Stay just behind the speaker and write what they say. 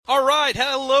All right,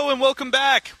 hello and welcome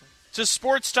back to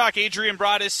Sports Talk. Adrian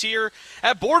Broadus here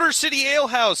at Border City Ale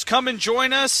House. Come and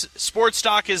join us. Sports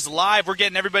Talk is live. We're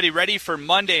getting everybody ready for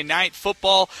Monday Night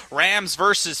Football. Rams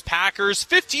versus Packers.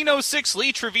 1506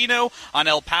 Lee Trevino on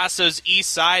El Paso's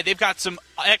east side. They've got some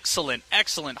excellent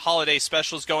holiday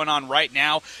specials going on right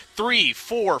now. $3,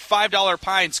 $4, $5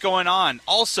 pints going on.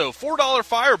 Also, $4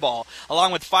 Fireball,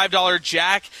 along with $5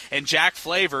 Jack and Jack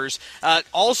flavors.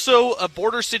 Also, a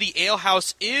Border City Ale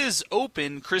House is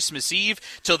open Christmas Eve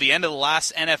till the end of the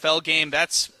last NFL game.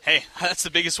 That's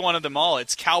the biggest one of them all.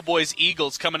 It's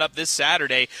Cowboys-Eagles coming up this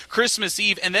Saturday, Christmas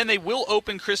Eve, and then they will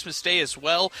open Christmas Day as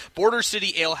well. Border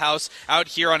City Ale House out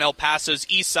here on El Paso's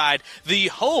east side, the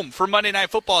home for Monday Night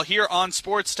Football here on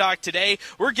Sports Talk today.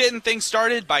 We're getting things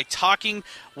started by talking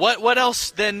what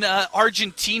else than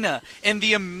Argentina and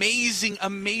the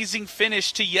amazing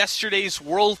finish to yesterday's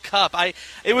World Cup.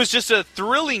 It was just a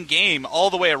thrilling game all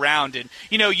the way around. And,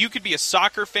 you know, you could be a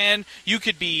soccer fan. You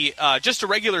could be just a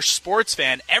regular sports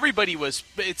fan. Everybody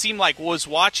it seemed like, was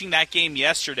watching that game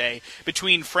yesterday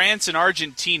between France and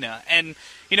Argentina. And,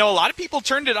 you know, a lot of people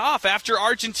turned it off after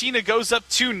Argentina goes up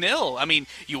 2-0. I mean,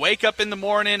 you wake up in the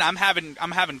morning, I'm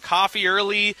having coffee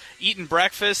early, eating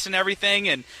breakfast and everything,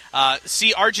 and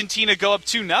see Argentina go up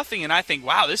 2-0, and I think,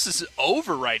 wow, this is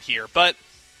over right here. But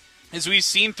as we've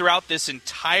seen throughout this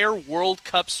entire World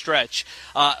Cup stretch,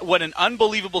 what an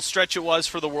unbelievable stretch it was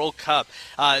for the World Cup.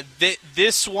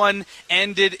 This one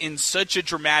ended in such a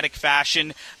dramatic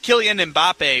fashion. Kylian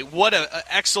Mbappe, what an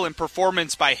excellent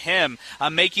performance by him,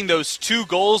 making those 2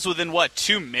 goals within,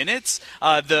 2 minutes?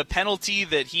 The penalty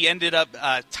that he ended up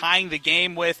tying the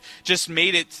game with just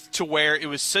made it to where it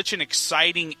was such an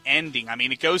exciting ending. I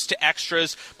mean, it goes to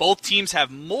extras. Both teams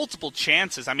have multiple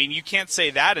chances. I mean, you can't say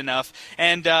that enough.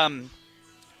 And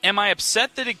am I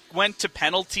upset that it went to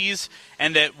penalties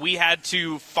and that we had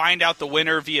to find out the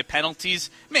winner via penalties?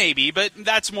 Maybe, but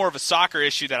that's more of a soccer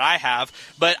issue that I have.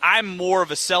 But I'm more of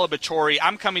a celebratory.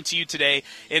 I'm coming to you today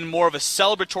in more of a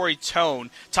celebratory tone,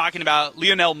 talking about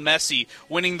Lionel Messi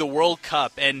winning the World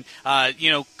Cup and,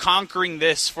 conquering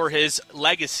this for his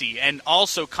legacy and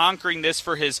also conquering this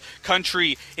for his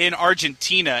country in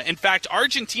Argentina. In fact,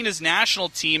 Argentina's national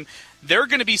team, they're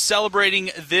going to be celebrating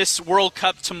this World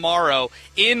Cup tomorrow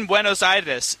in Buenos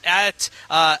Aires out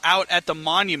at the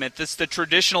Monument. That's the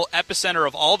traditional epicenter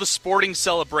of all the sporting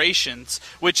celebrations,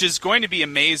 which is going to be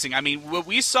amazing. I mean, what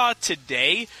we saw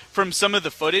today from some of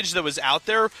the footage that was out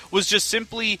there was just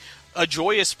simply a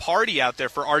joyous party out there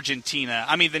for Argentina.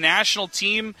 I mean, the national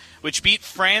team, which beat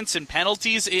France in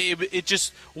penalties,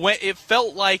 it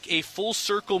felt like a full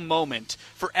circle moment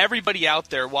for everybody out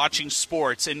there watching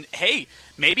sports. And hey,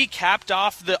 maybe capped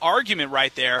off the argument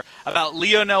right there about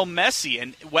Lionel Messi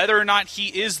and whether or not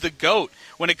he is the GOAT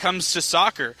when it comes to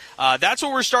soccer. That's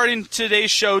what we're starting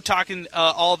today's show talking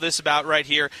all this about right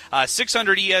here.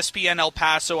 600 ESPN El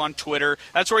Paso on Twitter.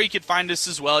 That's where you can find us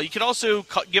as well. You can also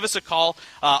give us a call.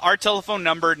 Our telephone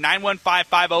number,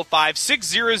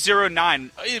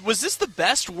 915-505-6009. Was this the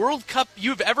best World Cup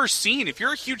you've ever seen? If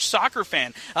you're a huge soccer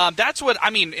fan, that's what,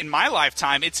 I mean, in my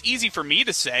lifetime, it's easy for me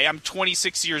to say. I'm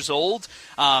 26 years old.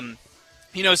 Some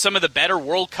of the better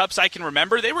World Cups I can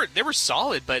remember, they were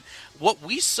solid, but what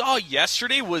we saw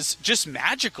yesterday was just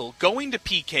magical, going to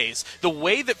PKs, the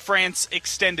way that France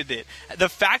extended it, the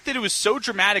fact that it was so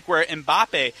dramatic where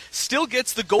Mbappe still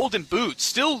gets the golden boot,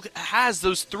 still has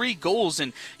those 3 goals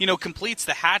and, completes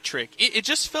the hat trick. It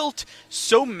just felt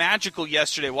so magical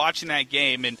yesterday watching that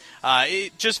game, and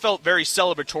it just felt very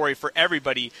celebratory for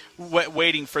everybody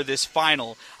waiting for this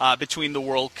final between the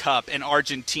World Cup and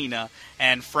Argentina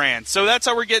and France. So that's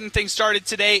how we're getting things started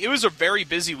today. It was a very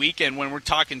busy weekend when we're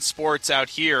talking sports out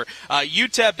here.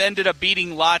 UTEP ended up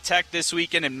beating La Tech this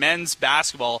weekend in men's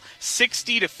basketball,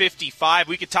 60-55.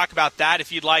 We could talk about that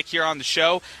if you'd like here on the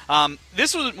show.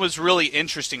 This was really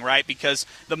interesting, right? Because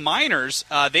the Miners,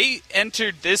 they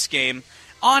entered this game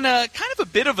on a kind of a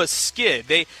bit of a skid.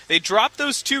 They dropped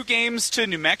those 2 games to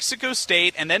New Mexico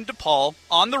State and then DePaul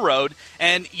on the road,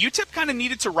 and UTEP kind of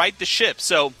needed to right the ship.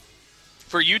 So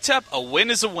for UTEP, a win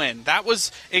is a win. That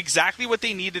was exactly what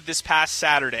they needed this past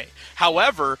Saturday.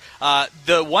 However,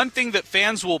 the one thing that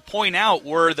fans will point out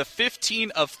were the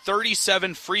 15 of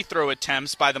 37 free throw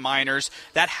attempts by the Miners.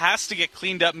 That has to get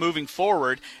cleaned up moving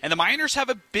forward. And the Miners have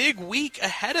a big week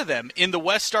ahead of them in the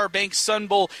West Star Bank Sun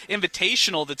Bowl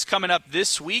Invitational that's coming up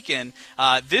this weekend.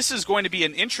 This is going to be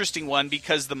an interesting one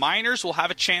because the Miners will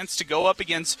have a chance to go up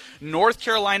against North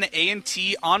Carolina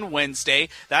A&T on Wednesday.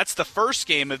 That's the first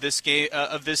game of this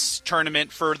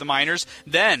tournament for the Miners.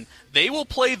 Then they will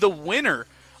play the winner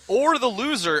or the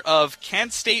loser of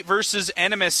Kent State versus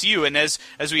NMSU. And as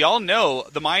we all know,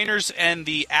 the Miners and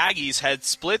the Aggies had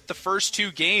split the first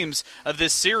two games of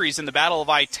this series in the Battle of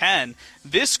I-10.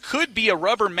 This could be a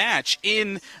rubber match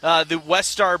in the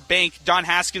Westar Bank Don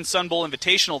Haskins Sun Bowl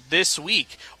Invitational this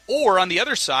week. Or on the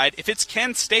other side, if it's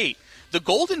Kent State, the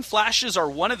Golden Flashes are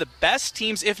one of the best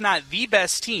teams, if not the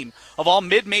best team, of all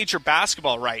mid-major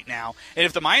basketball right now. And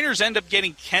if the Miners end up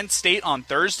getting Kent State on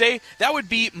Thursday, that would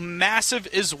be massive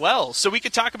as well. So we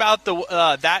could talk about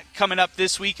that coming up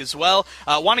this week as well.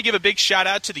 I want to give a big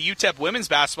shout-out to the UTEP women's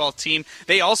basketball team.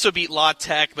 They also beat La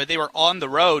Tech, but they were on the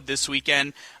road this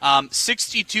weekend,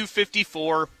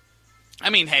 62-54. I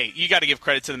mean, hey, you got to give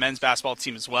credit to the men's basketball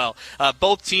team as well.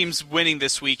 Both teams winning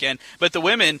this weekend. But the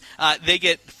women, they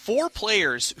get 4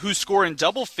 players who score in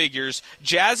double figures.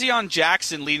 Jazzion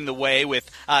Jackson leading the way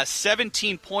with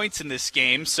 17 points in this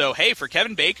game. So, hey, for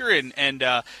Kevin Baker and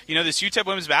this UTEP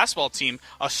women's basketball team,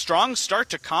 a strong start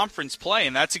to conference play.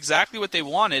 And that's exactly what they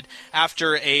wanted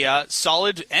after a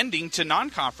solid ending to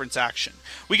non-conference action.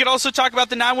 We could also talk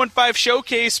about the 915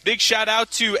 Showcase. Big shout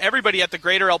out to everybody at the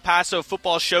Greater El Paso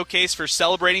Football Showcase for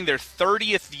celebrating their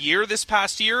 30th year this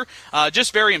past year.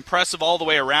 Just very impressive all the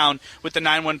way around with the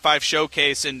 915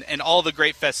 Showcase and all the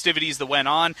great festivities that went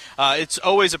on. It's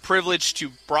always a privilege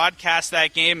to broadcast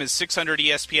that game as 600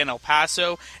 ESPN El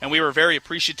Paso, and we were very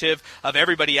appreciative of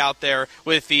everybody out there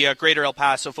with the Greater El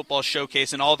Paso Football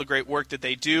Showcase and all the great work that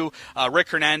they do. Rick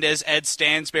Hernandez, Ed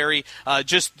Stansberry,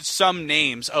 just some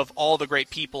names of all the great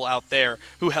people out there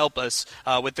who help us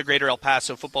with the Greater El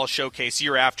Paso Football Showcase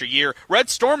year after year. Red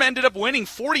Storm ended up winning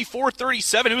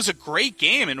 44-37. It was a great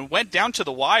game and went down to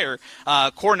the wire.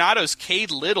 Coronado's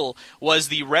Cade Little was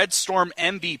the Red Storm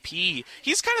MVP.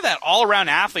 He's kind of that all-around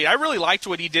athlete. I really liked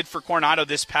what he did for Coronado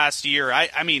this past year.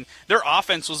 I mean, their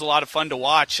offense was a lot of fun to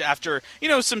watch after,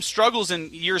 some struggles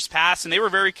in years past, and they were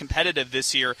very competitive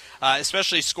this year,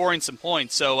 especially scoring some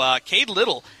points. So Cade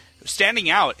Little standing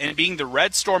out and being the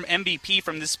Red Storm MVP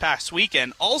from this past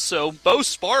weekend. Also, Bo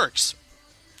Sparks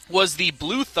was the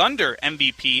Blue Thunder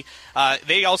MVP.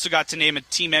 They also got to name a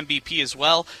team MVP as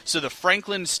well. So the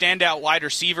Franklin standout wide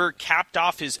receiver capped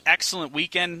off his excellent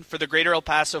weekend for the Greater El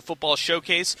Paso Football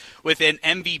Showcase with an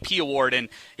MVP award. And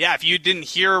yeah, if you didn't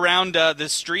hear around the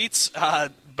streets,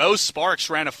 Bo Sparks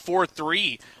ran a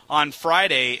 4.3 on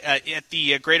Friday at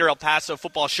the Greater El Paso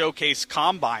Football Showcase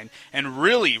Combine and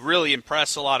really, really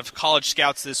impressed a lot of college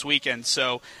scouts this weekend.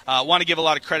 So I want to give a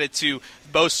lot of credit to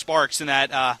Bo Sparks and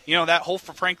that that whole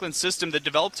Franklin system that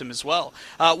developed him as well.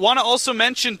 Want to also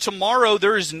mention tomorrow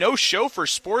there is no show for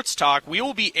Sports Talk. We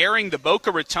will be airing the Boca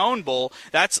Raton Bowl.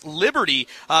 That's Liberty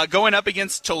going up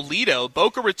against Toledo.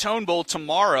 Boca Raton Bowl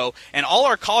tomorrow, and all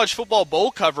our college football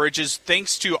bowl coverage is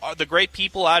thanks to the great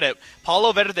people out at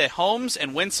Palo Verde Homes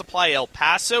and Wind Supply El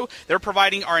Paso. They're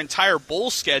providing our entire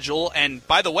bowl schedule, and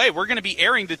by the way, we're going to be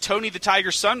airing the Tony the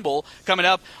Tiger Sun Bowl coming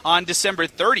up on December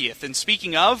 30th. And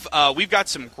speaking of, we've got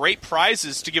some great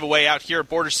prizes to give away out here at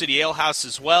Border City Ale House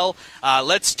as well.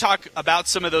 Let's talk about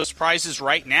some of those prizes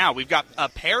right now. We've got a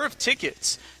pair of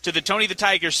tickets to the Tony the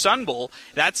Tiger Sun Bowl.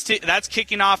 That's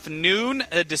kicking off noon,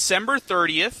 December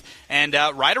 30th, and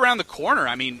right around the corner.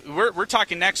 I mean, we're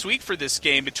talking next week for this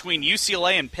game between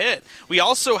UCLA and Pitt. We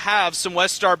also have some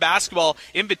Westar basketball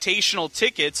invitational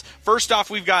tickets. First off,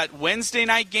 we've got Wednesday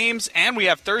night games and we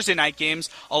have Thursday night games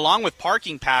along with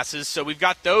parking passes. So we've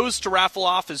got those to raffle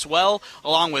off as well,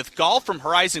 along with golf from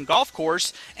Horizon Golf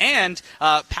Course and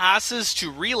passes to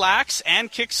Relax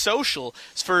and Kick Social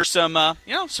for some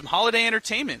holiday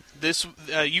entertainment. This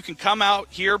you can come out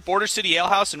here, Border City Ale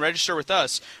House, and register with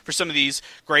us for some of these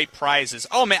great prizes.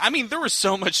 Oh man, I mean, there was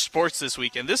so much sports this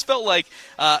weekend. This felt like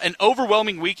an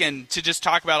overwhelming weekend to just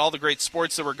talk about all the great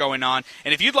sports that were going on.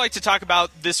 And if you'd like to talk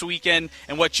about this weekend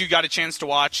and what you got a chance to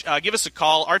watch, give us a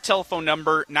call. Our telephone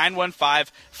number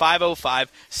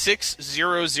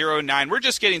 915-505-6009. We're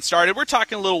just getting started. We're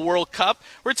talking a little World Cup.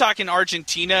 We're talking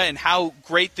Argentina and how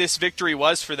great this victory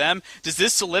was for them. Does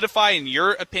this solidify, in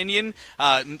your opinion,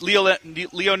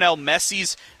 Lionel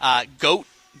Messi's GOAT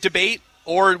debate,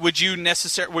 or would you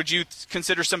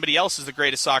consider somebody else as the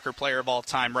greatest soccer player of all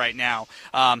time right now?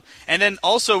 And then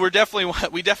also we definitely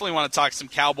want to talk some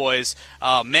Cowboys.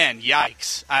 Man,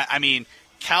 yikes! I mean,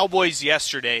 Cowboys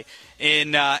yesterday.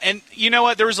 And you know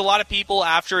what? There was a lot of people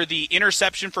after the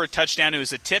interception for a touchdown. It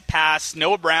was a tip pass.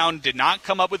 Noah Brown did not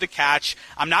come up with a catch.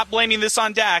 I'm not blaming this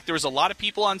on Dak. There was a lot of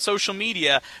people on social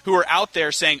media who were out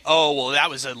there saying, oh, well,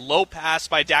 that was a low pass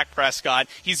by Dak Prescott.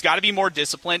 He's got to be more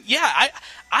disciplined. Yeah,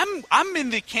 I'm in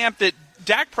the camp that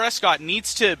Dak Prescott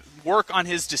needs to work on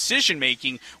his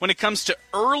decision-making when it comes to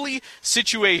early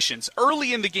situations,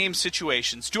 early in the game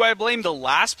situations. Do I blame the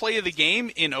last play of the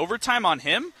game in overtime on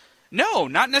him? No,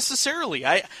 not necessarily.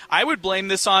 I would blame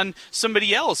this on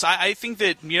somebody else. I think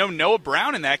that, Noah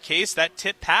Brown in that case, that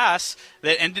tip pass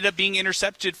that ended up being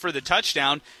intercepted for the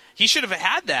touchdown, he should have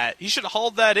had that. He should have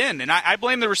hauled that in, and I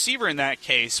blame the receiver in that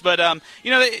case. But,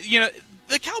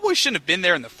 the Cowboys shouldn't have been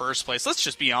there in the first place. Let's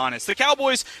just be honest. The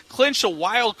Cowboys clinched a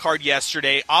wild card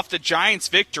yesterday off the Giants'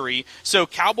 victory, so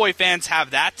Cowboy fans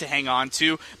have that to hang on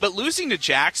to. But losing to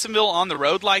Jacksonville on the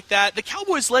road like that, the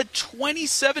Cowboys led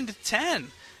 27-10.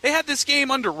 They had this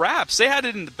game under wraps. They had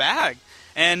it in the bag.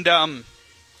 And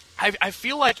I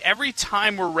feel like every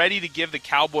time we're ready to give the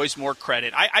Cowboys more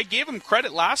credit, I gave them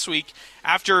credit last week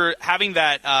after having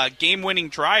that game-winning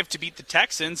drive to beat the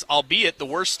Texans, albeit the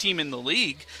worst team in the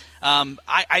league.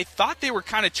 I thought they were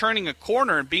kind of turning a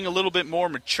corner and being a little bit more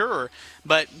mature,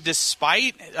 but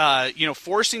despite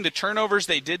forcing the turnovers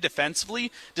they did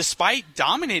defensively, despite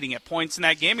dominating at points in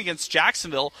that game against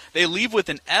Jacksonville, they leave with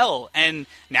an L, and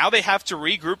now they have to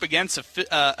regroup against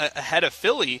ahead of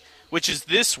Philly, which is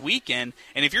this weekend.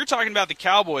 And if you're talking about the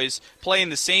Cowboys playing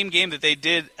the same game that they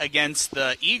did against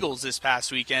the Eagles this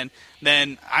past weekend,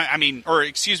 then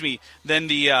then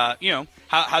the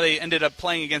how they ended up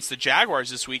playing against the Jaguars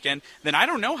this weekend, then I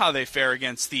don't know how they fare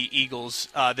against the Eagles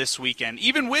this weekend,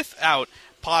 even without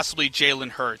possibly Jalen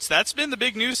Hurts. That's been the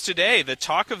big news today. The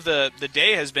talk of the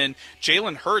day has been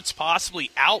Jalen Hurts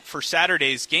possibly out for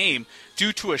Saturday's game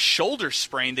due to a shoulder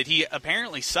sprain that he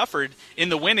apparently suffered in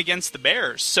the win against the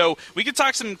Bears. So we could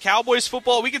talk some Cowboys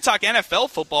football. We could talk NFL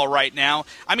football right now.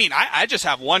 I mean, I just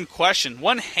have one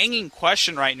hanging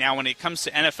question right now when it comes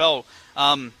to NFL,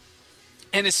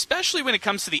 and especially when it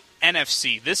comes to the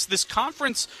NFC. This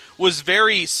conference was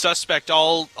very suspect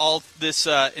all this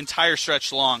entire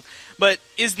stretch long. But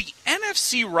is the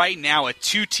NFC right now a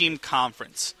two-team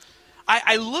conference?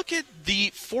 I look at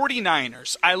the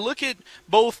 49ers. I look at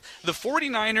both the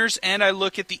 49ers and I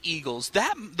look at the Eagles.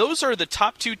 Those are the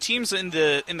top two teams in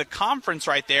the conference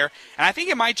right there, and I think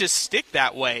it might just stick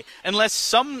that way unless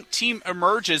some team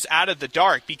emerges out of the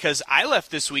dark, because I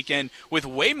left this weekend with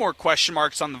way more question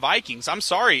marks on the Vikings. I'm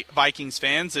sorry, Vikings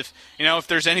fans, if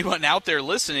there's anyone out there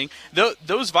listening.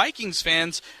 Those Vikings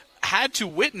fans had to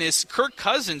witness Kirk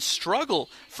Cousins struggle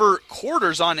for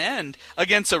quarters on end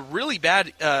against a really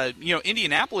bad,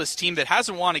 Indianapolis team that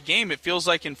hasn't won a game, it feels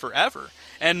like, in forever.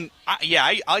 And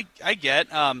I get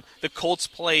the Colts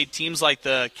played teams like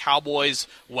the Cowboys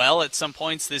well at some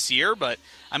points this year, but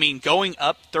I mean, going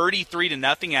up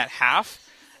 33-0 at half.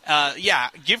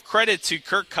 Give credit to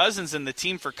Kirk Cousins and the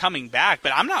team for coming back,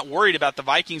 but I'm not worried about the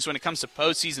Vikings when it comes to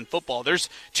postseason football. There's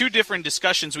two different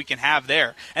discussions we can have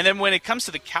there. And then when it comes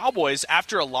to the Cowboys,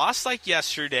 after a loss like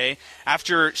yesterday,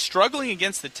 after struggling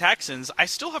against the Texans, I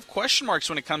still have question marks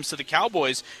when it comes to the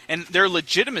Cowboys and their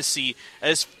legitimacy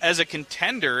as a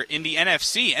contender in the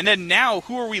NFC. And then now,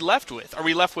 who are we left with? Are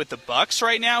we left with the Bucs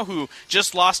right now, who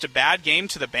just lost a bad game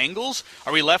to the Bengals?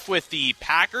 Are we left with the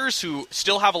Packers, who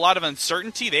still have a lot of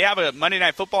uncertainty? They have a Monday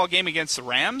Night Football game against the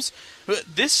Rams.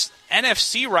 This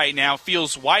NFC right now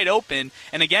feels wide open,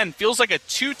 and again, feels like a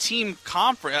two-team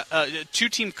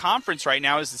conference right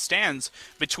now as it stands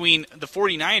between the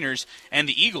 49ers and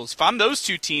the Eagles. If I'm those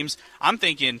two teams, I'm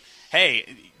thinking, hey,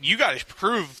 you got to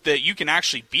prove that you can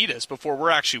actually beat us before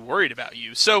we're actually worried about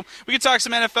you. So we can talk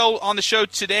some NFL on the show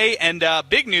today, and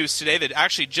big news today that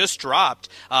actually just dropped,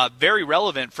 very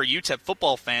relevant for UTEP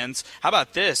football fans. How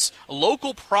about this? A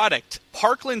local product,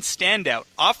 Parkland standout,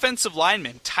 offensive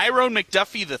lineman Tyrone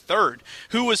McDuffie III,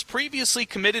 who was previously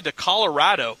committed to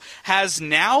Colorado, has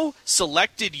now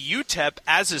selected UTEP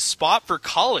as his spot for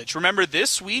college. Remember,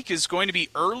 this week is going to be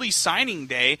early signing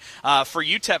day for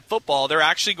UTEP football. They're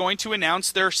actually going to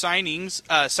announce their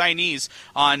signees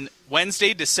on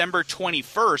Wednesday, December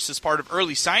 21st, as part of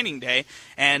early signing day,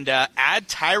 and add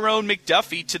Tyrone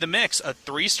McDuffie to the mix, a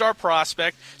 3-star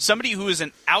prospect, somebody who is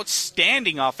an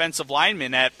outstanding offensive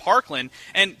lineman at Parkland,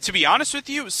 and to be honest with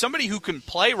you, somebody who can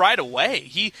play right away.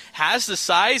 He has the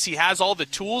size, he has all the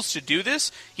tools to do this.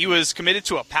 He was committed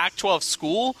to a Pac-12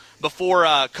 school before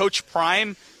Coach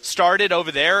Prime started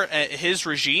over there, his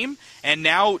regime, and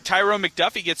now Tyrone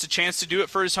McDuffie gets a chance to do it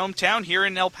for his hometown here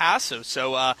in El Paso.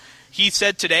 So he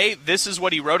said today, this is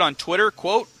what he wrote on Twitter,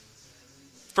 quote,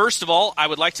 "First of all, I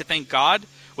would like to thank God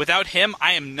Without him,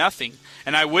 I am nothing,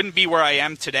 and I wouldn't be where I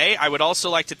am today. I would also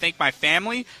like to thank my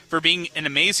family for being an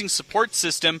amazing support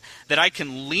system that I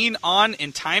can lean on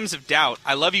in times of doubt.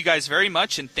 I love you guys very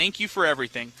much, and thank you for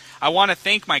everything. I want to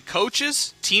thank my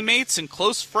coaches, teammates, and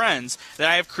close friends that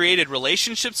I have created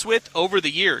relationships with over the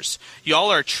years.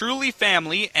 Y'all are truly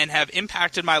family and have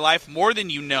impacted my life more than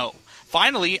you know.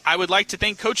 Finally, I would like to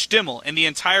thank Coach Dimmel and the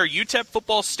entire UTEP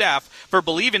football staff for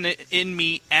believing in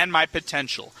me and my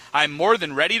potential. I'm more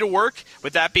than ready to work.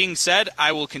 With that being said,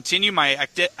 I will continue my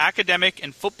academic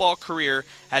and football career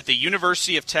at the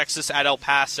University of Texas at El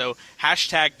Paso.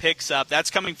 Hashtag picks up. That's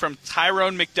coming from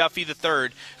Tyrone McDuffie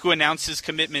III, who announced his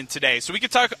commitment today. So we could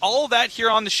talk all of that here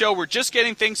on the show. We're just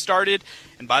getting things started.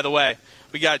 And by the way,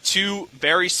 we got two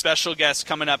very special guests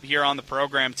coming up here on the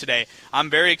program today. I'm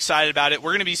very excited about it.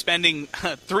 We're going to be spending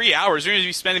 3 hours. We're going to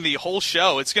be spending the whole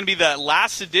show. It's going to be the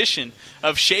last edition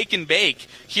of Shake and Bake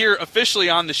here officially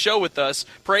on the show with us.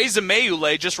 Praise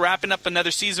Meule just wrapping up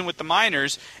another season with the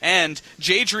Miners, and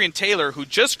Jadrian Taylor, who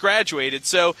just graduated.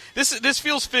 So this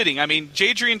feels fitting. I mean,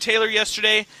 Jadrian Taylor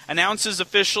yesterday announces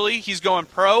officially he's going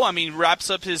pro. I mean, wraps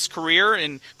up his career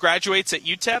and graduates at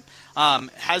UTEP.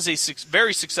 Has a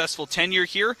very successful tenure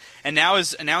here, and now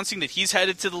is announcing that he's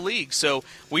headed to the league. So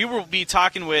we will be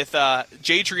talking with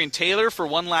Jadrian Taylor for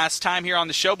one last time here on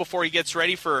the show before he gets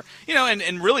ready for,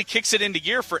 and really kicks it into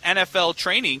gear for NFL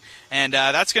training. And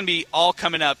that's going to be all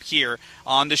coming up here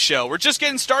on the show. We're just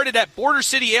getting started at Border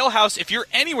City Ale House. If you're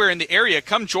anywhere in the area,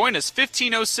 come join us.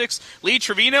 1506 Lee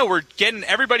Trevino. We're getting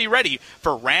everybody ready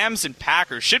for Rams and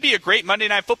Packers. Should be a great Monday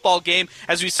Night Football game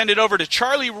as we send it over to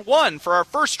Charlie 1 for our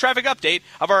first traffic update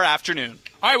of our afternoon.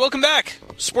 All right, welcome back.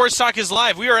 Sports Talk is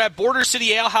live. We are at Border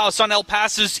City Ale House on El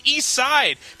Paso's east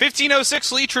side.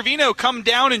 1506 Lee Trevino, come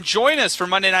down and join us for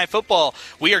Monday Night Football.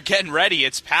 We are getting ready.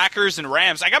 It's Packers and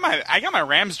Rams. I got my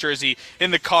Rams jersey in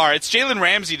the car. It's Jalen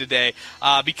Ramsey today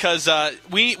because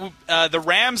the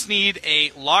Rams need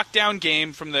a lockdown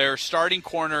game from their starting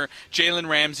corner, Jalen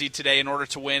Ramsey, today in order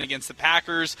to win against the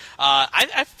Packers.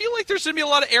 I feel like there's going to be a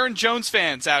lot of Aaron Jones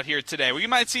fans out here today. We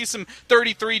might see some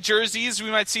 33 jerseys. We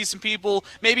might see some people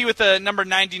maybe with a number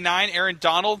 99, Aaron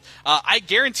Donald. I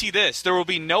guarantee this. There will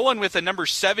be no one with a number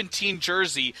 17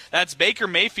 jersey. That's Baker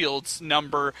Mayfield's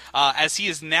number, as he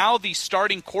is now the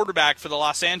starting quarterback for the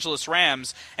Los Angeles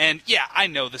Rams. And, yeah, I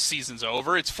know the season's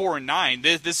over. It's 4-9.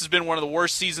 This has been one of the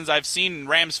worst seasons I've seen in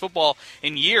Rams football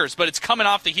in years, but it's coming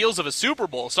off the heels of a Super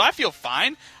Bowl, so I feel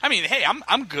fine. I mean, hey,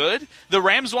 I'm good. The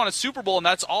Rams won a Super Bowl, and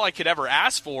that's all I could ever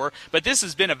ask for, but this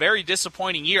has been a very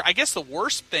disappointing year. I guess the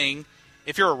worst thing,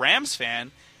 if you're a Rams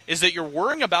fan, is that you're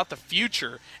worrying about the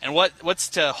future and what's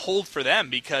to hold for them,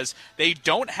 because they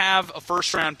don't have a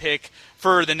first-round pick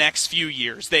for the next few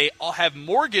years. They all have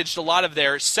mortgaged a lot of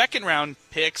their second-round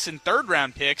picks and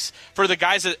third-round picks for the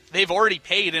guys that they've already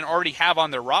paid and already have on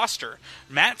their roster.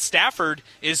 Matt Stafford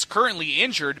is currently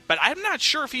injured, but I'm not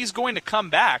sure if he's going to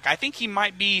come back. I think he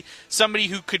might be somebody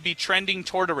who could be trending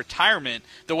toward a retirement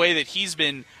the way that he's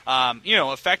been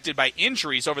affected by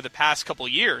injuries over the past couple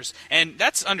years. And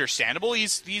that's understandable.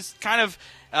 He's kind of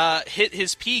hit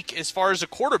his peak as far as a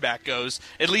quarterback goes,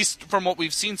 at least from what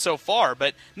we've seen so far.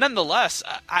 But nonetheless,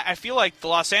 I feel like the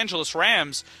Los Angeles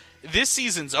Rams, this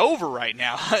season's over right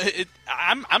now.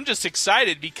 I'm just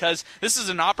excited because this is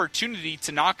an opportunity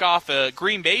to knock off a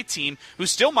Green Bay team who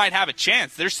still might have a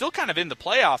chance. They're still kind of in the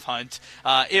playoff hunt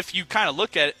if you kind of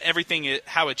look at everything,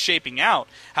 how it's shaping out.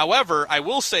 However, I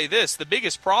will say this. The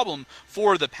biggest problem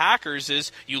for the Packers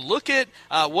is you look at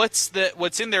what's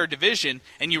in their division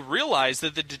and you realize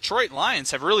that the Detroit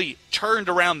Lions have really turned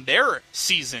around their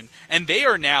season, and they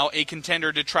are now a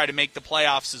contender to try to make the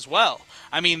playoffs as well.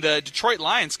 I mean, the Detroit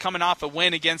Lions coming off a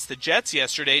win against the Jets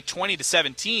yesterday,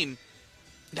 20-17.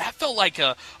 That felt like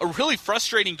a really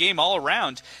frustrating game all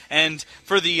around. And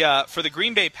for the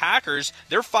Green Bay Packers,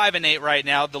 they're 5-8 right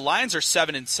now. The Lions are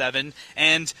 7-7,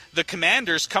 and the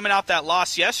Commanders, coming off that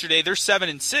loss yesterday, they're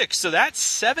 7-6. So that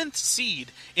 7th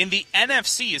seed in the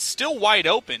NFC is still wide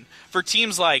open for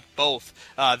teams like both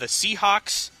the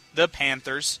Seahawks, the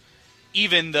Panthers,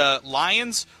 even the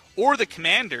Lions, or the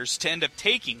Commanders to end up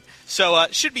taking. So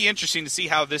it should be interesting to see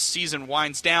how this season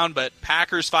winds down. But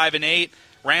Packers 5-8,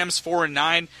 Rams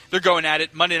 4-9. They're going at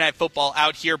it. Monday Night Football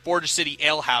out here, Border City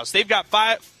Ale House. They've got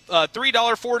 $3,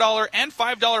 $4, and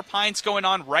 $5 pints going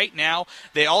on right now.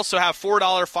 They also have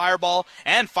 $4 Fireball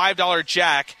and $5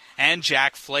 Jack and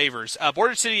Jack flavors.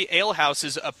 Border City Ale House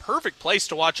is a perfect place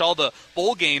to watch all the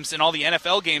bowl games and all the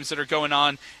NFL games that are going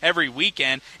on every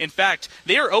weekend. In fact,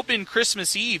 they are open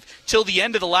Christmas Eve till the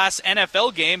end of the last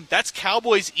NFL game. That's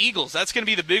Cowboys-Eagles. That's going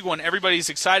to be the big one everybody's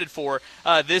excited for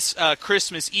this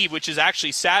Christmas Eve, which is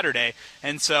actually Saturday.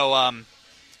 And so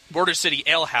Border City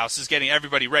Ale House is getting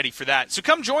everybody ready for that. So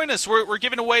come join us. We're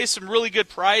giving away some really good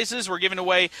prizes. We're giving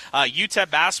away UTEP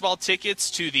basketball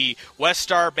tickets to the West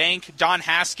Star Bank Don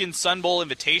Haskins Sun Bowl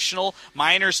Invitational.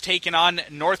 Miners taking on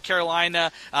North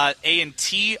Carolina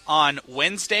A&T on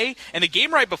Wednesday. And the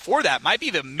game right before that might be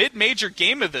the mid-major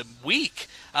game of the week.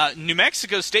 New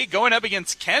Mexico State going up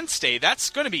against Kent State. That's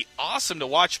going to be awesome to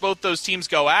watch both those teams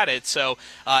go at it. So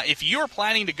if you're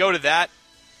planning to go to that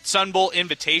Sun Bowl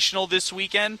Invitational this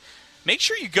weekend, make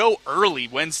sure you go early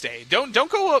Wednesday. Don't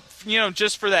go up,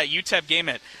 just for that UTEP game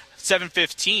at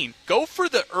 7:15. Go for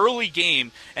the early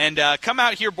game and come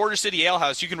out here, Border City Ale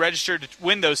House. You can register to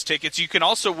win those tickets. You can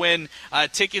also win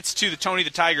tickets to the Tony the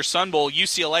Tiger Sun Bowl,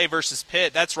 UCLA versus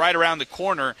Pitt. That's right around the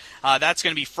corner. That's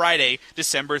going to be Friday,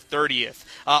 December 30th.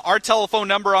 Our telephone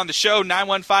number on the show,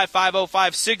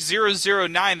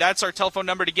 915-505-6009. That's our telephone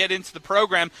number to get into the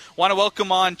program. Want to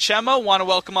welcome on Chema, want to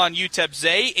welcome on UTEP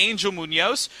Zay, Angel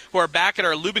Munoz, who are back at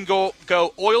our Lube and Go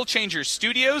Oil Changers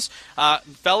studios.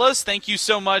 Fellas, thank you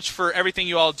so much for everything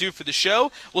you all do for the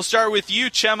show. We'll start with you,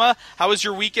 Chema. How was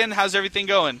your weekend? How's everything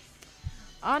going?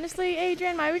 Honestly,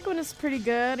 Adrian, my weekend was pretty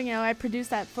good. I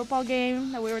produced that football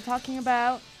game that we were talking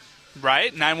about.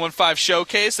 Right, 915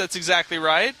 Showcase, that's exactly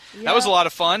right. Yep. That was a lot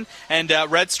of fun. And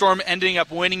Red Storm ending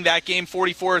up winning that game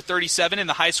 44-37 in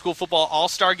the high school football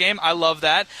all-star game. I love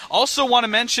that. Also want to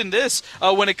mention this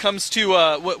when it comes to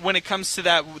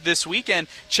that this weekend.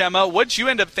 Chema, what did you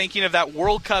end up thinking of that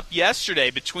World Cup yesterday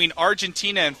between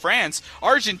Argentina and France?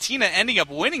 Argentina ending up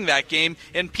winning that game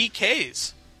in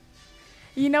PKs.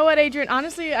 You know what, Adrian?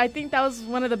 Honestly, I think that was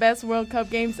one of the best World Cup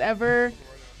games ever.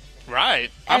 Right.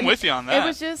 I'm with you on that. It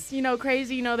was just,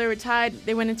 crazy. They were tied.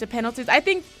 They went into penalties. I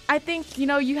think,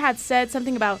 you had said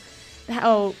something about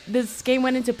how this game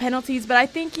went into penalties, but I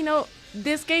think,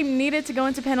 this game needed to go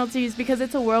into penalties because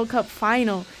it's a World Cup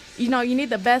final. You need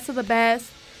the best of the best,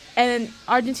 and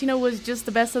Argentina was just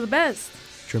the best of the best.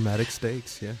 Dramatic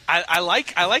stakes, yeah. I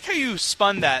like how you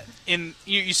spun that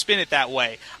you spin it that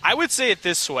way. I would say it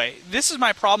this way. This is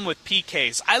my problem with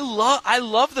PKs. I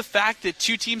love the fact that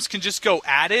two teams can just go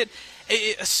at it.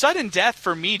 A sudden death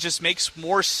for me just makes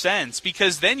more sense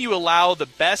because then you allow the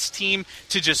best team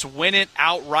to just win it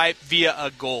outright via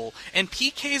a goal. And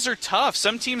PKs are tough.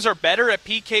 Some teams are better at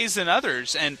PKs than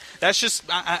others, and that's just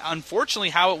unfortunately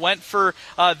how it went for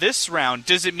this round.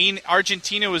 Does it mean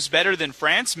Argentina was better than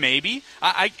France? Maybe.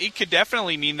 It could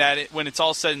definitely mean that when it's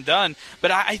all said and done.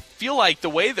 But I feel like the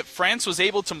way that France was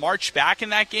able to march back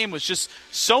in that game was just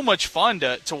so much fun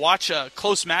to watch a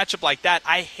close matchup like that.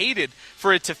 I hated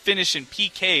for it to finish in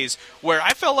PKs, where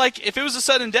I felt like if it was a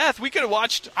sudden death, we could have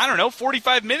watched,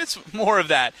 45 minutes more of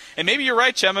that. And maybe you're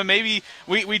right, Chema. Maybe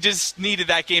we just needed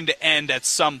that game to end at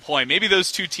some point. Maybe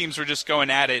those two teams were just going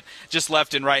at it just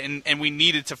left and right, and we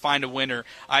needed to find a winner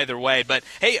either way. But,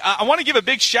 hey, I want to give a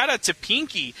big shout-out to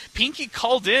Pinky. Pinky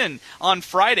called in on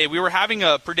Friday. We were having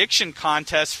a prediction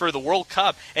contest for the World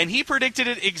Cup, and he predicted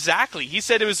it exactly. He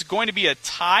said it was going to be a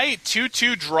tie,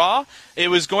 2-2 draw. It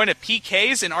was going to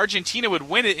PKs, and Argentina would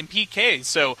win it in PKs.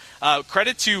 So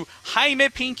credit to Jaime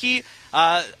Pinky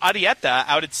Arieta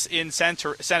out in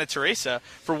Santa Teresa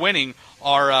for winning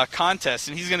our contest,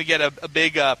 and he's going to get a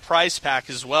big prize pack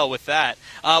as well with that.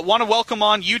 Want to welcome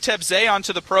on UTEP Zay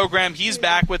onto the program. He's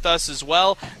back with us as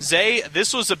well. Zay,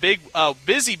 this was a big,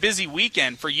 busy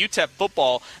weekend for UTEP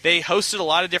football. They hosted a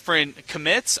lot of different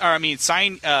potential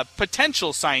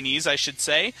signees, I should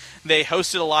say. They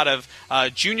hosted a lot of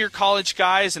junior college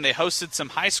guys, and they hosted some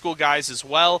high school guys as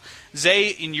well. Zay,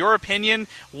 in your opinion,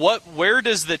 where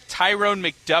does the Tyrone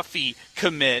McDuffie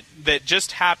commit that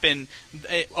just happened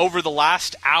over the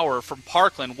last hour from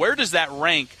Parkland, where does that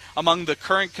rank among the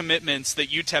current commitments that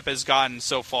UTEP has gotten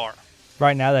so far?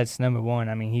 Right now, that's number one.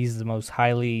 I mean, he's the most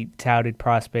highly touted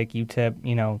prospect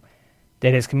UTEP,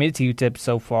 that has committed to UTEP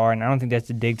so far, and I don't think that's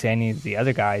a dig to any of the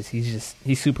other guys. He's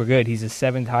super good. He's the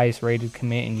 7th highest rated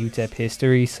commit in UTEP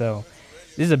history, so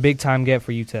this is a big-time get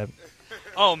for UTEP.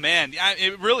 Oh, man,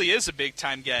 it really is a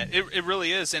big-time get. It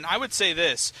really is. And I would say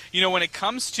this, when it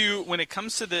comes to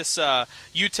this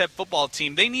UTEP football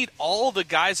team, they need all the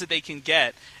guys that they can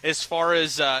get as far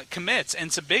as commits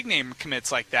and some big-name commits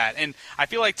like that. And I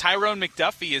feel like Tyrone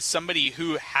McDuffie is somebody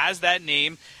who has that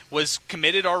name, was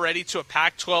committed already to a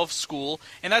Pac-12 school,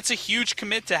 and that's a huge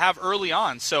commit to have early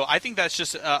on. So I think that's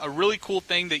just a really cool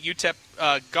thing that UTEP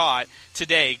got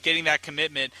today, getting that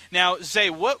commitment. Now, Zay,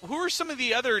 who are some of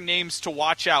the other names to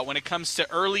watch out when it comes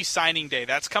to early signing day?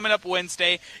 That's coming up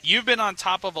Wednesday. You've been on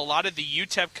top of a lot of the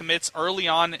UTEP commits early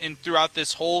on and throughout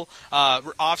this whole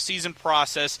off-season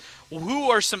process. Who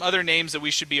are some other names that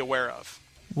we should be aware of?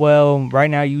 Well, right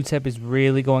now UTEP is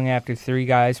really going after 3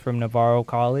 guys from Navarro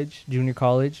College, junior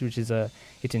college, which is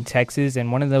it's in Texas,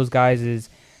 and one of those guys is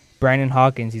Brandon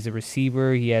Hawkins. He's a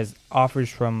receiver. He has offers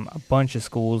from a bunch of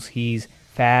schools. He's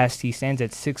fast. He stands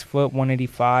at 6 foot,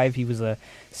 185. He was a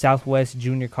Southwest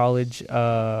Junior College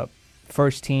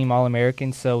first team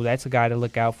All-American, so that's a guy to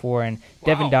look out for. And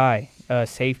Devin Dye,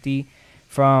 safety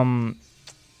from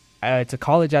it's a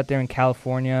college out there in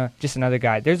California. Just another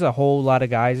guy. There's a whole lot of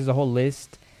guys. There's a whole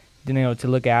list, to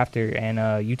look after, and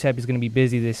UTEP is going to be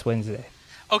busy this Wednesday.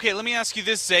 Okay, let me ask you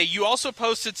this, Zay. You also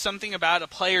posted something about a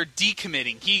player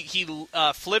decommitting. He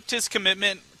flipped his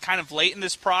commitment kind of late in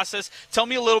this process. Tell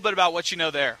me a little bit about what you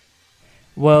know there.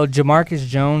 Well, Jamarcus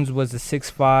Jones was a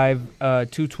 6'5",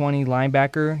 220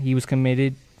 linebacker. He was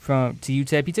committed to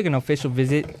UTEP. He took an official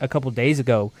visit a couple days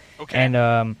ago. Okay.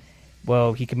 And,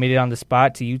 he committed on the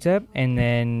spot to UTEP. And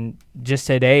then just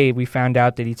today we found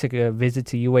out that he took a visit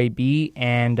to UAB,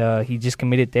 and he just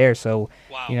committed there. So,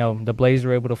 wow. The Blazers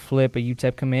were able to flip a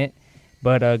UTEP commit.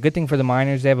 But good thing for the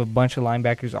Miners, they have a bunch of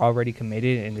linebackers already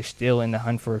committed, and they're still in the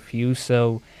hunt for a few.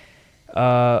 So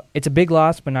it's a big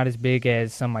loss, but not as big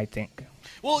as some might think.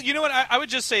 Well, you know what? I would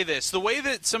just say this. The way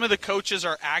that some of the coaches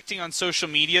are acting on social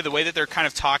media, the way that they're kind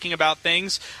of talking about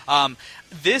things,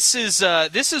 this is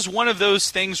one of those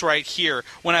things right here.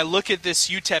 When I look at this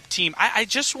UTEP team, I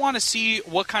just want to see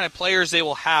what kind of players they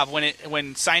will have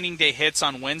when signing day hits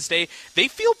on Wednesday. They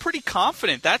feel pretty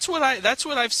confident. That's what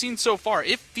I've seen so far.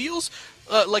 It feels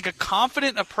like a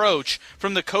confident approach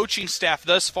from the coaching staff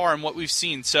thus far in what we've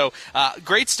seen. So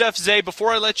great stuff, Zay.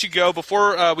 Before I let you go,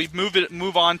 before we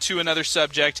move on to another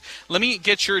subject, let me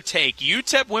get your take.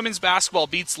 UTEP women's basketball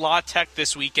beats La Tech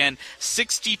this weekend,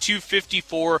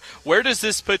 62-54. Where does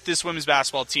this put this women's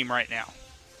basketball team right now?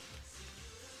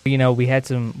 We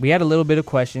had a little bit of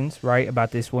questions, right,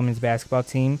 about this women's basketball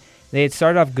team. They had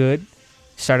started off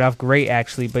great,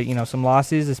 actually, but, some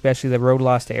losses, especially the road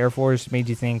loss to Air Force, made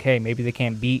you think, hey, maybe they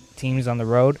can't beat teams on the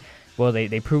road. Well,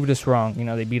 they proved us wrong.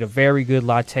 They beat a very good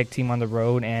La Tech team on the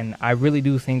road, and I really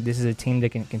do think this is a team that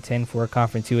can contend for a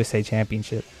Conference USA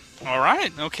championship. All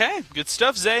right. Okay. Good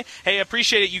stuff, Zay. Hey, I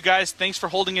appreciate it, you guys. Thanks for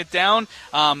holding it down.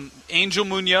 Angel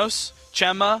Munoz,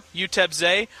 Chema, UTEP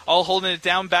Zay, all holding it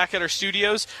down back at our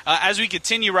studios. As we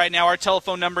continue right now, our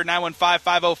telephone number,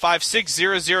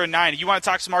 915-505-6009. You want to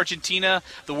talk some Argentina,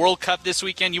 the World Cup this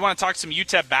weekend? You want to talk some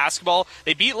UTEP basketball?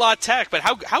 They beat La Tech, but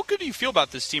how good do you feel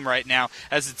about this team right now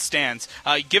as it stands?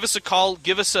 Give us a call.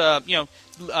 Give us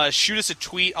shoot us a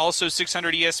tweet, also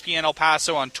 600 ESPN El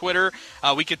Paso on Twitter.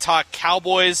 We could talk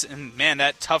Cowboys, and man,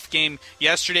 that tough game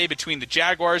yesterday between the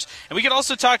Jaguars. And we could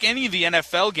also talk any of the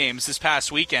NFL games this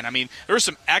past weekend. I mean, there were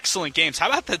some excellent games. How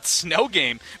about that snow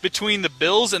game between the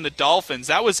Bills and the Dolphins?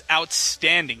 That was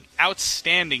outstanding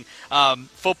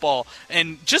football.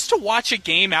 And just to watch a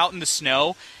game out in the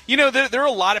snow, there are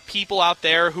a lot of people out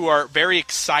there who are very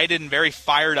excited and very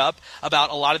fired up about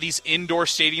a lot of these indoor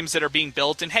stadiums that are being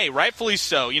built. And, hey, rightfully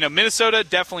so. Minnesota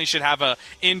definitely should have an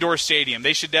indoor stadium.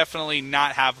 They should definitely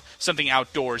not have something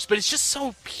outdoors. But it's just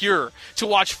so pure to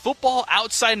watch football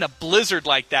outside in a blizzard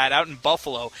like that out in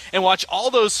Buffalo and watch all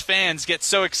those fans get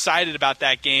so excited about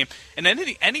that game and then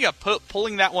ending up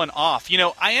pulling that one off.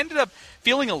 I ended up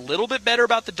feeling a little bit better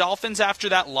about the Dolphins after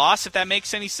that loss, if that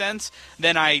makes any sense,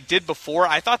 than I did before.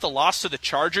 I thought the loss to the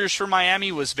Chargers for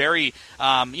Miami was very,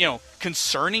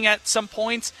 concerning at some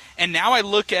points. And now I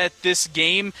look at this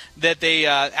game that they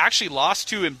actually lost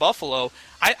to in Buffalo.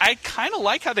 I kind of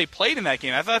like how they played in that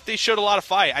game. I thought they showed a lot of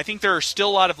fight. I think there are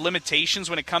still a lot of limitations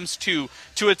when it comes to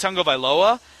Tua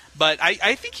Tagovailoa. But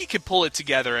I think he could pull it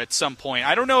together at some point.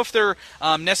 I don't know if they're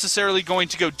necessarily going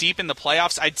to go deep in the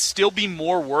playoffs. I'd still be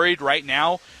more worried right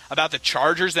now about the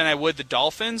Chargers than I would the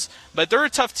Dolphins. But they're a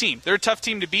tough team. They're a tough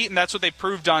team to beat, and that's what they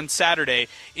proved on Saturday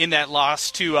in that loss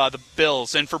to the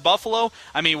Bills. And for Buffalo,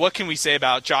 I mean, what can we say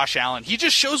about Josh Allen? He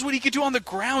just shows what he could do on the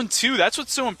ground, too. That's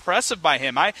what's so impressive by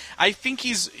him. I think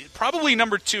he's probably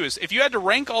number 2. If you had to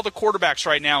rank all the quarterbacks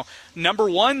right now, number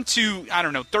 1 to,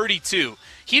 32,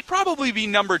 he'd probably be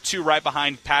number 2 right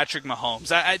behind Patrick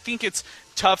Mahomes. I think it's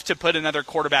tough to put another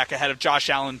quarterback ahead of Josh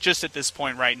Allen just at this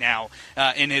point right now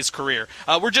in his career.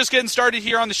 We're just getting started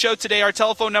here on the show today. Our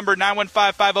telephone number,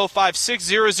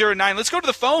 915-505-6009. Let's go to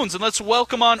the phones and let's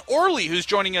welcome on Orly, who's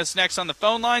joining us next on the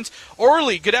phone lines.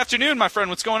 Orly, good afternoon, my friend.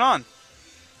 What's going on?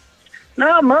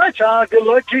 Not much. Good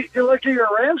luck to your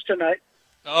Rams tonight.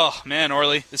 Oh, man,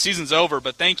 Orly, the season's over,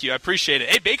 but thank you. I appreciate it.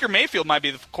 Hey, Baker Mayfield might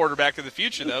be the quarterback of the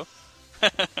future, though.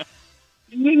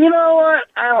 You know what?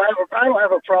 I don't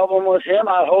have a problem with him.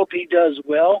 I hope he does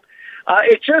well.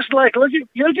 It's just like look at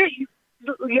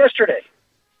yesterday.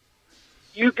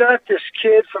 You got this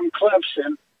kid from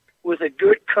Clemson with a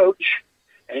good coach,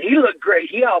 and he looked great.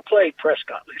 He outplayed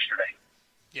Prescott yesterday.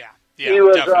 Yeah, He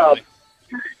was, definitely.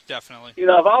 Definitely. You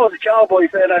know, if I was a Cowboy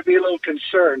fan, I'd be a little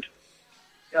concerned.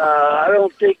 I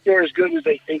don't think they're as good as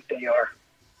they think they are.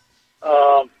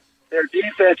 Their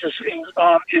defense is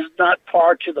not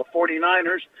par to the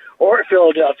 49ers or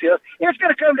Philadelphia. It's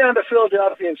going to come down to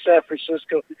Philadelphia and San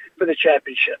Francisco for the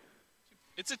championship.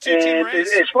 It's a two-team And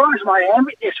race. as far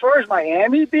as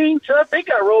Miami being tough, they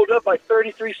got rolled up by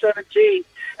 33-17,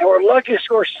 and were lucky to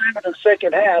score 7 in the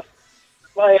second half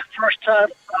by a first-time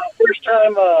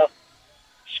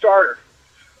starter.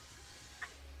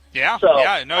 Yeah, So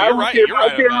yeah. No, you're right. You're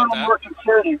right about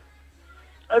that.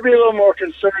 I'd be a little more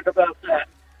concerned about that.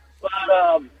 But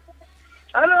I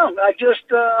don't know. I just,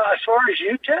 as far as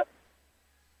UTEP,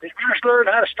 they just learned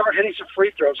how to start hitting some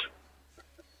free throws.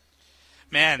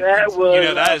 Man, That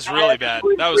was, that is really bad.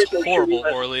 That was horrible,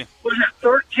 Orly. Was it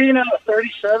 13 out of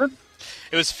 37?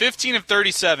 It was 15 of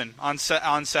 37 on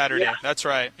Saturday. Yeah. That's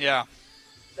right. Yeah.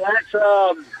 That's,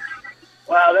 wow,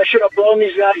 that should have blown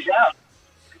these guys out.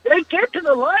 They get to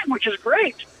the line, which is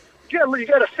great. You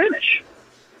got to finish.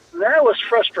 That was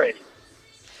frustrating.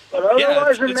 But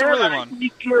otherwise than it's a that, really I one.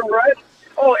 think you're right.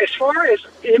 Oh, as far as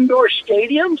indoor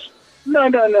stadiums, no.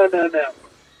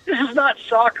 This is not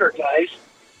soccer, guys.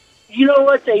 You know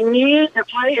what? They need to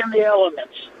play in the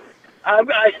elements.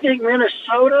 I think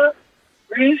Minnesota,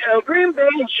 Green Bay,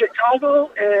 and Chicago,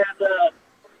 and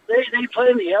they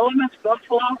play in the elements.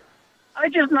 Buffalo.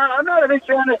 I'm not a big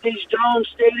fan of these dome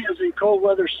stadiums in cold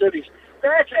weather cities.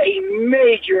 That's a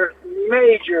major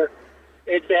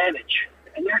advantage,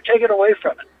 and they're taking away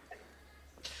from it.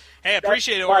 Hey, I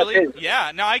appreciate it, my Orly. opinion.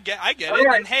 Yeah, no, I get it. All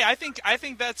right. And hey, I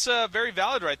think that's very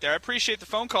valid right there. I appreciate the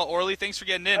phone call, Orly. Thanks for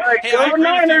getting in. All right, Hey, go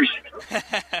Niners.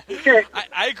 Okay.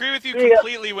 I agree with you See ya.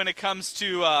 completely when it comes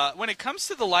to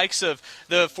the likes of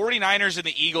the 49ers and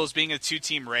the Eagles being a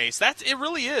two-team race. It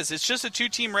really is. It's just a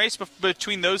two-team race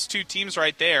between those two teams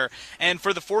right there. And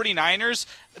for the 49ers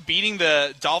beating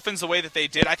the Dolphins the way that they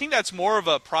did, I think that's more of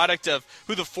a product of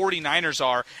who the 49ers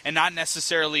are and not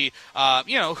necessarily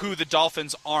who the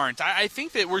Dolphins aren't. I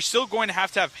think that we're still going to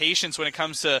have patience when it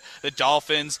comes to the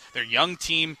Dolphins, their young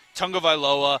team, Tunga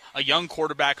Vailoa, a young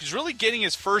quarterback who's really getting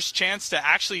his first chance to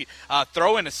actually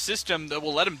throw in a system that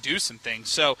will let him do some things.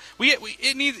 So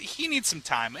he needs some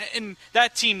time, and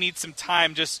that team needs some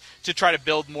time just to try to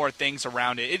build more things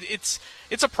around it.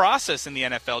 It's a process in the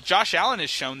NFL. Josh Allen has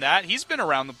shown that. He's been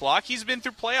around the block. He's been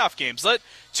through playoff games. Let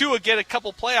Tua get a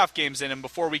couple playoff games in him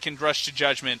before we can rush to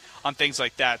judgment on things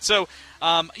like that. So,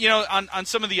 on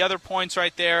some of the other points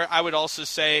right there, I would also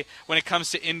say when it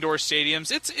comes to indoor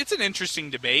stadiums, it's an interesting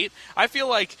debate. I feel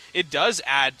like it does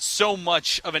add so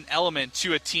much of an element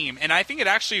to a team, and I think it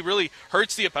actually really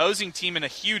hurts the opposing team in a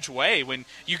huge way when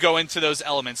you go into those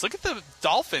elements. Look at the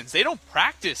Dolphins. They don't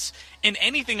practice in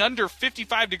anything under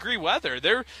 55-degree weather.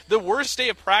 The worst day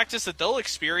of practice that they'll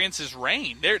experience is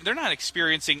rain. They're not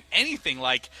experiencing anything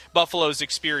like Buffalo's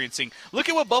experiencing. Look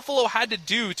at what Buffalo had to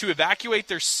do to evacuate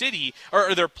their city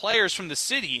or their players from the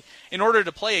city in order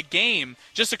to play a game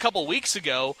just a couple weeks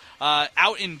ago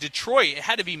out in Detroit. It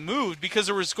had to be moved because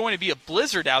there was going to be a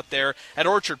blizzard out there at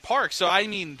Orchard Park. So, I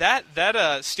mean,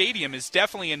 that stadium is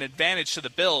definitely an advantage to the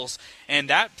Bills, and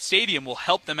that stadium will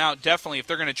help them out definitely if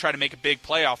they're going to try to make a big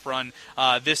playoff run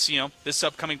this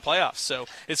upcoming playoffs. So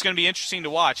it's going to be interesting to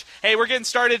watch. Hey, we're getting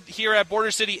started here at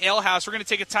Border City Ale House. We're going to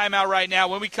take a timeout right now.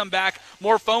 When we come back,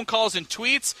 more phone calls and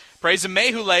tweets. Praise and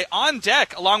Mehule on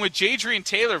deck, along with Jadrian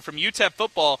Taylor from UTEP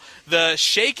football. The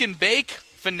shake and bake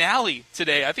finale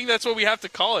today. I think that's what we have to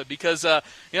call it because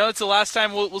it's the last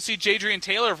time we'll see Jadrian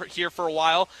Taylor here for a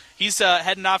while. He's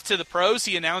heading off to the pros.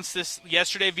 He announced this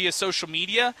yesterday via social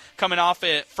media, coming off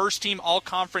a first-team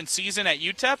all-conference season at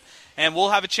UTEP, and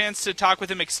we'll have a chance to talk with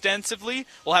him extensively.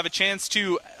 We'll have a chance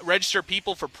to register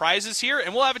people for prizes here,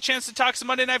 and we'll have a chance to talk some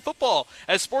Monday Night Football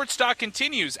as Sports Talk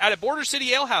continues at a Border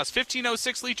City Ale House,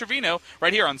 1506 Lee Trevino,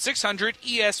 right here on 600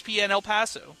 ESPN El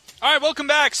Paso. All right, welcome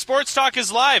back. Sports Talk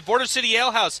is live. Border City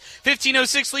Ale House,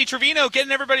 1506 Lee Trevino,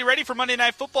 getting everybody ready for Monday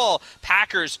Night Football.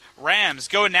 Packers, Rams,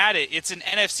 going at it. It's an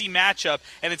NFC matchup,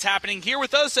 and it's happening here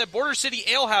with us at Border City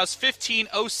Ale House,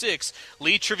 1506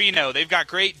 Lee Trevino. They've got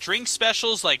great drink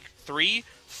specials like $3,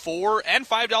 $4, and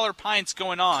 $5 pints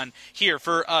going on here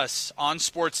for us on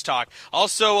Sports Talk.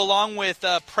 Also, along with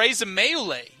Praise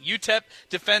Meule, UTEP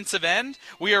defensive end.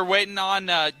 We are waiting on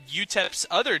UTEP's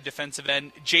other defensive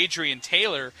end, Jadrian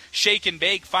Taylor, Shake and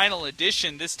Bake final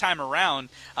edition this time around.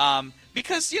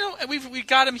 Because, we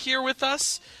got him here with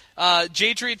us.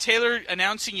 Jadrian Taylor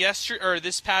announcing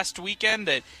this past weekend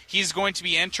that he's going to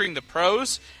be entering the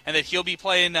pros and that he'll be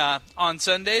playing on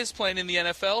Sundays, playing in the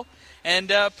NFL.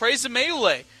 and praise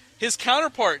Meule, his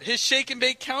counterpart, his shake and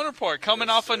bake counterpart, coming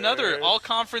off another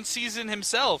all-conference season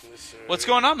himself. What's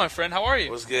going on, my friend? How are you?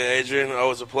 What's good, Adrian?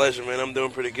 Always a pleasure, man. I'm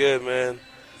doing pretty good, man.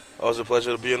 Always a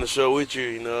pleasure to be on the show with you,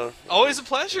 you know. Always a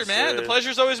pleasure, man. Sir. The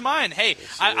pleasure's always mine. Hey,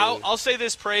 Yes, I'll say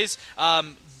this, Praise.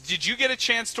 Did you get a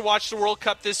chance to watch the World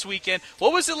Cup this weekend?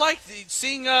 What was it like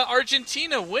seeing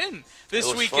Argentina win this it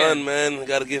was weekend? fun, man.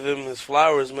 Got to give him his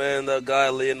flowers, man. That guy,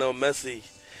 Lionel Messi.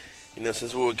 You know,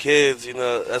 since we were kids, you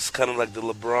know, that's kind of like the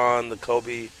LeBron, the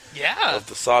Kobe Yeah. of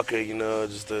the soccer, you know,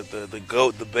 just the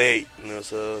GOAT debate, you know,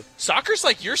 so. Soccer's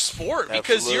like your sport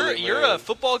because you're Absolutely, a man.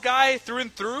 football guy through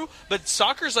and through, but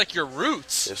soccer's like your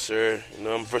roots. Yes, sir. You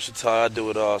know, I'm versatile. I do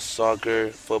it all. Soccer,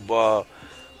 football,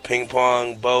 ping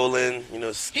pong, bowling, you know,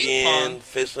 Ping skiing, pong?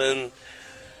 fishing.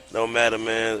 No matter,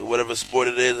 man. Whatever sport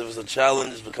it is, if it's a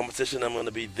challenge, if it's a competition, I'm going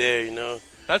to be there, you know.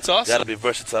 That's awesome. Got to be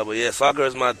versatile. But, yeah, soccer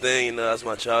is my thing, you know. That's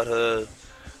my childhood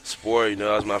sport, you know.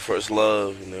 That was my first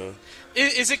love, you know.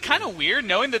 Is it kind of weird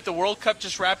knowing that the World Cup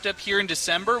just wrapped up here in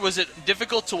December? Was it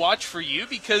difficult to watch for you?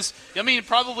 Because, I mean, it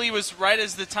probably was right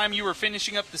as the time you were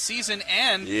finishing up the season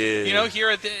and, Yeah. you know, here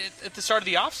at the start of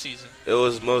the off season. It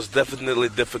was most definitely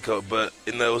difficult, but,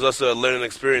 you know, it was also a learning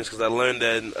experience because I learned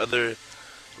that in other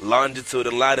longitude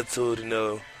and latitude, you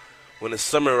know, when it's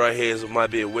summer right here, it might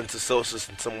be a winter solstice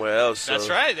and somewhere else. So That's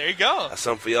right. There you go. that's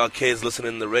something for y'all kids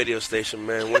listening to the radio station,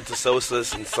 man. Winter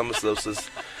solstice and summer solstice,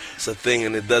 it's a thing,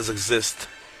 and it does exist.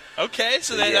 Okay,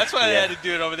 so Yeah, that's why they yeah. had to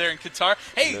do it over there in Qatar.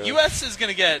 Hey, No. U.S. is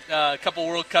going to get a couple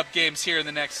World Cup games here in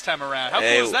the next time around. How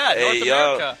Hey, cool is that? hey, North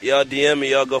y'all, America. y'all DM me.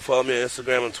 Y'all go follow me on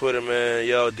Instagram and Twitter, man.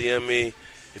 Y'all DM me.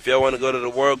 If y'all want to go to the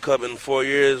World Cup in 4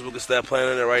 years, we can start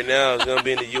planning it right now. It's going to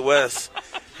be in the U.S.,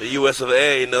 the U.S. of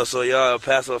A., you know. So y'all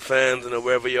Paso fans and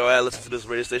wherever y'all at, listen to this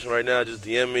radio station right now, just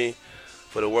DM me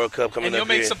for the World Cup coming And up you'll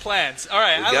make here. some plans. All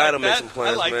right, We I gotta like make that. some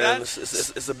plans, I like man.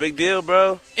 that. It's a big deal,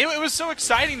 bro. It was so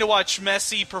exciting to watch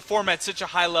Messi perform at such a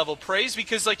high level praise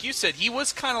because, like you said, he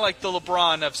was kind of like the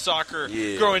LeBron of soccer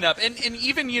Yeah. growing up. And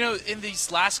even, you know, in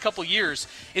these last couple years,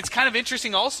 it's kind of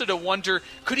interesting also to wonder,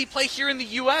 could he play here in the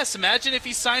U.S.? Imagine if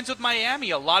he signs with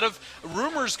Miami. A lot of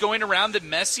rumors going around that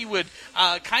Messi would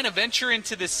kind of venture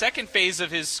into the second phase of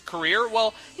his career.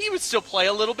 Well, he would still play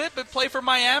a little bit, but play for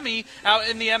Miami out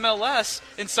in the MLS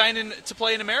and sign in to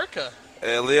play in America.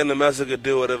 And Lionel Messi could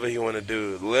do whatever he want to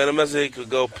do. Lionel Messi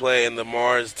could go play in the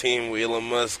Mars team with Elon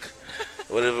Musk.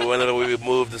 Whenever we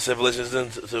move the civilization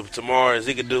to Mars,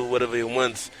 he could do whatever he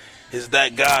wants. He's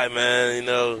that guy, man. You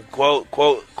know, quote,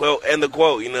 end the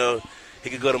quote. You know,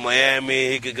 he could go to Miami.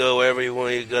 He could go wherever he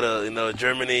want. He could go to, you know,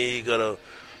 Germany. He could go to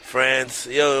France.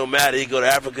 It don't matter. He could go to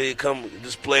Africa. He come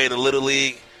just play in the Little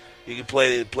League. He could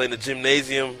play in the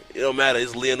gymnasium. It don't matter.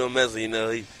 It's Lionel Messi. You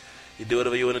know, he do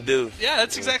whatever you want to do. Yeah,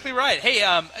 that's exactly right. Hey,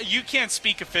 you can't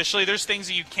speak officially. There's things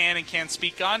that you can and can't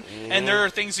speak on, and there are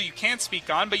things that you can't speak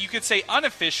on, but you could say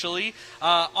unofficially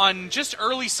on just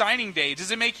early signing day. Does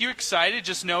it make you excited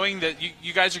just knowing that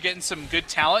you guys are getting some good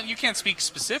talent? You can't speak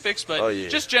specifics, but Oh, yeah.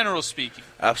 just general speaking.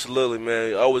 Absolutely, man.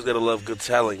 You always got to love good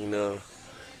talent, you know.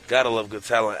 Got to love good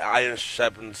talent. Iron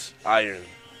sharpens iron.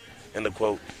 End of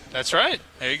quote. That's right.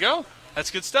 There you go. That's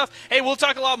good stuff. Hey, we'll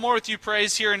talk a lot more with you,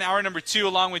 Praise, here in hour number 2,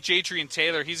 along with Jadrian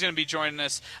Taylor. He's going to be joining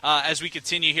us as we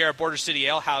continue here at Border City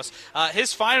Ale House.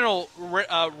 His final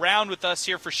round with us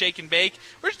here for Shake and Bake.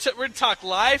 We're going to talk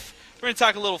life. We're going to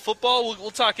talk a little football. We'll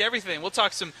talk everything. We'll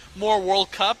talk some more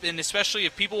World Cup, and especially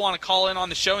if people want to call in on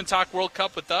the show and talk World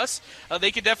Cup with us, they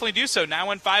can definitely do so.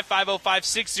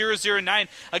 915-505-6009.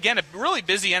 Again, a really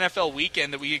busy NFL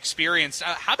weekend that we experienced.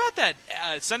 How about that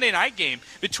Sunday night game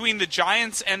between the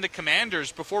Giants and the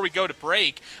Commanders before we go to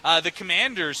break? The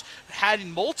Commanders had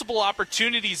multiple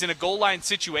opportunities in a goal line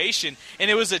situation, and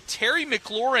it was a Terry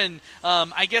McLaurin,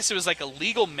 I guess it was like a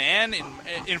legal man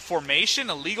in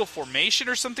formation, a legal formation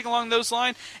or something along those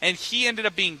lines, and he ended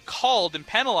up being called and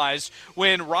penalized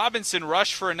when Robinson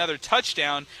rushed for another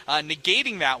touchdown,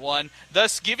 negating that one,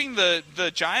 thus giving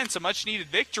the Giants a much-needed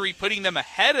victory, putting them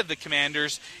ahead of the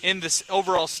Commanders in the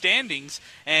overall standings.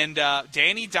 And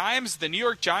Danny Dimes, the New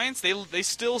York Giants, they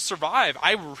still survive.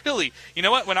 I really, you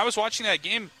know what, when I was watching that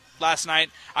game last night,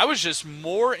 I was just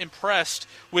more impressed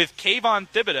with Kayvon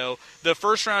Thibodeau, the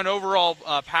first-round overall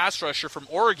pass rusher from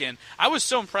Oregon. I was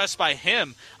so impressed by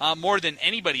him more than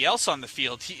anybody else on the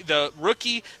field. The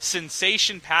rookie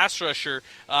sensation pass rusher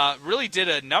really did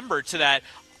a number to that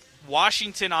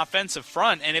Washington offensive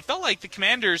front, and it felt like the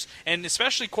Commanders, and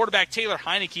especially quarterback Taylor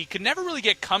Heineke, could never really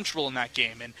get comfortable in that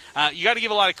game. And you got to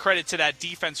give a lot of credit to that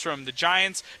defense from the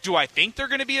Giants. Do I think they're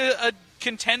going to be a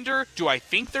contender? Do I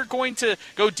think they're going to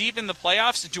go deep in the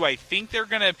playoffs? Do I think they're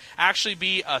going to actually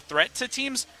be a threat to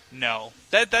teams? No.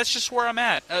 That's just where I'm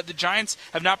at. The Giants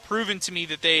have not proven to me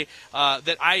that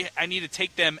I need to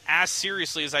take them as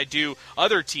seriously as I do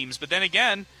other teams. But then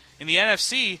again, in the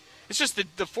NFC, it's just the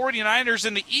 49ers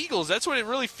and the Eagles. That's what it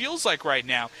really feels like right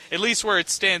now, at least where it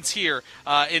stands here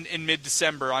in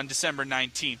mid-December on December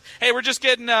 19th. Hey, we're just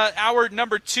getting hour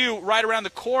number 2 right around the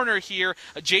corner here.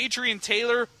 Jadrian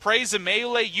Taylor, Praise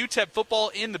Amaule, UTEP football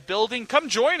in the building. Come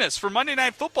join us for Monday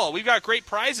Night Football. We've got great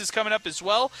prizes coming up as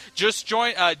well. Just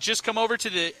come over to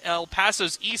the El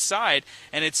Paso's east side,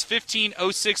 and it's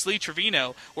 1506 Lee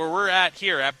Trevino, where we're at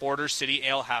here at Border City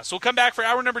Ale House. We'll come back for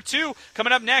hour number 2.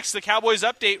 Coming up next, the Cowboys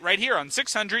update right here on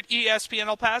 600 ESPN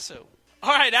El Paso.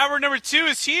 All right, hour number 2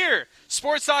 is here.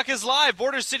 Sports Talk is live.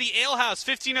 Border City Ale House,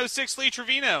 1506 Lee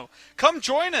Trevino. Come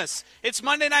join us. It's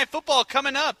Monday Night Football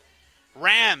coming up.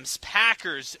 Rams,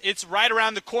 Packers, it's right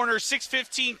around the corner,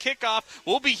 6:15 kickoff.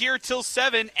 We'll be here till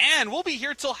 7, and we'll be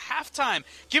here till halftime,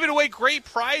 giving away great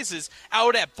prizes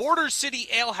out at Border City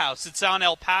Ale House. It's on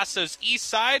El Paso's east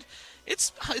side.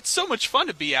 It's so much fun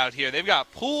to be out here. They've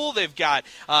got pool, they've got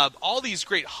all these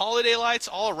great holiday lights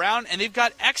all around, and they've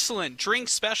got excellent drink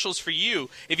specials for you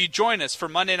if you join us for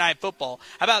Monday Night Football.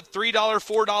 How about $3,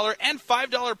 $4, and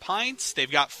 $5 pints?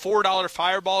 They've got $4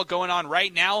 Fireball going on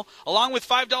right now, along with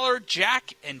 $5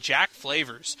 Jack and Jack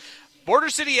flavors. Border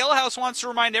City Ale House wants to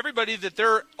remind everybody that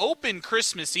they're open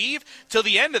Christmas Eve till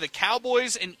the end of the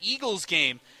Cowboys and Eagles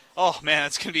game. Oh, man,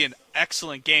 that's going to be an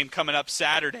excellent game coming up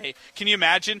Saturday. Can you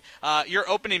imagine? You're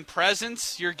opening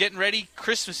presents, you're getting ready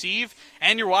Christmas Eve,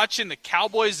 and you're watching the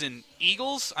Cowboys and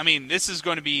Eagles. I mean, this is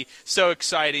going to be so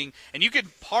exciting. And you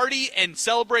could party and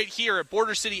celebrate here at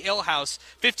Border City Ale House,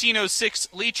 1506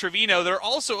 Lee Trevino. They're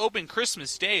also open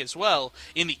Christmas Day as well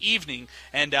in the evening.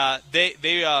 And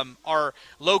they are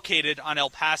located on El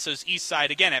Paso's east side,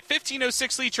 again, at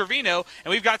 1506 Lee Trevino.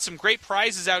 And we've got some great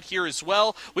prizes out here as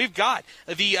well. We've got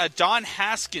the Don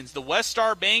Haskins, the West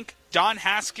Star Bank Don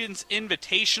Haskins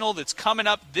Invitational that's coming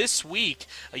up this week.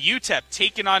 UTEP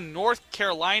taking on North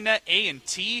Carolina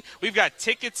A&T. We've got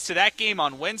tickets to that game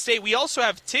on Wednesday. We also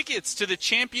have tickets to the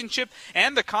championship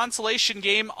and the consolation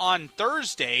game on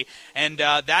Thursday, and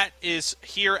that is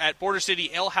here at Border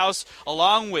City Ale House,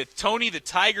 along with Tony the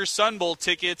Tiger Sun Bowl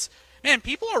tickets. Man,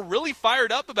 people are really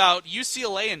fired up about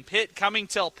UCLA and Pitt coming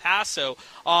to El Paso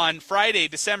on Friday,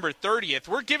 December 30th.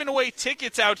 We're giving away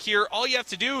tickets out here. All you have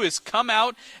to do is come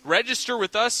out, register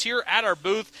with us here at our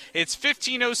booth. It's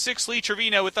 1506 Lee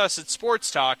Trevino with us at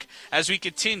Sports Talk as we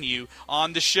continue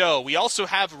on the show. We also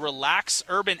have Relax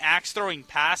Urban Axe Throwing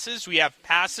passes. We have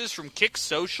passes from Kick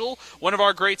Social, one of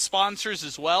our great sponsors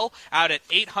as well, out at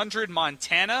 800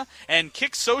 Montana. And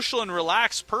Kick Social and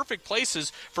Relax, perfect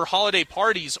places for holiday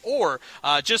parties or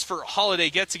just for holiday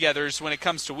get-togethers when it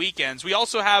comes to weekends. We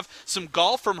also have some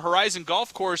golf from Horizon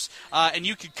Golf Course, and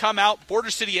you can come out, Border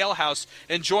City Ale House,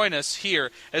 and join us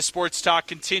here as Sports Talk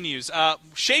continues.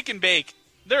 Shake and Bake,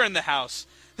 they're in the house.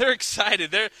 They're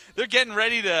excited. They're getting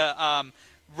ready to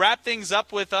wrap things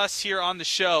up with us here on the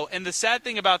show. And the sad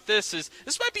thing about this is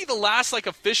this might be the last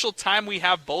official time we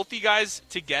have both you guys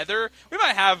together. We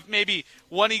might have maybe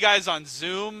one of you guys on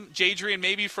Zoom, Jadrian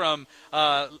maybe from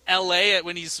L.A.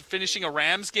 when he's finishing a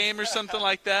Rams game or something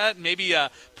like that. Maybe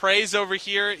Praise over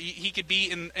here. He could be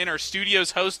in our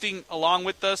studios hosting along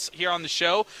with us here on the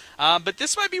show. But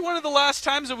this might be one of the last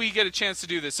times that we get a chance to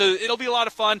do this. So it'll be a lot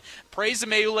of fun. Praise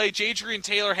Amaule, Jadrian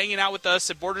Taylor hanging out with us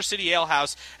at Border City Ale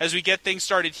House as we get things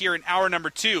started here in hour number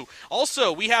 2.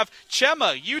 Also, we have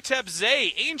Chema, UTEP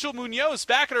Zay, Angel Munoz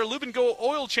back at our Lube & Go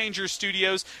Oil Changers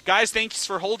studios. Guys, thanks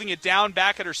for holding it down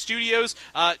back at our studios.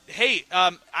 I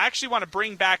actually want to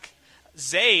bring back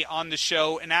Zay on the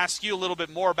show and ask you a little bit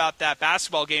more about that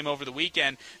basketball game over the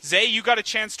weekend. Zay, you got a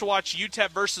chance to watch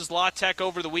UTEP versus La Tech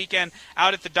over the weekend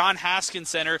out at the Don Haskins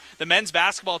Center. The men's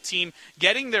basketball team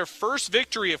getting their first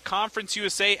victory of Conference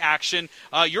USA action.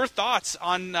 Your thoughts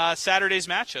on Saturday's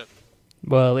matchup?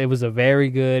 Well, it was a very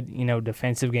good,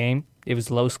 defensive game. It was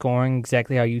low scoring,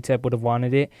 exactly how UTEP would have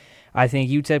wanted it. I think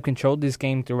UTEP controlled this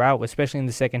game throughout, especially in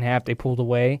the second half. They pulled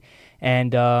away.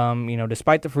 And,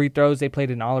 despite the free throws, they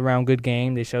played an all-around good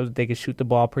game. They showed that they could shoot the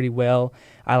ball pretty well.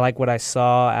 I like what I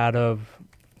saw out of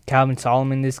Calvin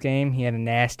Solomon this game. He had a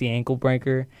nasty ankle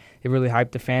breaker. It really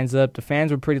hyped the fans up. The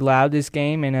fans were pretty loud this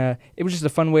game, and it was just a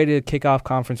fun way to kick off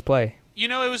conference play. It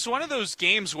was one of those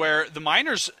games where the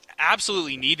Miners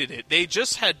absolutely needed it. They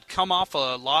just had come off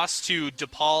a loss to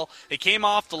DePaul. They came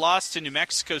off the loss to New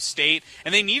Mexico State,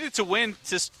 and they needed to win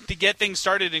to get things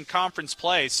started in conference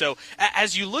play. So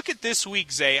as you look at this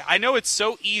week, Zay, I know it's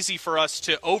so easy for us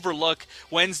to overlook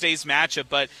Wednesday's matchup,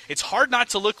 but it's hard not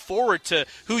to look forward to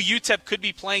who UTEP could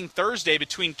be playing Thursday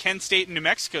between Kent State and New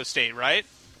Mexico State, right?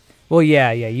 Well,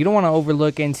 yeah. You don't want to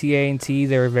overlook NCA&T.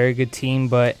 They're a very good team,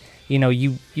 but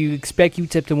you expect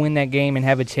UTEP to win that game and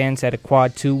have a chance at a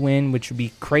quad 2 win, which would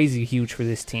be crazy huge for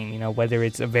this team. Whether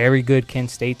it's a very good Kent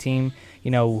State team,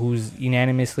 who's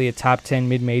unanimously a top 10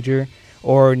 mid-major,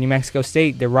 or New Mexico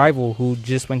State, their rival, who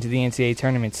just went to the NCAA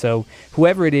tournament. So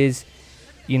whoever it is,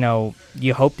 you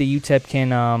hope that UTEP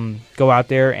can go out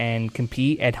there and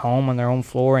compete at home on their own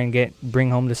floor and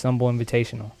bring home the Sun Bowl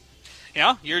Invitational.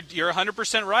 Yeah, you're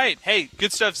 100% right. Hey,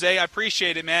 good stuff, Zay. I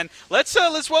appreciate it, man. Let's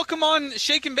welcome on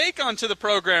Shake and Bake onto the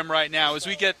program right now as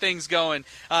we get things going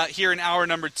here in hour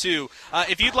number 2.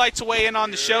 If you'd like to weigh in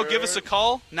on the show, give us a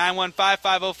call,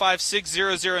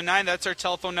 915-505-6009. That's our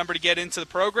telephone number to get into the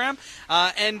program.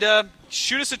 And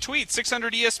shoot us a tweet,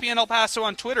 600 ESPN El Paso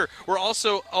on Twitter. We're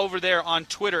also over there on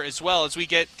Twitter as well as we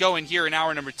get going here in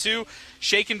hour number 2.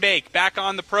 Shake and Bake, back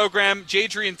on the program.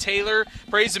 Jadrian Taylor,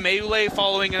 Praise Meule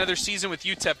following another season with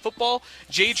UTEP football.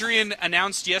 Jadrian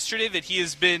announced yesterday that he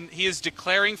is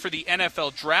declaring for the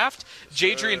NFL draft.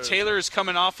 Jadrian Taylor is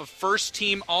coming off a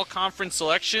first-team all-conference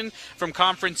selection from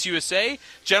Conference USA.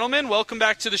 Gentlemen, welcome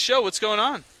back to the show. What's going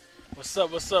on? What's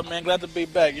up, man? Glad to be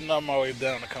back. I'm always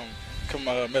down to come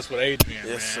mess with Adrian.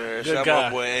 Yes, man. sir. Good Shout guy.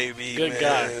 out my boy AB, Good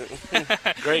man.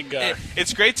 guy. Great guy.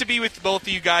 It's great to be with both of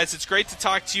you guys. It's great to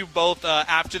talk to you both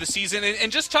after the season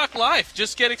and just talk life.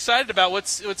 Just get excited about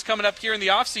what's coming up here in the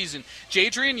offseason.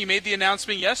 Jadrian, you made the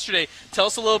announcement yesterday. Tell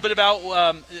us a little bit about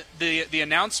the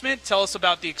announcement. Tell us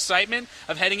about the excitement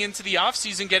of heading into the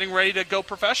offseason, getting ready to go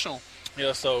professional.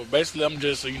 Yeah, so basically I'm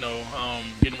just,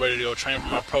 getting ready to go train for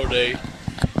my pro day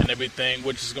and everything,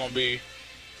 which is going to be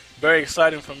very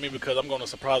exciting for me because I'm going to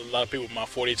surprise a lot of people with my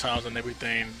 40 times and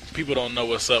everything. People don't know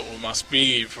what's up with my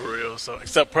speed for real. So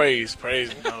except Praise, you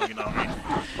know what I mean.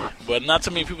 But not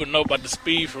too many people know about the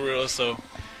speed for real. So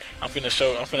I'm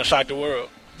finna shock the world.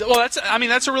 Well,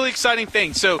 that's a really exciting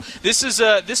thing. So this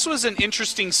was an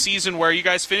interesting season where you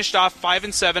guys finished off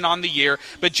 5-7 on the year.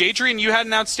 But Jadrian, you had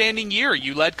an outstanding year.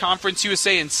 You led Conference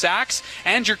USA in sacks,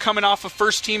 and you're coming off a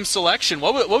first-team selection.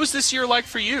 What was this year like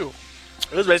for you?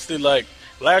 It was basically like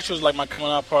last year was like my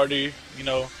coming out party,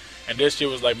 and this year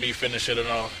was like me finishing it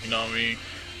off. You know what I mean?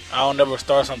 I don't never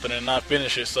start something and not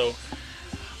finish it. So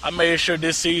I made sure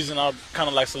this season I kind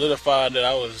of like solidified that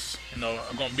I was, I'm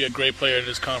going to be a great player in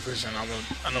this conference, and I'm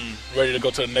ready to go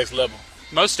to the next level.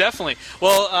 Most definitely.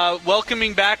 Well,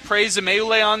 welcoming back Praise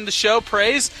Meule on the show.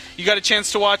 Praise, you got a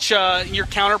chance to watch your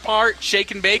counterpart, Shake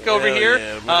and Bake, over here.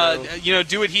 Yeah,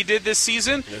 do what he did this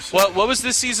season. Yes, sir. What was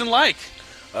this season like?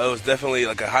 It was definitely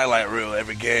like a highlight reel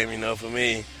every game, for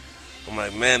me. I'm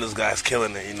like, man, this guy's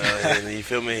killing it, and you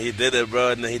feel me? He did it,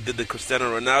 bro, and then he did the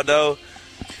Cristiano Ronaldo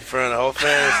in front of the whole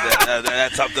fans.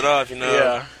 that topped it off,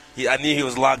 Yeah. I knew he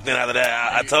was locked in after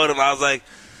that. I told him, I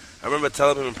remember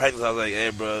telling him in practice, I was like, hey,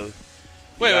 bro.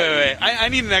 Wait. I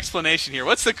need an explanation here.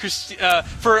 What's the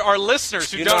for our listeners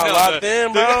who don't know? Locked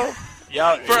in, bro.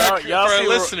 Y'all For our see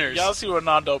listeners. Y'all see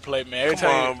Ronaldo play, man. Every Come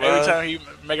time on, bro. he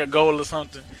make a goal or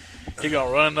something, he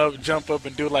gonna run up, jump up,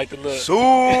 and do like the look.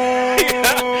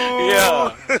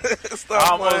 Yeah. Stop I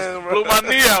almost playing, bro. blew my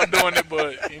knee out doing it,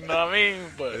 but you know what I mean.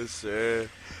 But Yes, sir.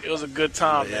 it was a good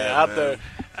time, Yeah, man.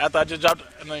 After I just dropped,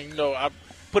 and then I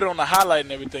put it on the highlight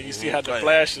and everything. You see how the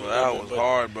flash is. That was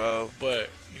hard, bro. But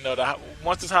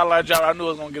once this highlight dropped, I knew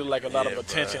it was gonna get like a lot of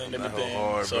attention and That everything. was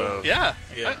hard, so bro. Yeah.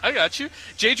 Yeah. I got you.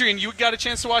 Jadrian, you got a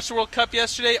chance to watch the World Cup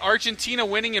yesterday. Argentina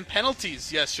winning in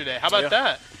penalties yesterday. How about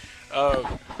that?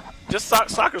 just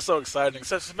soccer's so exciting,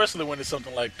 especially when it's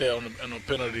something like that on the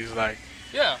penalties. Like,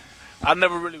 Yeah. I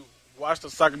never really watched a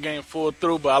soccer game full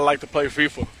through, but I like to play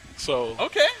FIFA. So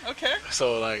Okay.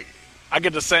 like, I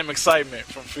get the same excitement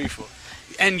from FIFA.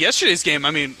 And yesterday's game,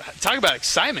 talk about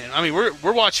excitement.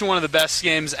 We're watching one of the best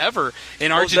games ever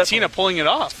in Argentina definitely. pulling it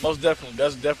off. Most definitely,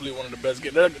 that's definitely one of the best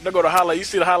games. They go to highlights. You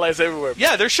see the highlights everywhere.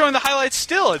 Yeah, they're showing the highlights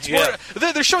still. It's Yeah.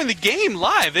 they're showing the game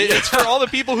live. It's for all the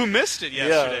people who missed it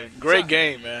yesterday. Yeah, great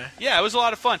game, man. Yeah, it was a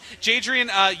lot of fun.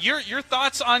 Jadrian, your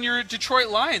thoughts on your Detroit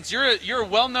Lions? You're a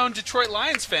well-known Detroit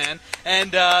Lions fan,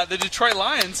 and the Detroit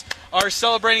Lions are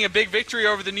celebrating a big victory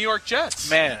over the New York Jets.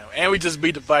 Man, and we just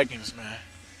beat the Vikings, man.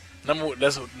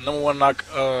 That's number one knock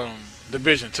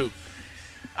division too.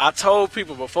 I told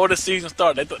people before the season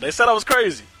started, they said I was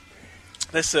crazy.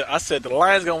 I said the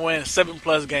Lions gonna win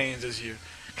 7+ games this year.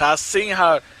 'Cause I seen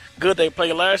how good they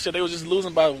played last year. They was just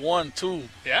losing by 1, 2,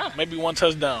 maybe 1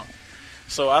 touchdown.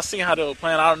 So I seen how they were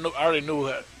playing. I already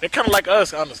knew they're kind of like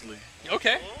us, honestly.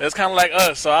 Okay. It's kind of like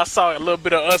us. So I saw a little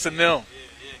bit of us in them.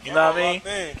 You know what I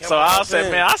mean? So I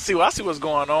said, man, I see what's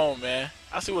going on, man.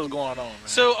 I see what's going on, man.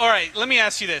 So, all right, let me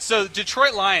ask you this. So,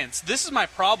 Detroit Lions, this is my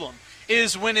problem,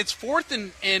 is when it's 4th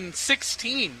and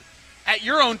 16 at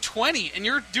your own 20 and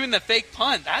you're doing the fake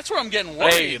punt. That's where I'm getting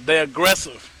worried. Hey, they're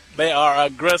aggressive. They are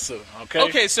aggressive. Okay.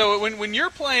 Okay, so when you're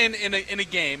playing in a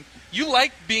game, you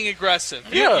like being aggressive.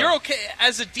 Yeah. You're okay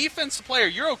as a defensive player.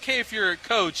 You're okay if your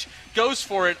coach goes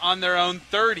for it on their own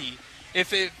 30.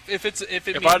 If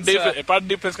our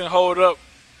defense can hold up,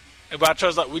 if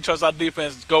we trust our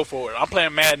defense, go for it. I'm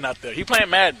playing Madden out there. He playing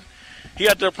Madden. He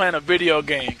out there playing a video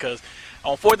game because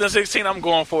on 4th and 16, I'm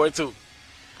going for it too.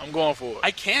 I'm going for it.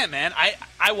 I can't, man.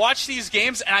 I watch these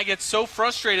games, and I get so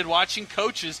frustrated watching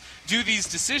coaches do these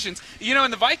decisions. You know,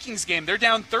 in the Vikings game, they're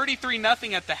down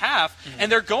 33-0 at the half,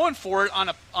 and they're going for it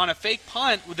on a fake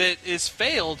punt that is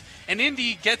failed, and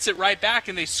Indy gets it right back,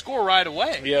 and they score right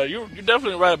away. Yeah, you're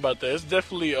definitely right about that. It's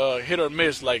definitely hit or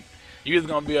miss. Like, you're either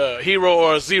going to be a hero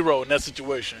or a zero in that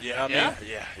situation. Yeah, you know what I mean?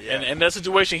 yeah. And in that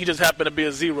situation, he just happened to be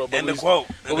a zero. But we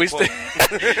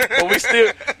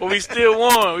still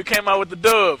won. We came out with the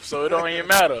dub, so it don't even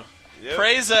matter. Yep.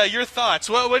 Praise your thoughts.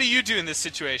 What do you do in this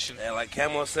situation? Yeah, like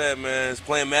Camo said, man, it's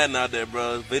playing Madden out there,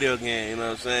 bro. It's a video game, you know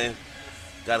what I'm saying?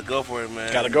 Gotta go for it,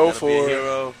 man. Gotta go be for a it.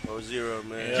 hero or zero,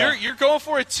 man. Yeah. You're going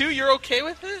for it too? You're okay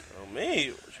with it? Oh, me?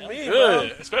 What you mean, Good,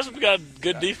 bro? especially if we got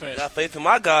good defense. Got faith in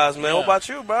my guys, man. Yeah. What about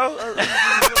you, bro?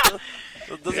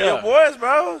 Those are Yeah. your boys,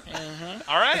 bro.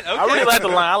 All right, okay. I really like the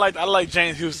line. I like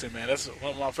James Houston, man. That's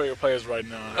one of my favorite players right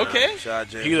now. Okay. Shout out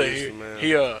James He Houston,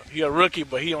 man. a rookie,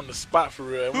 but he on the spot for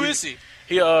real. Who is he?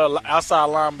 He outside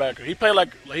linebacker. He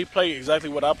played exactly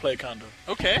what I play, kind of.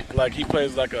 Okay. Like he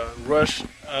plays like a rush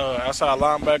outside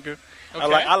linebacker. Okay.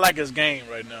 I like his game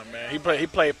right now, man. He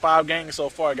played 5 games so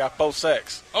far. Got 4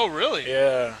 sacks. Oh, really?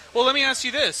 Yeah. Well, let me ask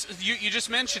you this. You just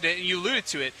mentioned it, and you alluded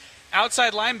to it.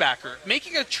 Outside linebacker,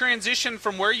 making a transition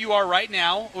from where you are right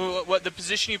now, what the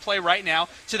position you play right now,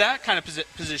 to that kind of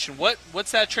position.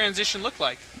 What's that transition look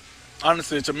like?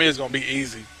 Honestly, to me, it's gonna be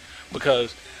easy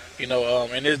because in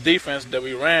this defense that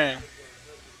we ran,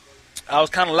 I was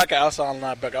kind of like an outside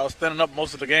linebacker. I was standing up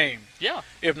most of the game, Yeah.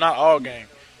 if not all game.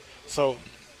 So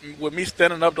with me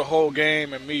standing up the whole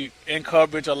game and me in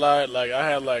coverage a lot, like I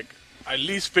had like at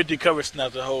least 50 coverage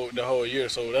snaps the whole year.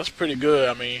 So that's pretty good.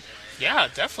 I mean. Yeah,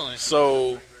 definitely.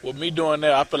 So with me doing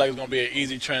that, I feel like it's gonna be an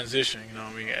easy transition. You know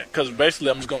what I mean? Because basically,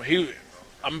 I'm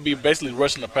gonna be basically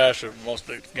rushing the passer most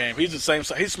of the game. He's the same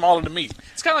size. He's smaller than me.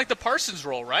 It's kind of like the Parsons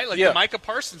role, right? Like Yeah. the Micah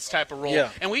Parsons type of role. Yeah.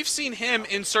 And we've seen him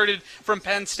inserted from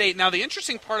Penn State. Now, the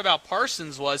interesting part about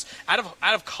Parsons was out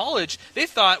of college, they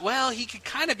thought, well, he could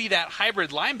kind of be that hybrid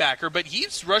linebacker, but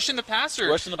he's rushing the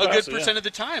passer a good percent of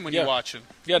the time when you watch him.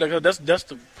 Yeah, because that's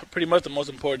pretty much the most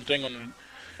important thing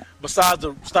besides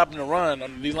the stopping the run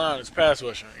on the D-line is pass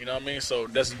rushing. You know what I mean? So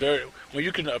that's when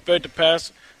you can affect the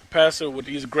passer with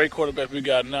these great quarterbacks we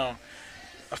got now,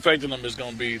 affecting them is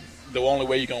going to be the only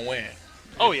way you're going to win.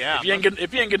 Oh, yeah. If you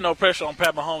ain't getting no pressure on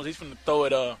Pat Mahomes, he's finna throw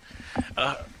it.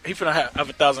 He's finna have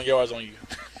 1,000 yards on you.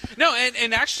 No,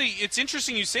 and actually, it's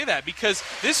interesting you say that because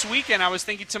this weekend I was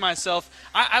thinking to myself,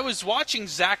 I was watching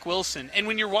Zach Wilson, and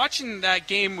when you're watching that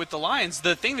game with the Lions,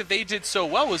 the thing that they did so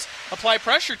well was apply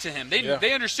pressure to him.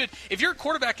 They understood. If you're a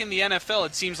quarterback in the NFL,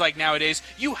 it seems like nowadays,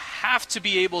 you have to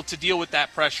be able to deal with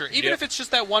that pressure, even if it's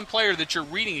just that one player that you're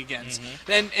reading against.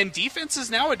 And defenses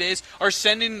nowadays are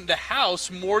sending the house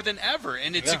more than ever,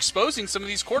 and it's exposing some of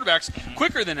these quarterbacks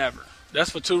quicker than ever. That's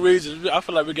for 2 reasons. I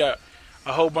feel like we got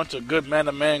a whole bunch of good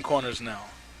man-to-man corners now,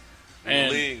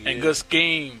 and good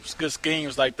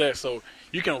schemes like that. So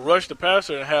you can rush the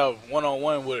passer and have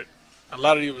one-on-one with a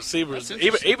lot of these receivers.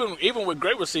 Even with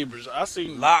great receivers, I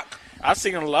seen a lot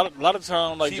of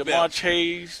times like Jamar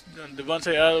Chase,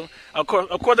 Devontae Adams. Of course,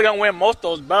 they're gonna win most of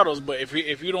those battles. But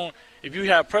if you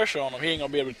have pressure on him, he ain't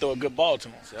gonna be able to throw a good ball to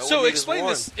him. So explain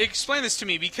this to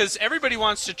me, because everybody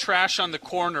wants to trash on the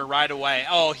corner right away.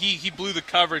 Oh, he blew the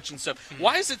coverage and stuff.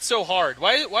 Why is it so hard?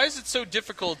 Why is it so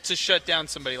difficult to shut down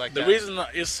somebody like that? The reason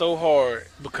it's so hard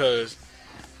because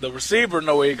the receiver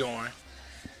know where he's going,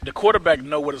 the quarterback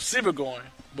know where the receiver going,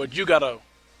 but you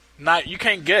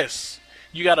can't guess.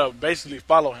 You gotta basically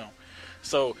follow him.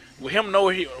 So with him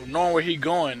knowing where he's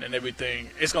going and everything,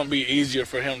 it's gonna be easier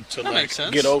for him to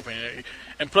get open.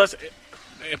 And plus,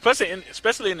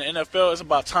 especially in the NFL, it's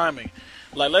about timing.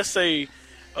 Like let's say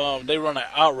they run an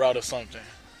out route or something.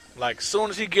 Like soon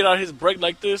as he get out his break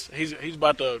like this, he's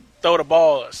about to throw the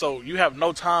ball. So you have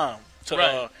no time to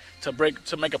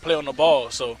make a play on the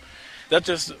ball. So it's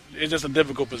just a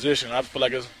difficult position. I feel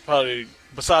like it's probably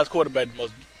besides quarterback the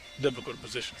most difficult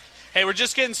position. Hey, we're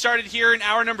just getting started here in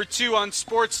hour number 2 on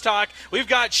Sports Talk. We've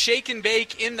got Shake and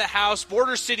Bake in the house,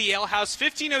 Border City Ale House,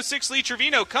 1506 Lee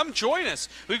Trevino. Come join us.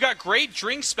 We've got great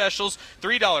drink specials,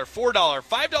 $3, $4,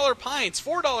 $5 pints,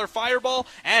 $4 Fireball,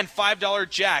 and $5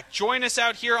 Jack. Join us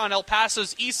out here on El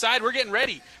Paso's east side. We're getting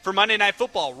ready for Monday Night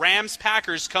Football.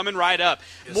 Rams-Packers coming right up.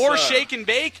 Yes, More sir. Shake and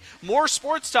Bake, more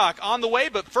Sports Talk on the way,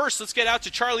 but first, let's get out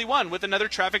to Charlie 1 with another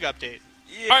traffic update.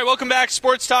 All right, welcome back.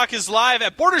 Sports Talk is live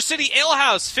at Border City Ale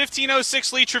House,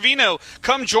 1506 Lee Trevino.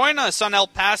 Come join us on El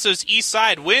Paso's east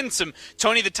side. Win some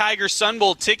Tony the Tiger Sun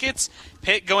Bowl tickets.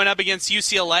 Pitt going up against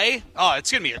UCLA. Oh,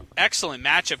 it's going to be an excellent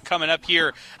matchup coming up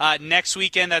here next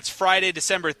weekend. That's Friday,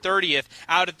 December 30th,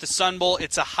 out at the Sun Bowl.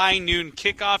 It's a high noon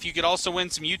kickoff. You could also win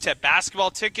some UTEP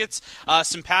basketball tickets,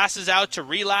 some passes out to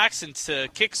Relax and to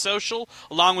Kick Social,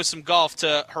 along with some golf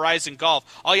to Horizon Golf.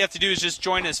 All you have to do is just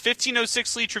join us,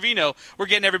 1506 Lee Trevino. We're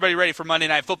getting everybody ready for Monday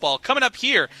Night Football. Coming up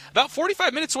here, about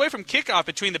 45 minutes away from kickoff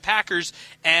between the Packers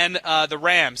and the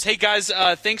Rams. Hey, guys,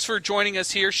 thanks for joining us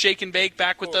here. Shake and Bake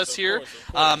back with us here.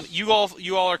 You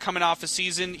all are coming off a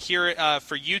season here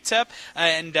for UTEP,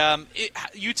 and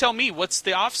you tell me, what's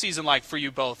the off season like for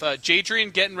you both?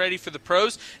 Jadrian getting ready for the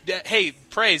pros. Hey,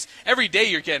 Praise, every day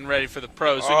you're getting ready for the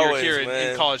pros when Always, you're here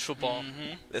man. in college football.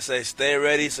 Mm-hmm. They say stay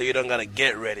ready so you don't gotta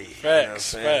get ready. Facts, you know what I'm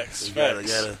saying? facts, You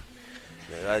facts.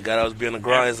 gotta always be on the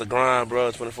grind. It's a grind,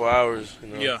 bro. 24 hours. You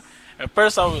know? Yeah. At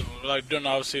first, I was like during the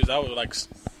off season, I was like,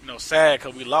 sad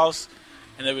because we lost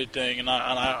and everything, and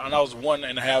I was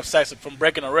 1.5 sacks from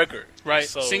breaking a record. Right,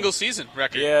 So, single season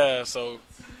record. Yeah, so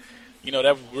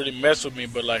that really messed with me.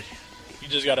 But like, you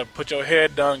just gotta put your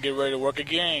head down, get ready to work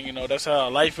again. That's how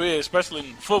life is, especially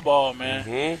in football, man.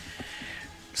 Mm-hmm.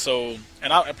 So,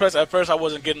 and plus at first I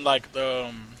wasn't getting like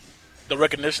the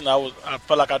recognition I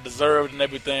felt like I deserved and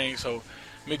everything. So,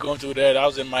 me going through that, I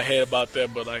was in my head about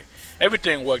that. But like,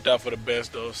 everything worked out for the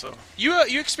best though. So You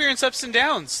experienced ups and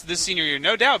downs this senior year,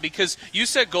 no doubt, because you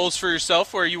set goals for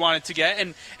yourself where you wanted to get,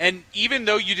 and even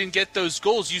though you didn't get those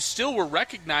goals, you still were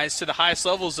recognized to the highest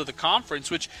levels of the conference,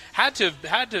 which had to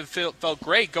felt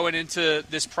great going into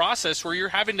this process where you're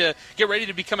having to get ready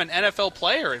to become an NFL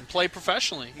player and play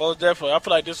professionally. most definitely, I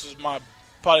feel like this is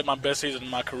probably my best season in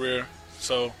my career.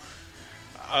 So.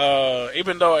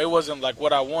 Even though it wasn't like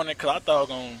what I wanted, because I thought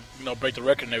I was gonna break the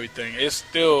record and everything, it's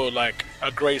still like a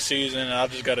great season, and I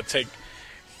just gotta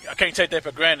I can't take that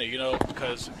for granted,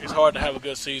 because it's hard to have a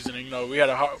good season. And we had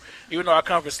even though our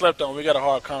conference slept on, we got a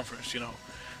hard conference,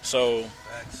 So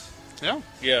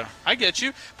yeah. I get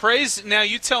you. Praise, now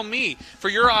you tell me, for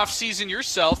your off season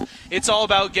yourself, it's all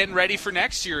about getting ready for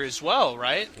next year as well,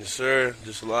 right? Yes, sir.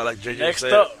 Just a lot like JJ Next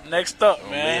said. up, Oh,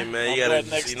 man. man, you I'm gotta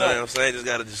glad next you know what up. I'm saying? Just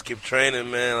gotta just keep training,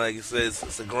 man. Like he said,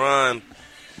 it's a grind.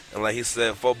 And like he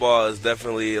said, football is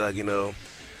definitely like, at the end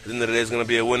of the day, it's gonna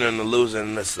be a winner and a loser.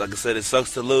 And that's, like I said, it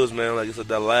sucks to lose, man. Like I said,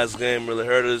 that last game really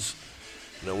hurt us.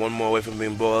 One more away from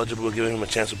being bowl eligible, giving him a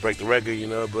chance to break the record,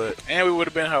 but And we would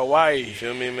have been in Hawaii. you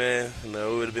feel me, man? We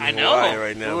would have been I in know. Hawaii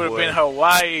right now, We would have boy. been in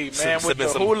Hawaii, man, with Sipping the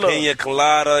some hula. pina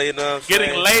colada, you know what I'm Getting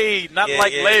saying? laid, not Yeah,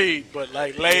 like yeah. laid, but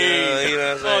like laid. You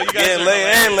know what I'm Oh, saying? you guys Getting are laid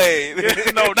and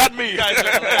laid. No, not me. You guys are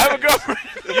I have a girlfriend.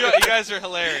 You guys are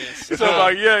hilarious. So I'm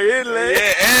like, yeah, laid.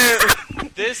 Yeah,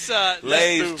 This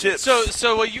Lay's chips.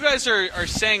 So what you guys are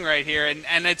saying right here,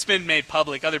 and it's been made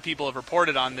public, other people have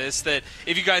reported on this, that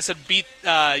if you guys had beat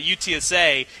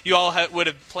UTSA, you all would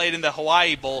have played in the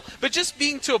Hawaii Bowl. But just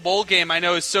being to a bowl game, I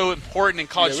know, is so important in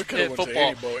college we could've went to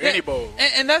football. any bowl.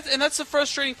 And that's the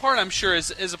frustrating part, I'm sure,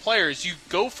 as a player, is you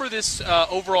go for this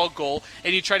overall goal,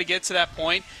 and you try to get to that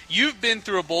point. You've been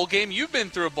through a bowl game. You've been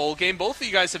through a bowl game. Both of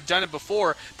you guys have done it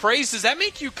before. Praise, does that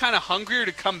make you kind of hungrier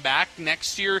to come back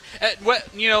next year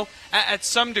at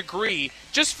some degree,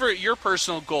 just for your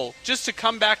personal goal, just to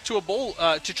come back to a bowl,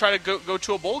 to try to go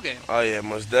to a bowl game? Oh, yeah,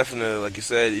 most definitely. Like you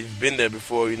said, you've been there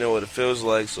before. You know what it feels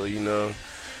like, so you know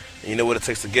what it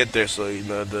takes to get there. So,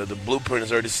 the blueprint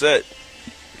is already set.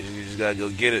 You just got to go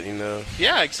get it,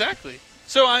 Yeah, exactly.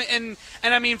 So,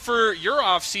 I mean, for your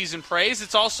off-season Praise,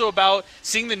 it's also about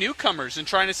seeing the newcomers and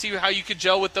trying to see how you could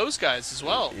gel with those guys as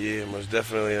well. Yeah, most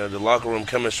definitely. The locker room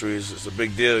chemistry is a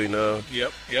big deal,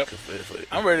 Yep. If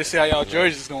I'm ready to see how y'all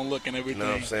jerseys gonna look and you everything. know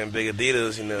what I'm saying? Big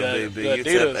Adidas, big the UTEP,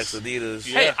 Adidas. ex-Adidas.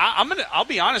 Yeah. Hey, I'll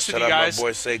be honest Shout with you out guys. my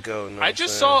boy Seiko. You know what I I'm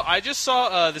just saying?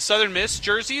 saw the Southern Miss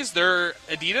jerseys. They're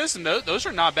Adidas, and those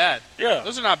are not bad. Yeah.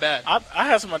 Those are not bad. I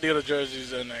had some Adidas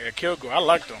jerseys at Kilgore. I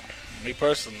liked them. me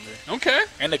personally. Okay.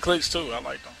 And the clicks too. I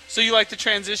like them. So you like the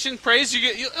transition? Praise,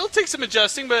 it'll take some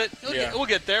adjusting, but we'll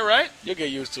get there, right? You'll get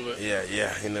used to it.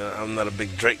 Yeah. You know, I'm not a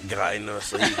big Drake guy, you know,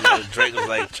 so Drake was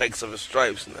like Checks of his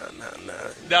Stripes. Nah.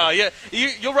 No, yeah.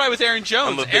 You'll ride with Aaron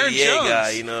Jones. I'm a big Aaron Jones. guy,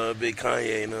 you know, a big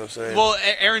Kanye, you know what I'm saying? Well,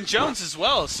 Aaron Jones as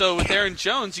well. So with Aaron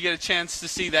Jones, you get a chance to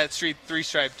see that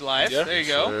three-striped life. Yeah. There you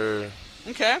go. Sure.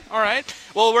 Okay, all right.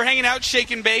 Well, we're hanging out, Shake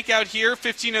and Bake out here,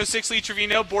 1506 Lee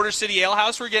Trevino, Border City Ale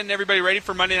House. We're getting everybody ready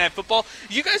for Monday Night Football.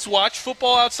 You guys watch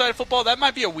football outside of football? That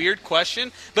might be a weird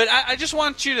question, but I just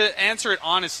want you to answer it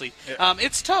honestly. Yeah.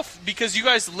 It's tough because you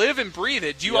guys live and breathe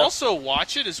it. Do you also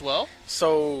watch it as well?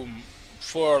 So,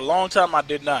 for a long time, I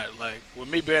did not. Like, with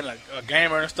me being a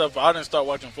gamer and stuff, I didn't start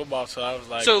watching football, so I was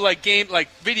like... So,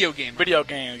 video game. Video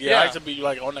games, yeah. I used to be,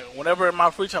 like, whenever in my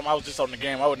free time, I was just on the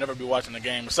game. I would never be watching the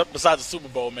game, besides the Super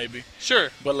Bowl, maybe. Sure.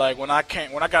 But, like, when I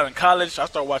got in college, I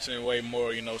started watching it way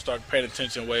more, you know, started paying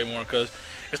attention way more, because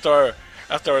I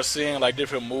started seeing, like,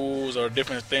 different moves or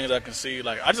different things I can see.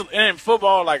 Like, and in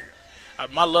football, like,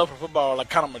 my love for football, like,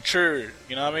 kind of matured,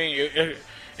 you know what I mean?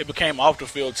 It became off the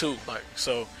field, too, like,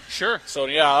 so... Sure. So,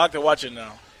 yeah, I like to watch it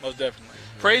now, most definitely.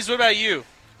 Praise, what about you?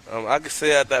 I could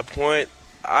say at that point,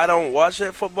 I don't watch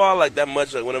that football like that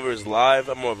much. Like whenever it's live,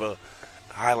 I'm more of a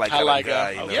highlight kind of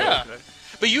guy. You know? Yeah.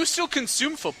 But you still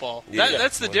consume football. Yeah.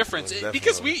 That's the difference.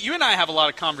 Because you and I have a lot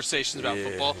of conversations about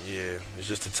football. Yeah, it's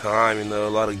just the time, you know, a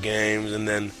lot of games, and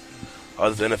then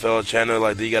the NFL channel,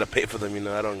 like, you got to pay for them, you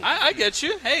know. I get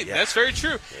you. Hey, that's very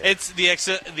true. Yeah. It's the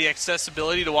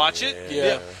accessibility to watch it.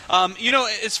 Yeah. You know,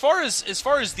 as far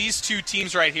as these two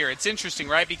teams right here, it's interesting,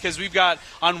 right? Because we've got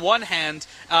on one hand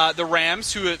the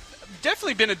Rams, who have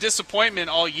definitely been a disappointment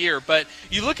all year, but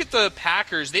you look at the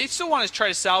Packers, they still want to try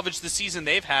to salvage the season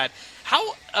they've had.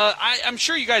 How I'm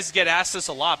sure you guys get asked this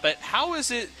a lot, but how is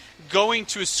it going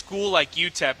to a school like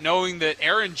UTEP, knowing that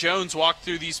Aaron Jones walked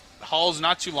through these halls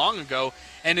not too long ago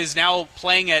and is now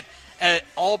playing at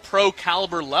all-pro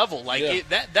caliber level? Like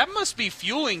that must be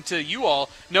fueling to you all,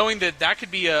 knowing that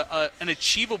could be an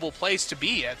achievable place to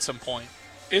be at some point.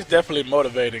 It's definitely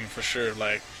motivating for sure.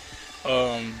 Like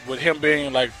with him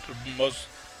being like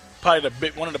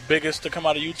one of the biggest to come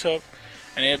out of UTEP,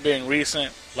 and it being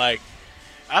recent, like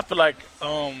I feel like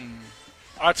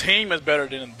our team is better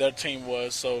than their team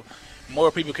was, so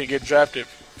more people can get drafted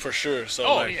for sure.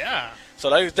 So so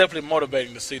that is definitely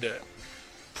motivating to see that.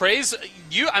 Praise,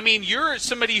 you're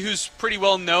somebody who's pretty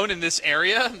well known in this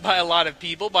area by a lot of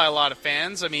people, by a lot of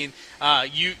fans. I mean,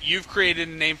 you've created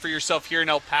a name for yourself here in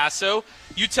El Paso.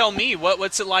 You tell me,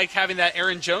 what's it like having that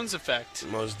Aaron Jones effect?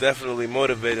 Most definitely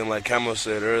motivating, like Camo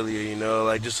said earlier, you know,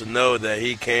 like just to know that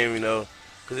he came, you know,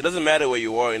 because it doesn't matter where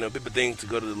you are, you know, people think to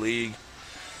go to the league,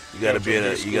 you gotta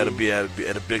be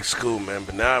at a big school, man.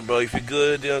 But now, bro, if you're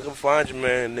good, you know, come find you,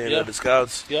 man. And then the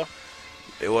scouts,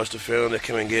 they watch the film, they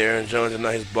come and get Aaron Jones, and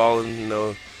now he's balling, you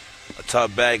know, a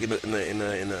top back in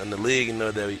the league, you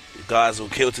know, that guys will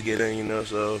kill to get in, you know.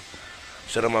 So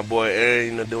shout out my boy Aaron,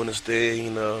 you know, doing his thing, you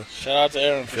know. Shout out to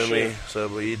Aaron for sure. Me? So,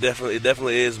 but it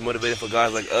definitely is motivating for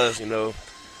guys like us, you know,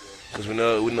 because we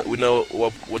know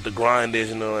what the grind is,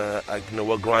 you know, you know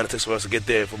what grind it takes for us to get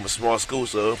there from a small school.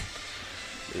 So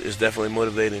it's definitely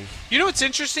motivating. You know what's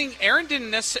interesting? Aaron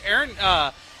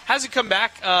hasn't come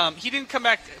back. He didn't come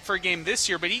back for a game this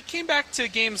year, but he came back to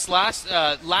games last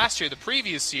year, the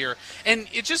previous year, and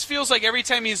it just feels like every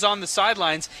time he's on the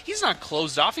sidelines, he's not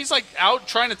closed off. He's like out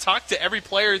trying to talk to every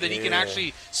player that he can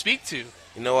actually speak to.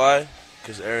 You know why?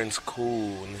 Because Aaron's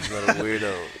cool and he's not a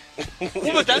weirdo.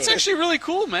 Well, but that's actually really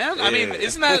cool, man. Yeah. I mean,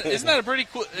 isn't that a pretty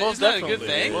cool? Isn't that a good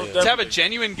thing to have a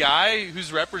genuine guy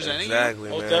who's representing you?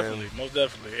 Most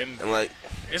definitely, and like.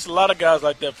 It's a lot of guys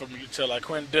like that from UTEP, like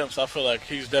Quentin Demps. I feel like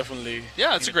he's definitely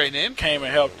that's a great name. Came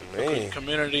and helped the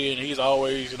community, and he's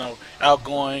always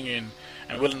outgoing and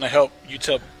willing to help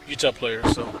UTEP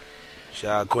players. So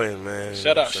shout out Quentin, man.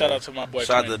 Shout out to my boy.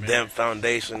 Shout out to the Demp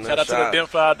Foundation. Shout out to the Demp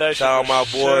Foundation. Shout out my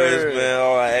boys, man.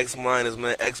 All our ex-miners,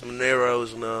 man,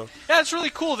 ex-Mineros, you know. Yeah, it's really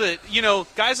cool that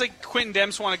guys like Quentin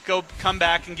Demps want to come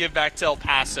back and give back to El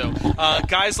Paso.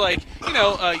 Guys like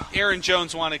Aaron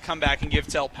Jones want to come back and give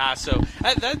to El Paso.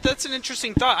 That's an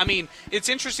interesting thought. I mean, it's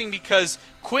interesting because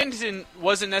Quentin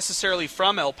wasn't necessarily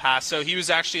from El Paso. He was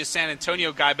actually a San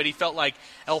Antonio guy, but he felt like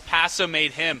El Paso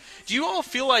made him. Do you all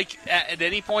feel like at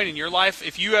any point in your life,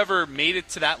 if you ever made it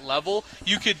to that level,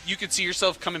 you could see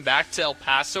yourself coming back to El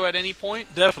Paso at any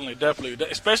point? Definitely.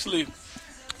 Especially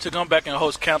to come back and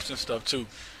host camps and stuff, too.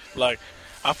 Like,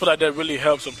 I feel like that really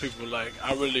helps some people. Like,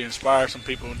 I really inspire some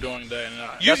people doing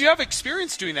that. And you have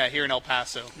experience doing that here in El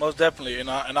Paso. Most definitely. And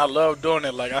I love doing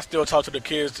it. Like, I still talk to the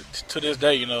kids to this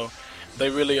day, you know. they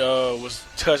really was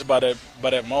touched by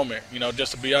that moment. You know,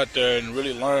 just to be out there and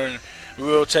really learn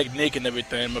real technique and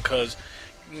everything, because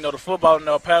you know the football in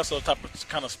El Paso type of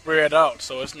kind of spread out,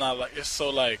 so it's not like it's so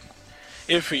like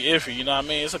iffy. You know what I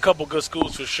mean? It's a couple good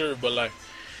schools for sure, but like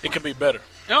it could be better.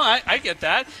 No, I get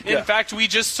that. In fact, we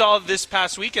just saw this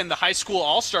past weekend the high school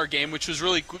all-star game, which was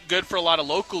really good for a lot of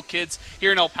local kids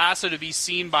here in El Paso to be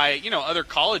seen by, you know, other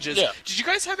colleges. Yeah. Did you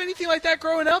guys have anything like that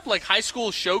growing up? Like high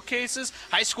school showcases,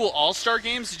 high school all-star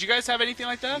games? Did you guys have anything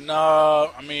like that?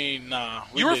 No, I mean, nah.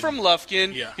 You were from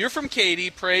Lufkin. Yeah. You're from Katy.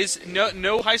 Praise.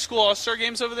 No high school all-star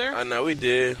games over there? I know we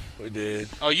did.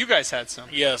 Oh, you guys had some.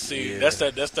 Yeah, see, Yeah.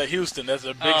 that's the Houston. That's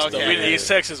the big Oh, stuff. okay. We in East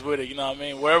Texas with it, you know what I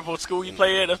mean? Wherever school you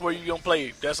play at, that's where you going to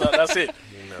play. That's it.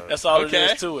 That's all Okay.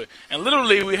 it is to it. And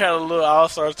literally, we had a little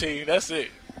all-star team. That's it.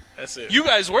 You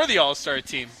guys were the all-star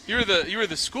team. You were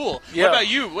the school. Yeah.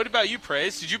 What about you,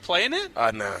 Praise? Did you play in it?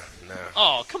 Nah.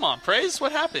 Oh, come on, Praise.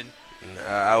 What happened?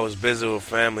 I was busy with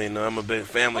family. You know, I'm a big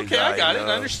family Okay, guy. I got it. you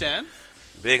know? I understand.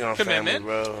 Big on Commitment.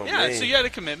 family, bro. Yeah, Me. so you had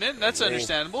a commitment. That's Me.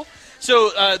 understandable.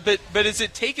 So, but is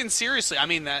it taken seriously? I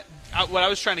mean, what I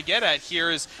was trying to get at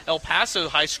here is El Paso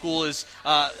High School is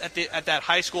at that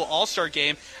high school all-star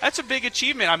game. That's a big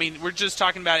achievement. I mean, we're just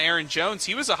talking about Aaron Jones.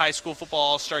 He was a high school football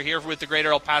all-star here with the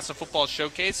Greater El Paso Football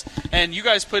Showcase, and you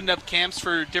guys putting up camps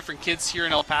for different kids here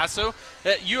in El Paso.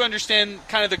 You understand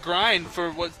kind of the grind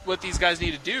for what these guys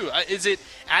need to do. Is it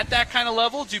at that kind of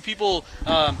level? Do people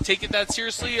take it that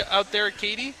seriously out there at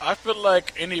Katy? I feel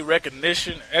like any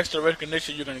extra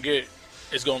recognition you're going to get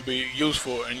is going to be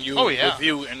useful and with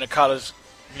you in the college,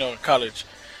 college.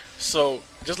 So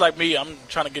just like me, I'm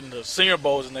trying to get into senior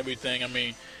bowls and everything. I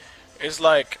mean, it's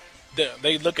like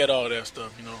they look at all that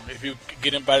stuff. You know, if you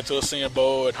get invited to a senior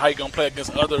bowl and how you going to play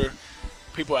against other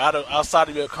people outside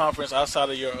of your conference, outside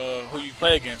of your who you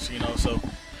play against. You know, so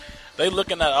they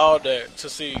looking at all that to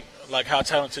see like how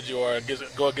talented you are,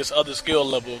 go against other skill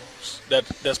levels that's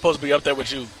supposed to be up there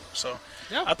with you. So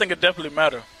Yeah. I think it definitely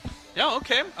matters. Yeah,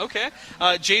 okay.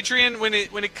 Jadrian, when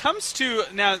it comes to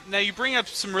now you bring up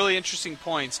some really interesting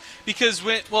points because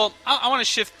I want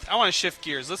to shift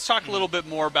gears. Let's talk a little bit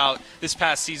more about this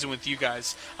past season with you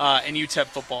guys and UTEP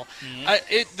football.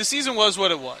 The season was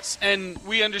what it was, and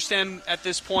we understand at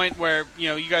this point where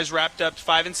you guys wrapped up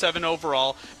 5-7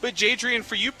 overall. But Jadrian,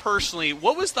 for you personally,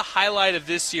 what was the highlight of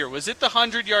this year? Was it the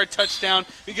 100-yard touchdown?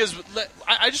 Because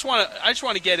I just want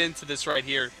to get into this right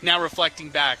here now, reflecting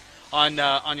back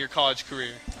on your college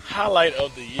career. Highlight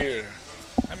of the year.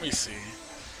 Let me see.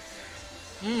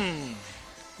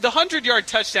 The 100-yard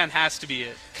touchdown has to be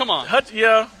it. Come on.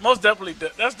 Yeah, most definitely.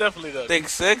 That's definitely the Think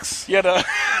six? Yeah,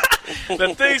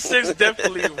 the Thing 6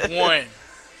 definitely won.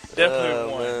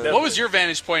 Definitely won. Man. Definitely. What was your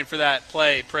vantage point for that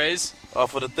play, Praise?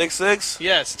 For the Thick Six?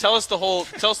 Yes, tell us the whole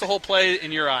play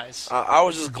in your eyes. I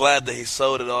was just glad that he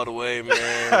sold it all the way,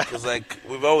 man. Because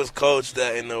we've always coached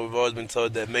that, we've always been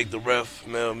told that make the ref,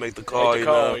 make the call, Make the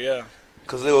call, yeah.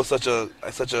 Because it was such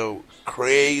a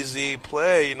crazy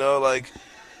play, like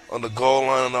on the goal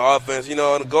line on the offense.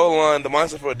 On the goal line, the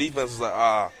mindset for a defense is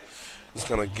like, just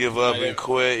gonna give up and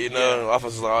quit. The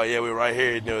offense is like, oh yeah, we're right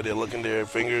here. They're looking their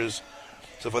fingers.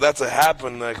 So for that to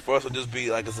happen, for us to just be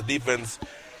as a defense,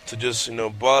 to just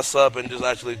boss up and just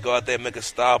actually go out there and make a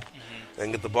stop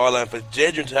and get the ball line. For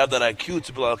Jadrian to have that IQ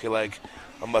to be like, okay,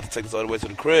 I'm about to take this all the way to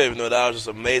the crib. That was just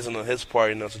amazing on his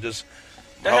part. So just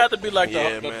that had to be like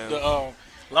the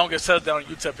longest touchdown in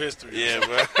UTEP history. Yeah,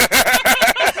 man.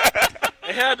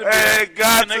 It had to be. Hey,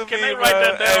 Can they write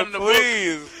that down in the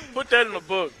please. book? Put that in the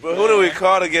book. But who do we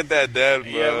call to get that done,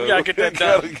 bro? Yeah, we gotta get that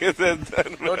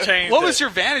done. No change. What was your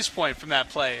vantage point from that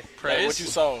play, Praise? What you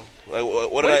saw?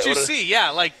 What did you see?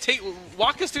 Yeah,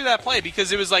 walk us through that play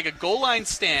because it was like a goal line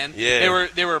stand. Yeah.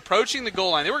 They were approaching the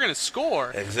goal line. They were going to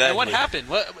score. Exactly. And what happened?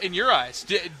 What in your eyes?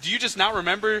 Do you just not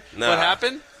remember what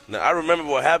happened? No, I remember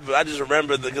what happened. I just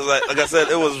remember because, like I said,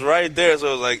 it was right there. So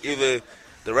it was like either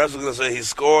the refs were going to say he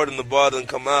scored and the ball didn't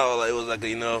come out, or it was like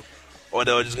or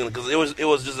they were just going to, because it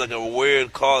was just like a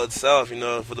weird call itself,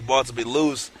 for the ball to be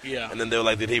loose. Yeah. And then they were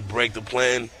like, did he break the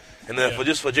plan? And then for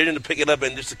Jadrian to pick it up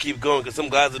and just to keep going, because some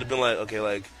guys would have been like, okay,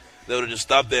 they would have just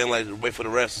stopped there and wait for the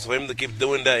refs. So for him to keep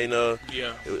doing that,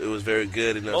 it was very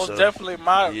good. Most definitely,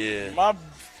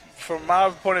 from my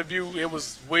point of view, it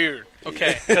was weird.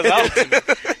 Okay,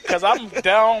 because I'm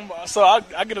down, so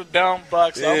I get a down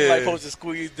block, so I'm supposed to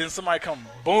squeeze. Then somebody come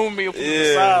boom me up from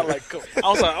the side, I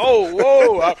was like, oh,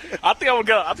 whoa! I think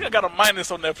I got a minus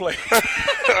on that play.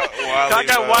 I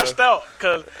got washed out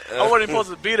because I wasn't supposed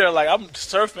to be there. I'm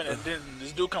surfing, and then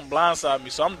this dude come blindside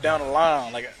me, so I'm down the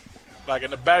line, like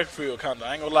in the backfield, kind of.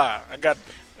 I ain't gonna lie, I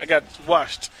got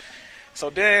washed. So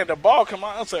then the ball come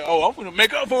out. I was like, oh, I'm gonna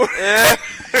make up for it.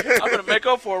 I'm gonna make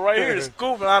up for it right here. It's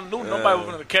cool, but I knew nobody was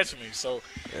gonna catch me. So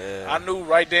I knew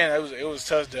right then it was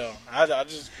touchdown. I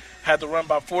just had to run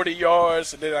about 40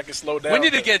 yards, and then I could slow down. When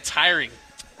did it get tiring?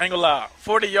 I ain't gonna lie,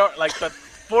 40 yard, like the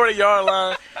 40-yard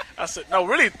line. I said no,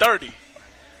 really 30.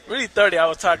 Really 30. I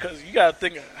was tired because you gotta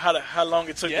think how long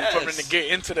it took me for me to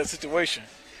get into that situation.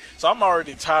 So I'm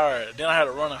already tired. Then I had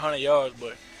to run 100 yards,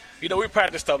 but. You know, we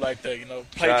practice stuff like that,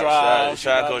 play drives.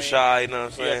 Shout out Coach Shy, you know what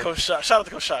I'm saying? Yeah, Coach Shy. Shout out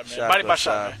to Coach Shy, man. Body by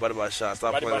shot, man. Body by shot.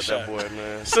 Stop playing with that boy,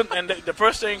 man. So, and the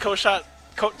first thing Coach Shy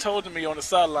told me on the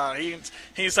sideline, he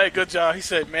didn't say good job. He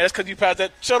said, man, that's because you passed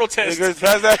that shuttle test. You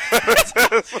passed that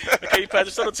Okay, you passed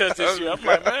the shuttle test this year. I'm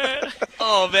like, man.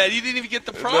 Oh, man, you didn't even get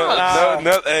the props.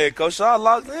 No, hey, Coach Shaw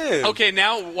locked in. Okay,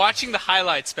 now watching the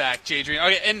highlights back, Jadrian.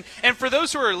 Okay, and for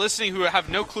those who are listening who have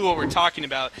no clue what we're talking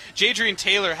about, Jadrian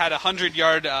Taylor had a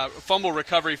 100-yard fumble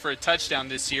recovery for a touchdown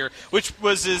this year, which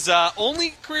was his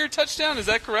only career touchdown. Is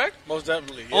that correct? Most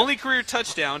definitely. Yeah. Only career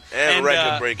touchdown. And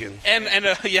record-breaking.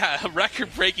 A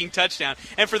record-breaking touchdown.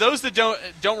 And for those that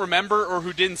don't remember or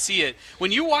who didn't see it,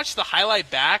 when you watch the highlight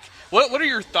back, what are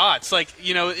your thoughts? Like,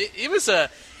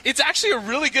 it's actually a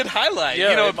really good highlight,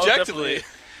 objectively.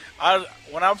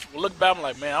 When I look back, I'm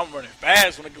like, man, I'm running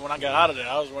fast when I got out of there.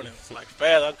 I was running like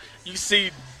fast. You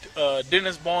see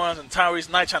Dennis Barnes and Tyrese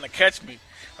Knight trying to catch me.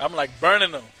 I'm like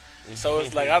burning them. So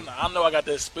it's like I know I got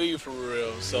that speed for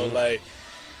real. So like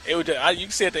it was just, you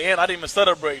can see at the end I didn't even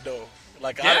stutter break though.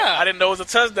 Like I didn't know it was a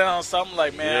touchdown, so I'm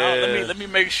like, man, let me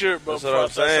make sure, bro. That's what I'm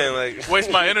saying. Like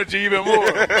waste my energy even more.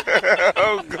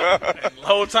 Oh God! And the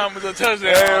whole time it was a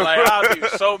touchdown. I'm like, I'll be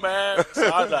so mad. So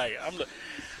I was like,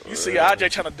 you see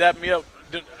RJ trying to dap me up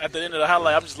at the end of the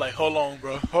highlight. I'm just like, hold on,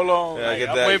 bro, hold on. Yeah, like,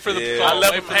 I'm waiting for the call. I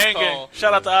left him hanging.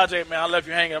 Shout out to RJ, man. I left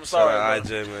you hanging. I'm sorry,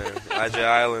 RJ, man. RJ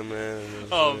Island, man.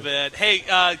 Oh, man. Hey,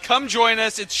 come join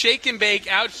us. It's Shake and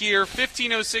Bake out here,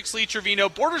 1506 Lee Trevino,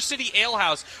 Border City Ale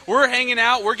House. We're hanging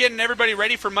out. We're getting everybody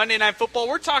ready for Monday Night Football.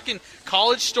 We're talking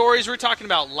college stories. We're talking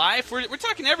about life. We're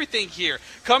talking everything here.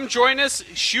 Come join us.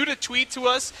 Shoot a tweet to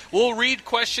us. We'll read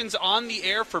questions on the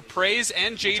air for Praise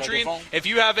and Jadrian. If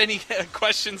you have any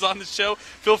questions on the show,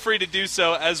 feel free to do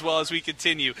so as well as we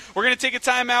continue. We're going to take a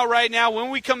time out right now. When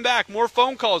we come back, more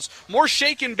phone calls, more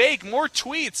Shake and Bake, more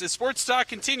tweets as Sports Talk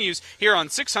continues here on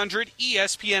 600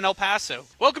 ESPN El Paso.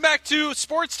 Welcome back to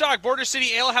Sports Talk, Border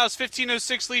City Ale House,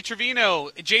 1506 Lee Trevino.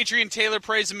 Jadrian Taylor,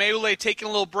 Praise, and Meule taking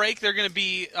a little break. They're going to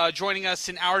be joining us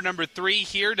in hour number 3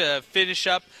 here to finish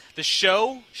up the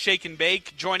show. Shake and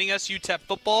Bake joining us, UTEP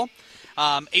football.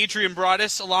 Adrian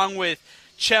Broadus along with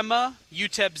Chema,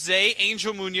 UTEP Zay,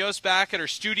 Angel Munoz back at our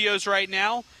studios right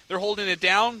now. They're holding it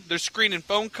down. They're screening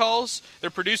phone calls. They're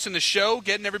producing the show,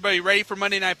 getting everybody ready for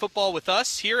Monday Night Football with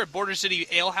us here at Border City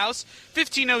Ale House,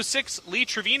 1506 Lee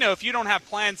Trevino. If you don't have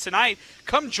plans tonight,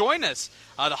 come join us.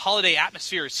 The holiday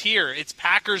atmosphere is here. It's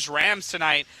Packers-Rams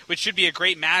tonight, which should be a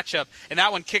great matchup. And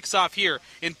that one kicks off here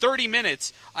in 30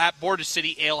 minutes at Border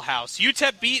City Ale House.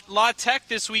 UTEP beat La Tech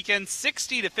this weekend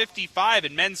 60-55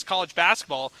 in men's college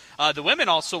basketball. The women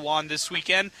also won this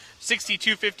weekend,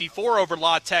 62-54 over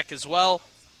La Tech as well.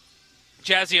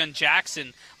 Jazzian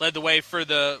Jackson led the way for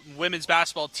the women's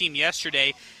basketball team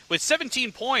yesterday with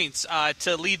 17 points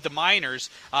to lead the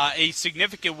Miners. A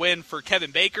significant win for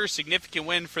Kevin Baker, significant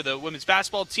win for the women's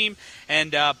basketball team,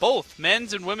 and both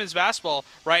men's and women's basketball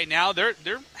right now they're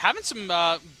having some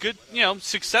good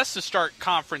success to start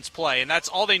conference play, and that's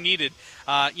all they needed.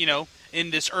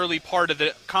 In this early part of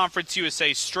the Conference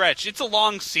USA stretch. It's a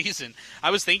long season. I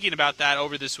was thinking about that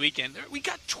over this weekend. We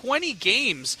got 20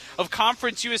 games of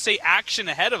Conference USA action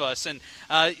ahead of us, and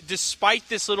despite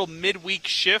this little midweek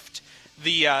shift,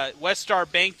 the Westar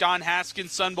Bank Don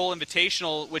Haskins Sun Bowl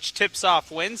Invitational, which tips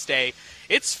off Wednesday,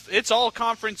 it's all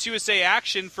Conference USA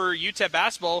action for UTEP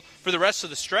basketball for the rest of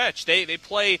the stretch. They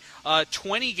play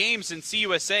 20 games in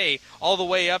CUSA all the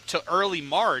way up to early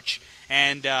March.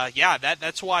 And,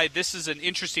 that's why this is an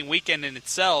interesting weekend in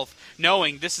itself,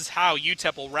 knowing this is how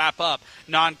UTEP will wrap up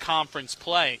non-conference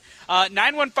play.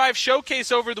 915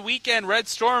 Showcase over the weekend, Red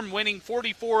Storm winning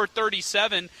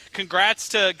 44-37. Congrats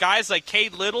to guys like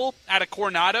Cade Little out of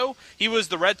Coronado. He was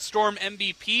the Red Storm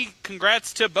MVP.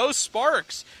 Congrats to Bo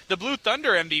Sparks, the Blue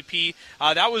Thunder MVP.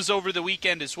 That was over the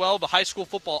weekend as well, the high school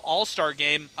football all-star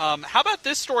game. How about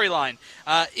this storyline?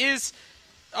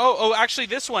 Actually,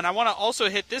 this one, I want to also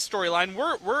hit this storyline.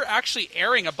 We're actually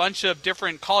airing a bunch of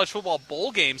different college football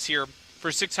bowl games here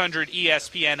for 600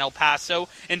 ESPN El Paso.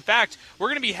 In fact, we're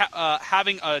going to be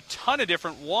having a ton of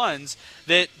different ones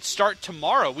that start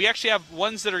tomorrow. We actually have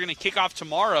ones that are going to kick off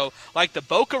tomorrow, like the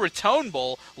Boca Raton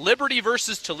Bowl, Liberty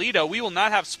versus Toledo. We will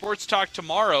not have Sports Talk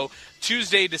tomorrow,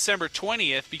 Tuesday, December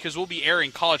 20th, because we'll be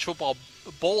airing college football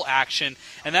bowl action,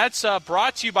 and that's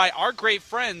brought to you by our great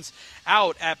friends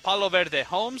out at Palo Verde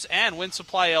Homes and Wind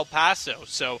Supply El Paso.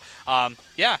 So,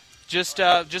 just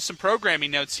some programming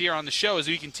notes here on the show as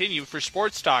we continue for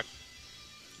Sports Talk.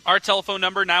 Our telephone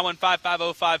number,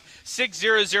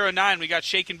 915-505-6009. We got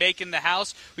Shake and Bake in the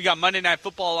house. We got Monday Night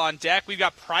Football on deck. We've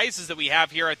got prizes that we have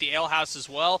here at the Ale House as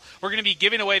well. We're going to be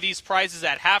giving away these prizes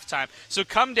at halftime. So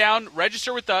come down,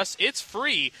 register with us. It's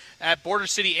free at Border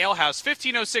City Ale House,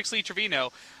 1506 Lee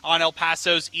Trevino on El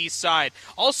Paso's east side.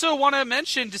 Also want to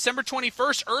mention December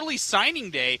 21st, early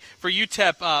signing day for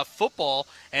UTEP football,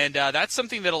 and that's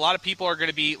something that a lot of people are going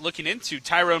to be looking into.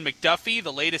 Tyrone McDuffie,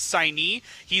 the latest signee,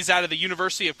 he's out of the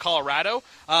University of Colorado,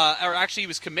 or actually he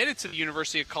was committed to the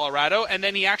University of Colorado, and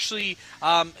then he actually,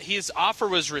 his offer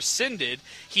was rescinded.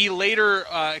 He later,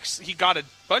 he got a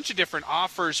bunch of different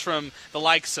offers from the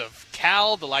likes of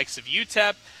Cal, the likes of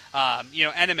UTEP,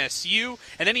 NMSU,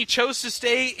 and then he chose to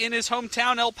stay in his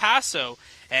hometown, El Paso.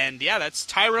 And, yeah, that's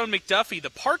Tyrone McDuffie, the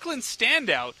Parkland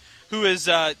standout, who is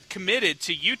committed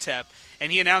to UTEP, and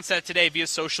he announced that today via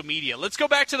social media. Let's go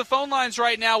back to the phone lines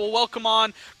right now. We'll welcome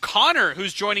on Connor,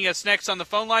 who's joining us next on the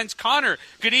phone lines. Connor,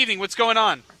 good evening. What's going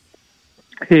on?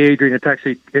 Hey, Adrian. It's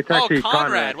actually Conrad.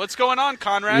 Conrad. What's going on,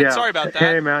 Conrad? Yeah. Sorry about that.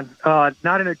 Hey, man.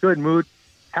 Not in a good mood.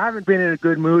 Haven't been in a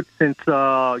good mood since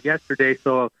yesterday,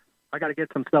 so I got to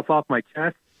get some stuff off my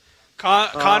chest.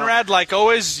 Conrad, like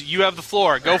always, you have the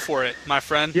floor. Go for it, my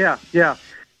friend. Yeah. I'm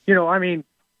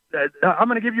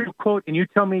going to give you a quote, and you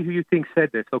tell me who you think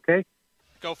said this, okay?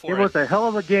 Go for it. It was a hell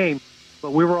of a game,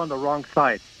 but we were on the wrong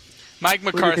side. Mike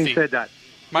McCarthy. Who do you think said that?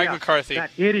 Mike McCarthy.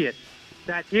 That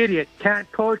idiot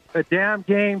can't coach a damn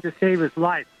game to save his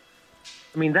life.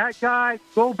 I mean, that guy,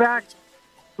 go back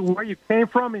to where you came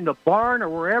from in the barn or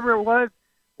wherever it was,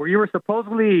 where you were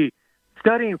supposedly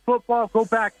studying football. Go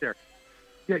back there.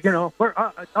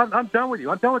 I'm done with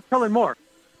you. I'm done with telling more.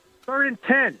 3rd and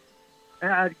 10,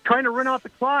 trying to run out the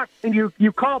clock, and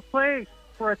you call play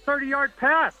for a 30-yard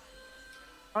pass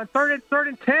on 3rd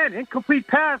and 10, incomplete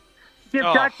pass. Give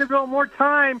Jacksonville more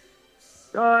time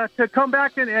to come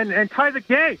back and tie the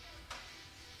game.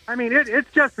 I mean,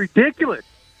 it's just ridiculous.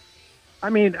 I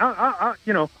mean,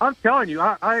 I'm telling you,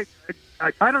 I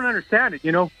don't understand it.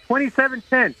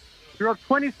 27-10. You're up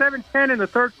 27-10 in the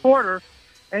third quarter,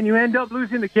 and you end up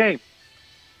losing the game.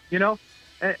 And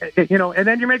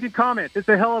then you're making comments. It's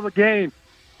a hell of a game.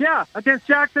 Yeah, against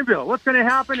Jacksonville. What's going to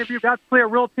happen if you've got to play a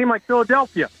real team like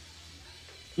Philadelphia?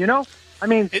 I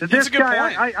mean, this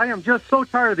guy, I am just so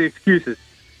tired of the excuses.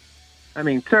 I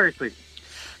mean, seriously.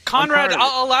 Conrad,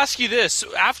 I'll ask you this.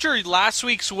 After last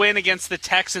week's win against the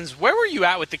Texans, where were you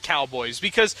at with the Cowboys?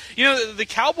 Because, the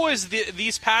Cowboys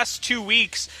these past 2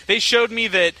 weeks, they showed me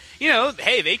that,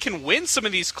 hey, they can win some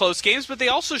of these close games, but they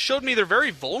also showed me they're very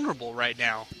vulnerable right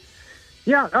now.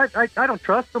 Yeah, I don't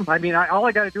trust them. I mean, all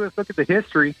I got to do is look at the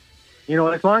history.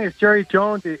 As long as Jerry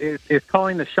Jones is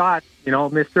calling the shots,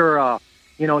 Mr.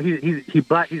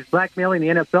 He's blackmailing the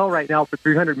NFL right now for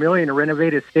 $300 million to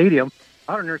renovate his stadium.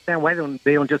 I don't understand why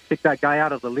they don't just kick that guy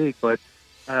out of the league, but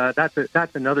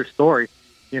that's another story.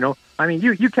 I mean,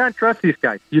 you can't trust these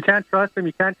guys. You can't trust them.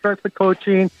 You can't trust the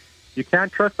coaching. You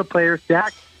can't trust the players.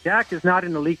 Dak is not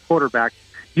an elite quarterback.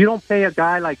 You don't pay a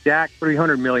guy like Dak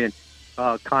 $300 million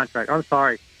contract. I'm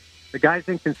sorry, the guy's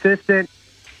inconsistent.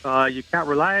 You can't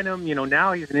rely on him.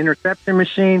 Now he's an interception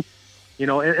machine.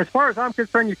 As far as I'm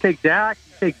concerned, you take Dak,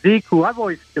 you take Zeke, who I've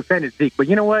always defended Zeke, but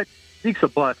you know what? Zeke's a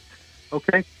bust.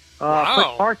 Okay.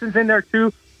 Put Parsons in there,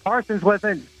 too. Parsons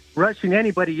wasn't rushing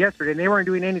anybody yesterday, and they weren't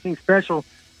doing anything special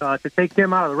to take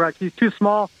him out of the rush. He's too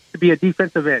small to be a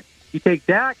defensive end. You take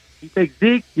Dak, you take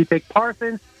Zeke, you take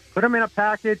Parsons, put them in a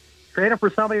package, trade them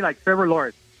for somebody like Trevor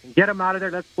Lawrence, and get them out of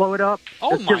there. Let's blow it up.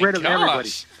 Let's get rid of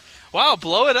everybody. Wow,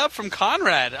 blow it up from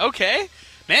Conrad. Okay.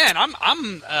 Man,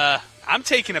 I'm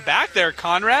taken aback there,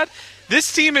 Conrad.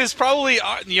 This team is probably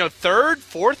third,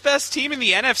 fourth best team in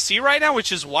the NFC right now,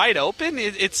 which is wide open.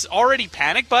 It's already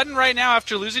panic button right now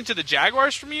after losing to the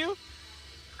Jaguars from you.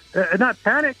 Not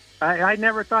panic. I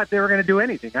never thought they were going to do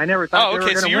anything. I never thought they were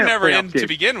going to win. So you're never in game. to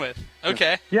begin with.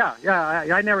 Okay. Yeah.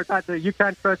 I never thought that. You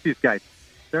can't trust these guys.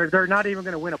 They're not even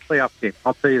going to win a playoff game.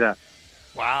 I'll tell you that.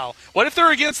 Wow. What if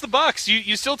they're against the Bucs?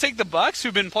 You still take the Bucs,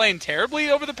 who've been playing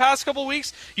terribly over the past couple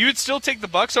weeks? You would still take the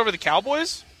Bucs over the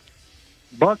Cowboys?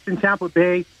 Bucs in Tampa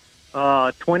Bay,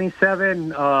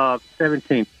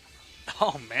 27-17.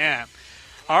 Oh, man.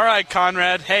 All right,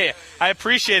 Conrad. Hey, I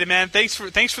appreciate it, man. Thanks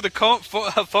for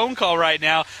the phone call right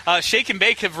now. Shake and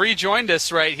Bake have rejoined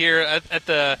us right here at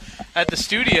the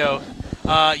studio.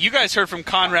 You guys heard from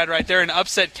Conrad right there, an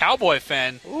upset Cowboy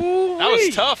fan. Ooh, that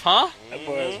was tough, huh? That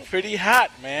boy was pretty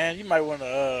hot, man. You might want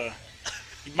to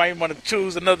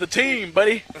choose another team,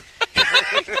 buddy.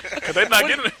 Because they're not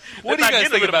getting. What do you guys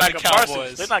think about the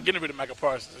Cowboys? They're not getting rid of Micah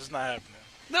Parsons. It's not happening.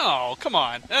 No, come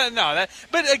on.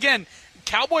 But again,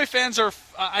 Cowboy fans are.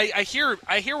 I hear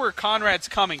where Conrad's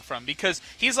coming from, because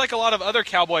he's like a lot of other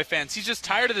Cowboy fans. He's just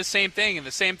tired of the same thing, and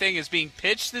the same thing is being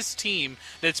pitched this team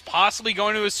that's possibly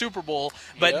going to a Super Bowl,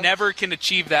 but never can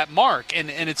achieve that mark,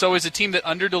 and it's always a team that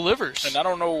underdelivers. And I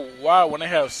don't know why, when they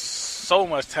have so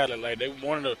much talent, like they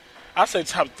one of the, I say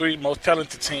top 3 most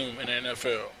talented team in the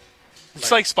NFL.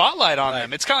 It's like spotlight on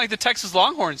them. It's kind of like the Texas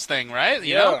Longhorns thing, right?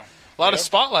 You know, a lot of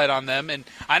spotlight on them, and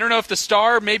I don't know if the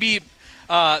star the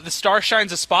star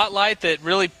shines a spotlight that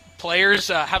really players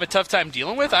have a tough time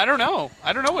dealing with. I don't know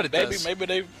what it does. Maybe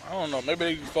they, I don't know. Maybe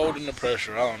they fold under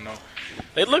pressure. I don't know.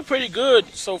 They look pretty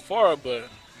good so far, but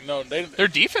their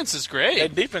defense is great. Their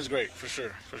defense is great for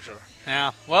sure.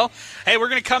 Yeah. Well, hey, we're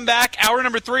going to come back. Hour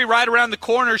number 3 right around the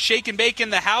corner. Shake and Bake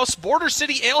in the house. Border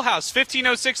City Ale House,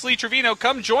 1506 Lee Trevino.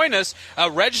 Come join us.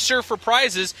 Register for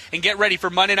prizes and get ready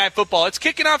for Monday Night Football. It's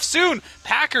kicking off soon.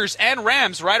 Packers and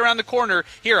Rams right around the corner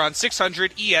here on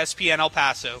 600 ESPN El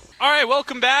Paso. All right,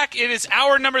 welcome back. It is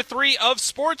hour number 3 of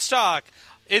Sports Talk.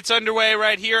 It's underway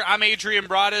right here. I'm Adrian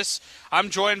Broadus. I'm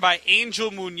joined by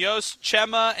Angel Munoz,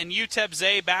 Chema, and UTEP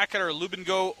Zay back at our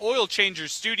Lubin-Go Oil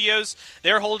Changers studios.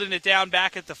 They're holding it down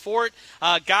back at the fort.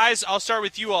 Guys, I'll start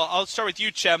with you. I'll start with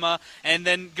you, Chema, and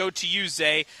then go to you,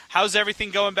 Zay. How's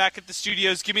everything going back at the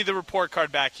studios? Give me the report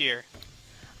card back here.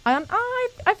 I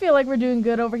feel like we're doing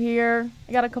good over here.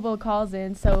 I got a couple of calls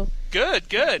in, so good.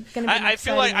 I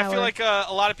feel like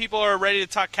a lot of people are ready to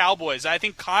talk Cowboys. I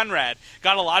think Conrad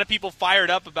got a lot of people fired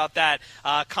up about that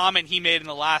comment he made in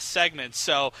the last segment.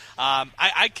 So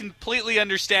I completely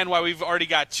understand why we've already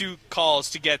got 2 calls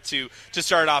to get to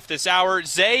start off this hour.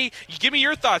 Zay, give me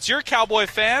your thoughts. You're a Cowboy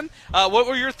fan. What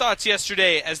were your thoughts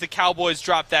yesterday as the Cowboys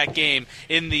dropped that game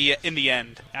in the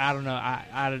end? I don't know.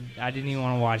 I didn't even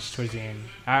want to watch towards the end.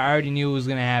 I already knew it was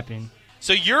going to happen.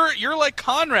 So you're like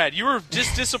Conrad. You were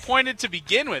just disappointed to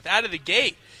begin with, out of the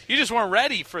gate. You just weren't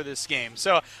ready for this game.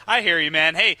 So I hear you,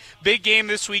 man. Hey, big game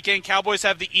this weekend. Cowboys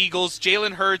have the Eagles.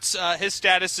 Jalen Hurts, his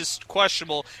status is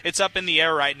questionable. It's up in the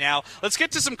air right now. Let's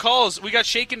get to some calls. We got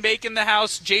Shake and Bake in the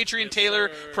house. Jadrian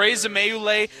Taylor, Praise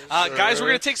Ameule. Guys, we're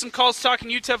going to take some calls talking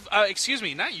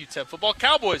UTEP. Not UTEP football,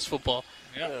 Cowboys football.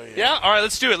 Yeah. All right,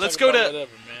 let's do it. Let's go to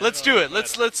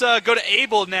go to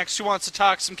Abel next, who wants to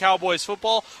talk some Cowboys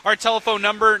football. Our telephone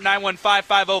number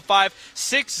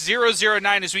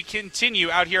 915-505-6009 as we continue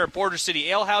out here at Border City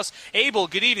Ale House. Abel,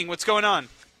 good evening. What's going on?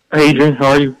 Hey, Adrian,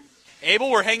 how are you?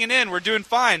 Abel, we're hanging in. We're doing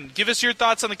fine. Give us your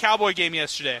thoughts on the Cowboy game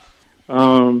yesterday.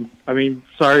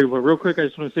 Sorry, but real quick, I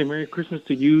just want to say Merry Christmas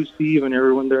to you, Steve, and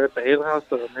everyone there at the Ale House.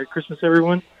 Merry Christmas,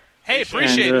 everyone. Hey,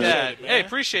 appreciate that. Hey,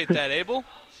 appreciate that, Abel.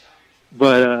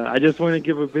 But I just want to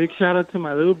give a big shout-out to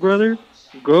my little brother.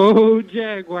 Go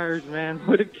Jaguars, man.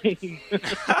 What a game.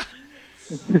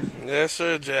 Yes,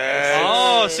 sir, Jags.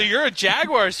 Oh, so you're a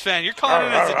Jaguars fan. You're calling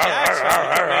it as a Jags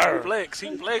fan.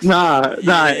 He flex. Nah,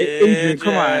 Yeah, Adrian,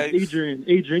 come on. Jags.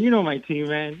 Adrian, you know my team,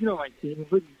 man. You know my team.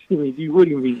 What do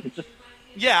you mean?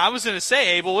 Yeah, I was going to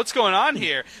say, Abel, what's going on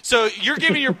here? So you're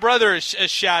giving your brother a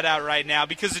shout-out right now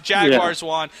because the Jaguars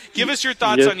won. Give us your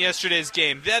thoughts on yesterday's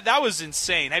game. That was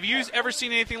insane. Have you ever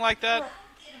seen anything like that?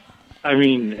 I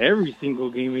mean, every single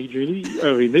game, Adrian.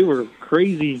 I mean, they were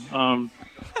crazy. And,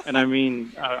 I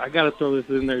mean, I got to throw this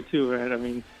in there, too, right? I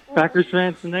mean, Packers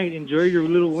fans tonight, enjoy your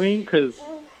little win because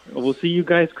we'll see you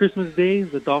guys Christmas Day.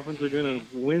 The Dolphins are going to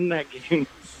win that game.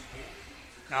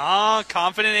 Oh,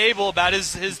 confident Abel about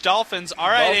his Dolphins. All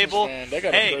right, Abel. Man, they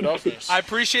got a great offense. I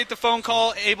appreciate the phone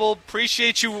call, Abel.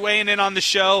 Appreciate you weighing in on the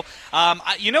show.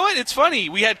 You know what? It's funny.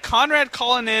 We had Conrad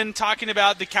calling in talking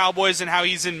about the Cowboys and how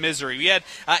he's in misery. We had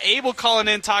Abel calling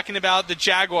in talking about the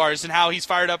Jaguars and how he's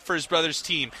fired up for his brother's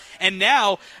team. And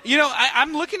now,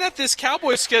 I'm looking at this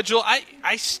Cowboys schedule.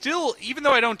 I still, even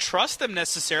though I don't trust them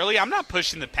necessarily, I'm not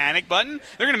pushing the panic button.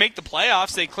 They're going to make the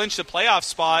playoffs. They clinched the playoff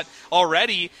spot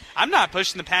already. I'm not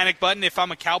pushing the panic button if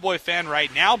I'm a Cowboy fan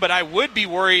right now, but I would be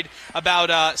worried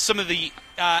about some of the,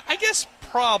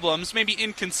 problems, maybe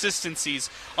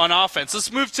inconsistencies on offense.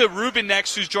 Let's move to Ruben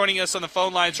next, who's joining us on the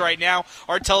phone lines right now.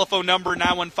 Our telephone number,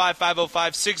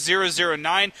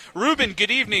 915-505-6009. Ruben,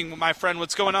 good evening, my friend.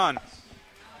 What's going on?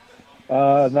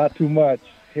 Not too much.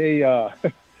 Hey, I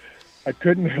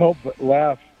couldn't help but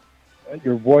laugh at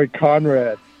your boy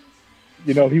Conrad.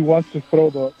 he wants to throw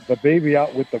the baby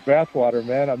out with the bathwater,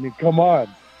 man. I mean, come on.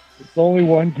 It's only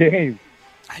one game.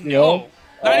 I know.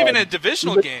 Not even a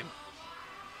divisional game.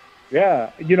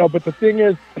 Yeah, but the thing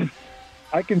is,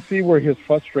 I can see where his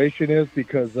frustration is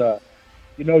because,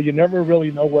 you never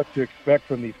really know what to expect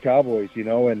from these Cowboys,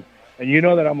 and you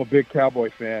know that I'm a big Cowboy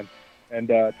fan. And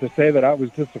to say that I was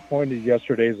disappointed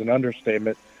yesterday is an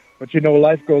understatement. But,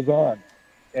 life goes on.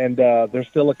 And there's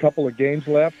still a couple of games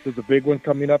left. There's a big one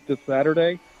coming up this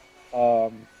Saturday.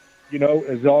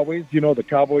 As always, the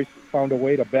Cowboys found a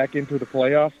way to back into the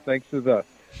playoffs thanks to the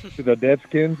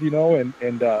Deadskins,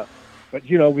 but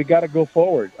we got to go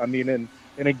forward. I mean, and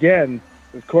again,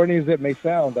 as corny as it may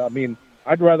sound, I mean,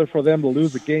 I'd rather for them to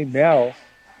lose a game now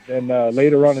than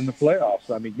later on in the playoffs.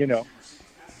 I mean,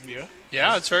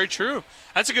 Yeah, that's very true.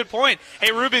 That's a good point.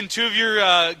 Hey, Ruben, two of your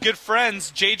good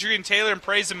friends, Jadrian Taylor and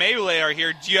Praise Amaewule, are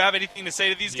here. Do you have anything to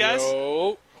say to these guys?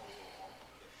 Yo.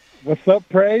 What's up,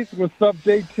 Praise? What's up,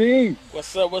 JT?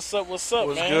 What's up, man?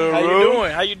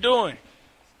 Good, How you doing?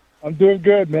 I'm doing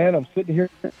good, man. I'm sitting here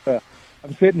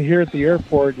at the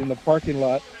airport in the parking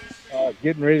lot,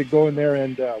 getting ready to go in there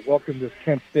and welcome this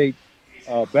Kent State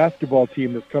basketball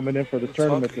team that's coming in for the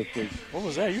tournament this week. What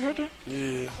was that? You heard that?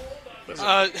 Yeah.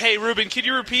 Hey, Ruben, can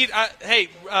you repeat?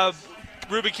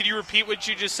 Ruben, can you repeat what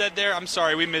you just said there? I'm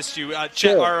sorry, we missed you.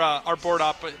 Sure. Our board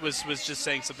op was just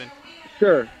saying something.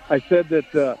 Sure. I said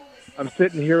that I'm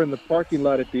sitting here in the parking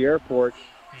lot at the airport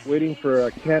waiting for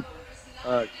Kent,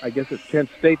 I guess it's Kent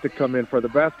State to come in for the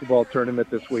basketball tournament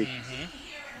this week. Mm-hmm.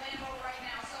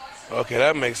 Okay,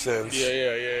 that makes sense.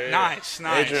 Yeah. Nice.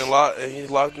 Adrian, he's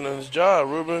locked in on his job.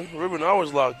 Ruben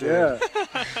always locked in. Yeah.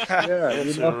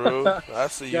 I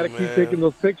see you, Gotta man. keep taking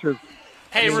those pictures.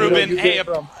 Hey, Ruben. Hey,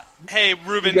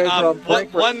 Ruben.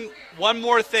 Frankfurt. One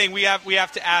more thing we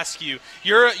have to ask you.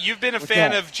 You've been a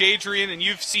fan that? of Jadrian, and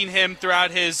you've seen him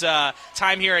throughout his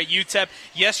time here at UTEP.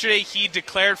 Yesterday, he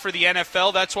declared for the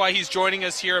NFL. That's why he's joining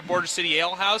us here at Border City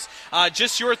Ale House.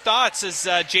 Just your thoughts as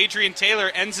Jadrian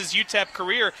Taylor ends his UTEP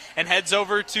career and heads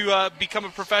over to become a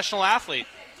professional athlete.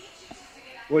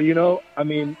 Well, I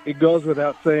mean, it goes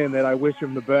without saying that I wish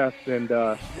him the best, and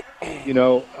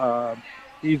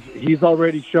he's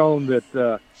already shown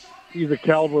that he's a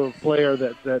caliber of player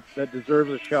that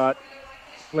deserves a shot,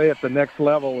 play at the next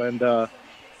level, and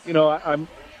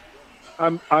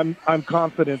I'm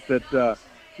confident that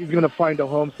he's going to find a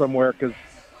home somewhere because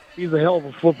he's a hell of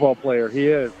a football player. He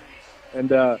is,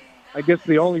 and I guess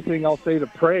the only thing I'll say to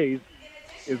Praise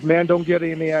is, man, don't get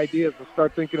any ideas and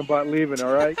start thinking about leaving,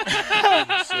 all right?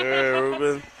 Sure,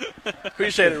 Ruben.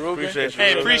 Appreciate it, Ruben.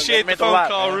 Appreciate the phone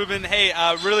call, man. Ruben. Hey,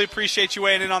 really appreciate you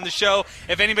weighing in on the show.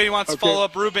 If anybody wants to follow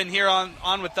up Ruben here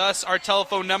on with us, our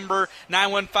telephone number,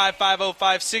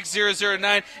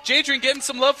 915-505-6009. Jadrian, getting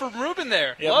some love from Ruben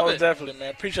there. Yeah, love most it. Definitely,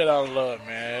 man. Appreciate all the love,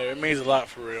 man. It means a lot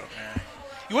for real, man.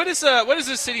 What has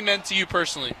this city meant to you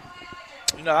personally?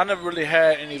 I never really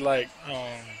had any,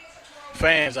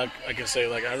 fans, I can say.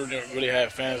 I didn't really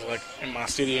have fans, in my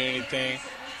city or anything.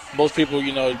 Most people,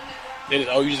 they just,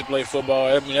 you just play football.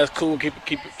 I mean, that's cool. Keep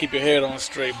your head on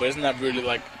straight, but it's not really,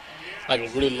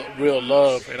 really real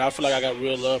love. And I feel like I got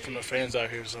real love from the fans out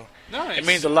here, so Nice. It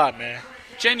means a lot, man.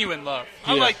 Genuine love.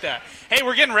 I Yeah. like that. Hey,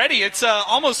 we're getting ready. It's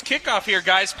almost kickoff here,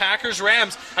 guys. Packers,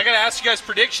 Rams. I got to ask you guys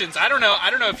predictions. I don't know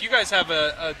if you guys have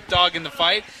a dog in the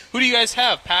fight. Who do you guys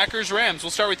have? Packers, Rams. We'll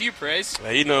start with you, Praise.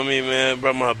 Hey, you know me, man.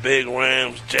 Brought my big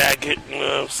Rams jacket. You know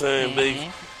what I'm saying? Big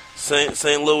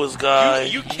St. Louis guy.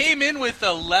 You came in with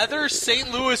a leather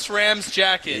St. Louis Rams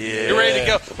jacket. Yeah. You're ready to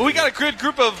go. But we got a good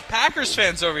group of Packers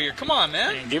fans over here. Come on,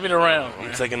 man. Give me the Rams, I'm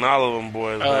man. taking all of them,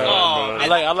 boys. I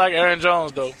like Aaron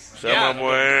Jones, though. Shout out my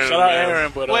boy Aaron. Shout out man.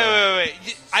 Aaron, but Wait.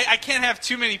 I can't have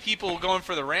too many people going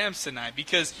for the Rams tonight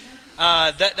because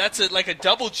that's like a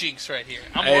double jinx right here.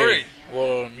 I'm worried.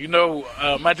 Well,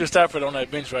 Matthew Stafford on that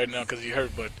bench right now because he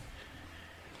hurt, but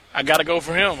I got to go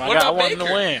for him. I want him to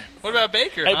win. What about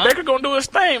Baker? Hey, Baker going to do his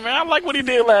thing, man. I like what he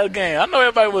did last game. I know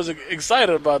everybody was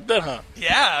excited about that, huh?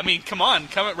 Yeah, I mean, come on.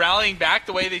 Rallying back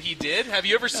the way that he did. Have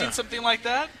you ever seen something like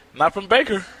that? Not from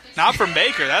Baker. Not from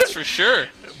Baker, that's for sure.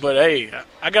 But, hey,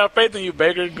 I got faith in you,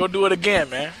 Baker. Go do it again,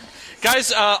 man.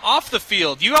 Guys, off the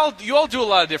field, you all do a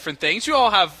lot of different things. You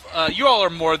all are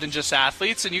more than just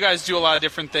athletes, and you guys do a lot of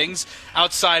different things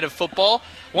outside of football.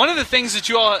 One of the things that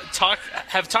you all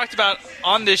have talked about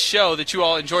on this show that you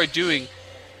all enjoy doing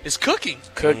is cooking.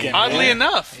 Oddly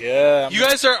enough. Yeah. You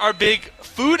guys are big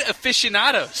food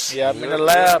aficionados. Yeah, I'm in the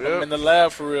lab. I'm in the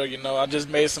lab for real, I just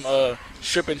made some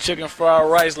shrimp and chicken fried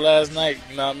rice last night,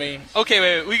 you know what I mean?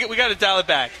 Okay, wait. We got to dial it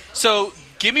back. So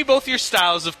give me both your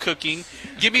styles of cooking.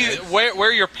 Give me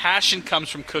where your passion comes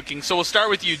from cooking. So we'll start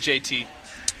with you, JT.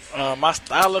 My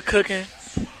style of cooking.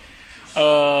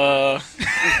 I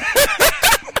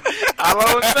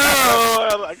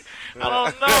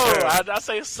don't know. I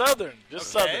say Southern,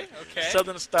 just Okay, Southern, okay.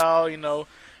 Southern style.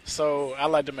 So I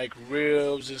like to make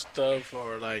ribs and stuff,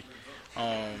 or like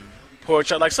pork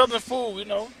chop, like Southern food,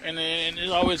 and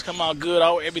it always come out good.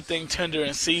 Everything tender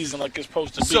and seasoned like it's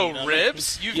supposed to be. So you know what I mean?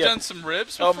 ribs? You've done some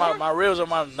ribs Oh, before? my ribs are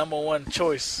my number one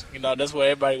choice. That's what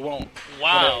everybody want.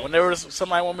 Wow. Whenever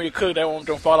somebody want me to cook, they want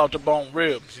them to fall off the bone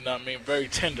ribs. You know what I mean? Very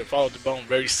tender, fall off the bone,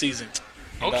 very seasoned.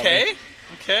 You know what I Okay. mean?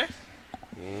 Okay.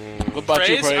 What about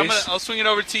you, Praise? I'll swing it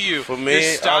over to you. For me,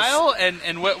 your style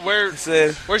and where's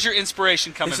your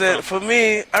inspiration coming from? For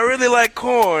me, I really like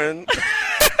corn.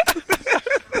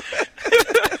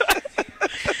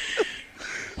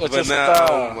 What's your But now,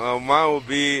 style? mine would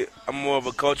be, I'm more of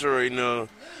a cultural,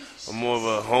 I'm more of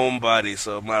a homebody,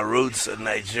 so my roots are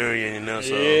Nigerian,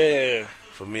 so Yeah.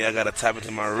 for me, I gotta tap into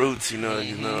my roots, some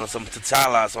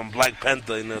T'Challa, some Black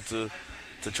Panther,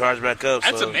 to charge back up.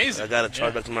 That's so amazing. I gotta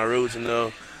charge back to my roots,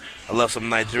 I love some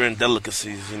Nigerian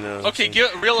delicacies, Okay,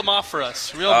 reel them off for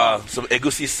us. Reel them off. Some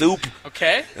egusi soup.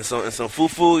 Okay. And some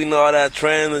fufu, all that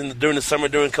trend during the summer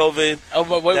during COVID. Oh,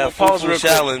 but wait, that pause fufu real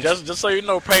challenge. quick. Just so you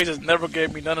know, Praise has never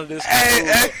gave me none of this.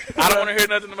 Hey, I don't want to hear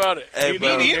nothing about it. Hey, You bro.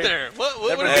 know, Me neither. What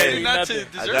Never would I gave do me not nothing. to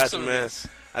I deserve got some you, of man. this?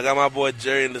 I got my boy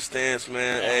Jerry in the stands,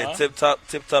 man. Uh-huh. Hey,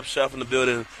 tip top chef in the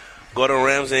building. Gordon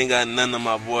Ramsay ain't got none of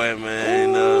my boy,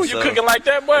 man. Ooh, you cooking like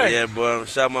that, boy? Yeah, boy.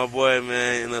 Shout out my boy,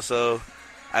 man. So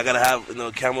I gotta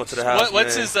have camel to the house.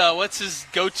 What's his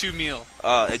go-to meal?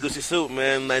 Egusi soup,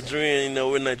 man. Nigerian,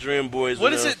 we're Nigerian boys.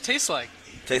 What does it taste like?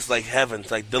 Tastes like heaven.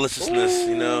 It's like deliciousness,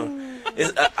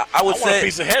 It's, I would I want say a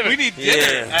piece of heaven. We need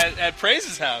dinner at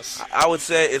Praise's house. I would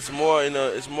say it's more,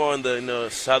 it's more on the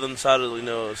southern side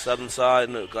of southern side,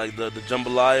 like the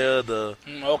jambalaya,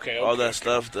 Okay. all that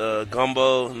stuff, the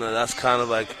gumbo. That's kind of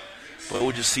like, but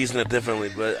we just season it differently.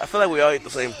 But I feel like we all eat the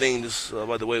same thing, just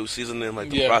by the way we season it, like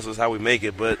the process how we make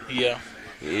it. But Yeah.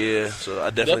 So I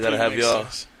definitely gotta have makes y'all.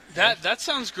 sense. That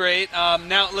sounds great.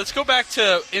 Now let's go back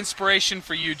to inspiration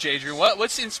for you, Jadrian.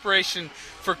 What's inspiration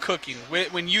for cooking?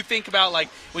 When you think about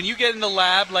when you get in the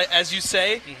lab, like as you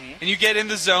say, and you get in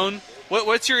the zone,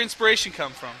 what's your inspiration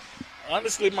come from?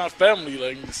 Honestly, my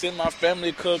family, seeing my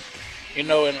family cook, and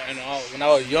when I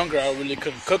was younger, I really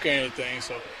couldn't cook or anything,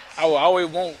 so I would always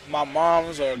want my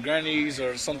mom's or granny's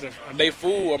or something, their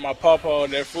food, or my papa or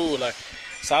their food,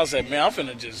 so I said, man, I'm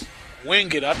finna just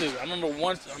wing it. I remember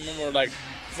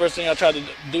first thing I tried to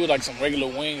do was some regular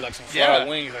wings, some fried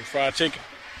wings, fried chicken.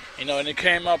 And it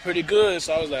came out pretty good,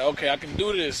 so I was like, okay, I can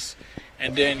do this.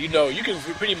 And then, you can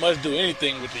pretty much do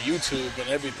anything with the YouTube and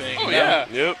everything. Oh, yeah.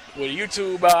 Yep. With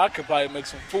YouTube, I could probably make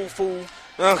some fufu.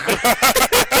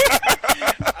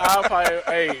 I'll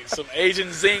probably, some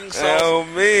Asian zing sauce. Oh,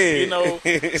 man.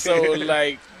 So,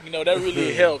 that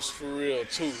really helps for real,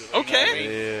 too.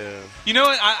 Okay. Yeah. You know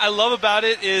what I love about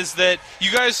it is that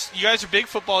you guys are big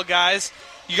football guys.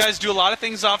 You guys do a lot of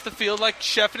things off the field, like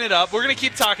chefing it up. We're going to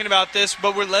keep talking about this,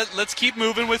 but let's keep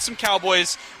moving with some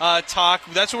Cowboys talk.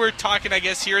 That's what we're talking, I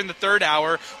guess, here in the third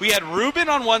hour. We had Ruben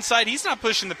on one side. He's not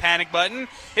pushing the panic button.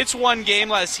 It's one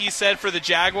game, as he said, for the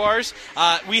Jaguars.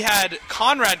 We had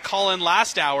Conrad call in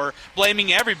last hour,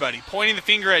 blaming everybody, pointing the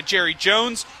finger at Jerry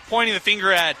Jones, pointing the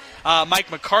finger at Mike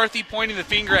McCarthy, pointing the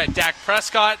finger at Dak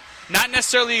Prescott. Not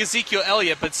necessarily Ezekiel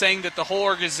Elliott, but saying that the whole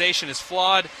organization is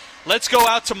flawed. Let's go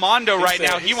out to Mondo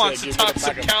now. He wants to talk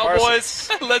some Cowboys.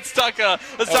 Let's talk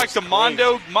to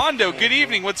Mondo. Mondo, good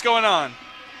evening. What's going on?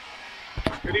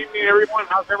 Good evening, everyone.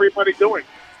 How's everybody doing?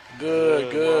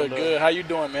 Good. How you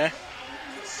doing, man?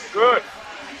 Good.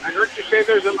 I heard you say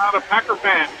there's a lot of Packer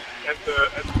fans at the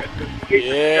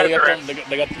Yeah,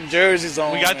 they got them jerseys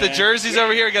on. We got the jerseys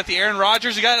over here. We got the Aaron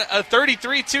Rodgers. We got a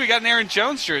 33 too. We got an Aaron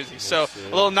Jones jersey. So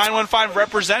a little 915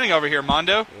 representing over here,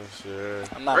 Mondo.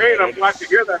 Great. I'm glad to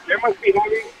hear that. They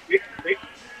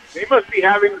must be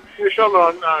having special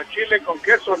on chile con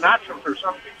queso nachos or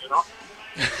something,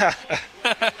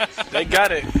 They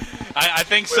got it. I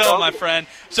think so, my friend.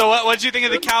 So what did you think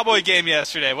of the Cowboy game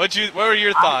yesterday? What were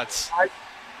your thoughts?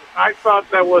 I thought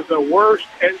that was the worst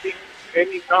ending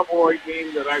any Cowboy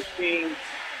game that I've seen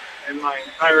in my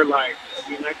entire life. I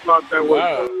mean, I thought that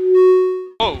was.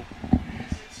 Whoa.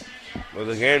 Well,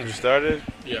 the game just started?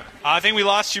 Yeah. I think we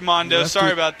lost you, Mondo.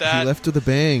 Sorry about that. He left with a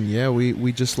bang. Yeah,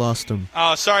 we just lost him.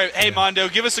 Oh, sorry. Hey, Mondo,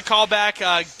 give us a call back.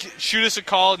 Shoot us a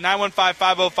call,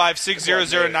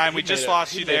 915-505-6009. We just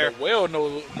lost you there. Well,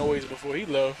 no noise before he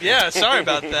left. Yeah, sorry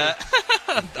about that.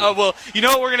 Well, you know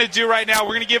what we're going to do right now?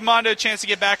 We're going to give Mondo a chance to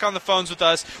get back on the phones with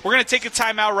us. We're going to take a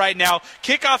timeout right now.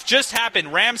 Kickoff just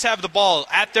happened. Rams have the ball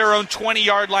at their own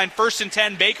 20-yard line. 1st and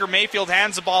 10. Baker Mayfield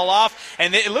hands the ball off,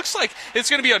 and it looks like it's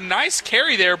going to be a nice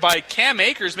carry there by Cam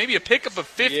Akers, maybe a pickup of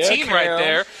 15 right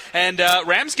there. And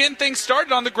Rams getting things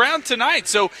started on the ground tonight.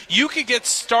 So you can get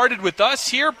started with us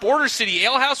here, Border City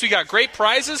Ale House. We got great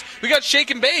prizes. We got Shake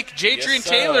and Bake, Jadrian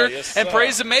Taylor, and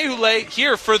Praise the Mehule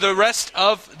here for the rest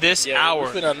of this hour.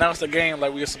 We're going to announce the game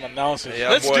like we get some announcers. Yeah,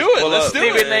 let's do it. Let's do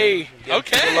it.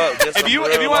 Okay. If you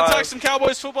want to talk some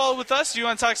Cowboys football with us, if you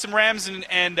want to talk some Rams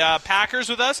and Packers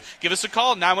with us, give us a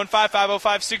call,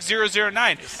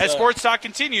 915-505-6009. As Sports Talk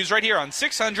continues right here on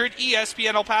 600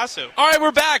 ESPN El Paso. All right,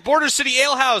 we're back. Border City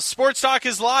Ale House. Sports Talk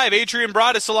is live. Adrian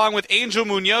Broadus along with Angel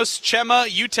Munoz, Chema,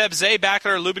 UTEP Zay back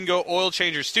at our Lubin-Go Oil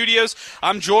Changer Studios.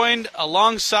 I'm joined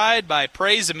alongside by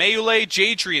Praise Ameule,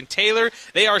 Jadrian Taylor.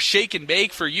 They are Shake and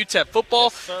Bake for UTEP football.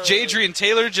 Jadrian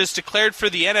Taylor just declared for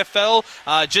the NFL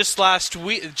just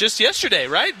yesterday,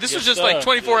 right? This was just like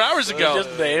 24 hours ago.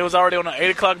 It was already on the 8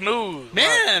 o'clock news.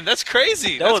 Man, that's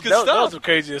crazy. That was stuff. That was the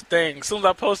craziest thing. As soon as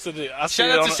I posted it,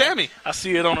 Shout out to Sammy. I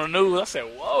see it on the news. I said,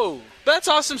 whoa. That's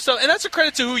awesome stuff, and that's a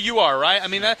credit to who you are, right? I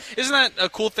mean, isn't that a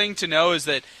cool thing to know, is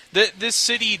that this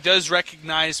city does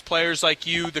recognize players like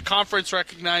you. The conference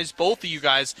recognized both of you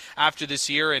guys after this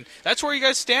year, and that's where you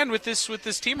guys stand with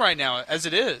this team right now, as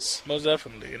it is. Most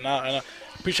definitely, and I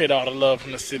appreciate all the love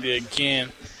from the city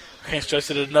again. Can't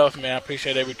stress it enough, man. I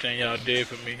appreciate everything y'all did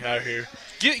for me out here.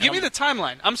 Give me the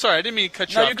timeline. I'm sorry, I didn't mean to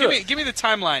cut you off. Give me the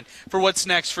timeline for what's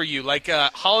next for you. Like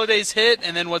holidays hit,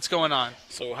 and then what's going on?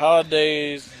 So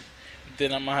holidays,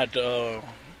 then I'm going to have to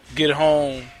get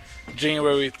home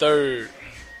January 3rd.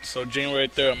 So January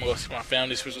 3rd, I'm going to go see my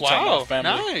family, spend some time with my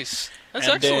family. Nice. That's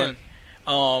excellent.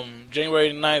 Then, January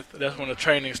 9th, that's when the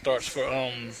training starts for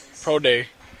Pro Day,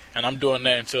 and I'm doing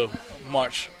that until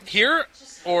March. Here?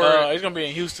 Or it's going to be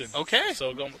in Houston. Okay.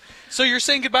 So you're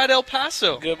saying goodbye to El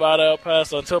Paso. Goodbye to El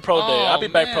Paso until Pro Day. I'll be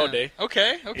back Pro Day.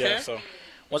 Okay. Yeah, so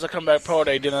once I come back Pro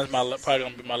Day, then that's probably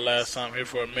going to be my last time here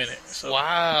for a minute. So,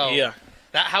 wow. Yeah.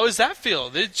 How does that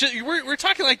feel? We're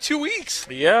talking like 2 weeks.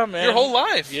 Yeah, man. Your whole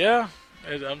life. Yeah.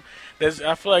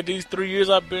 I feel like these 3 years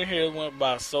I've been here went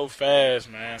by so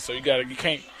fast, man. So you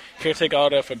can't take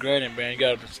all that for granted, man. You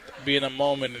got to be in a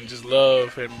moment and just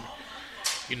love, and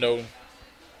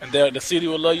and the city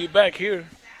will love you back here.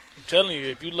 I'm telling you,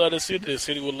 if you love the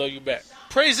city will love you back.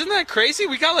 Praise, isn't that crazy?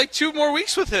 We got like 2 more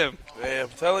weeks with him. Man, I'm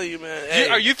telling you, man. Hey,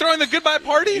 are you throwing the goodbye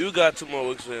party? You got 2 more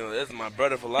weeks with him. That's my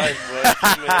brother for life, bro.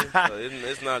 So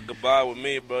it's not goodbye with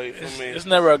me, bro. You feel me? It's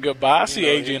never a goodbye. I see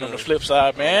Adrian on the flip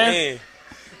side, man.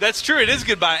 That's true. It is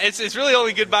goodbye. It's really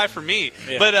only goodbye for me.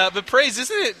 Yeah. But Praise,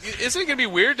 isn't it going to be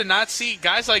weird to not see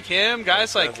guys like him,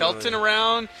 guys like Kelton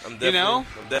around? I'm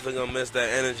definitely going to miss that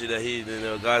energy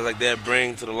that guys like that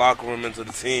bring to the locker room and to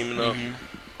the team,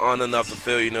 on and off the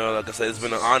field. Like I said, it's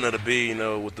been an honor to be,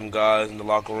 with them guys in the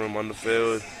locker room, on the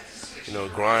field,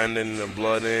 grinding and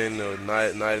blooding,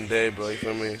 night and day, bro. You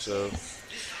feel me? So.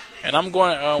 And I'm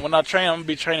going when I train. I'm gonna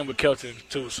be training with Kelton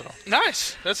too. So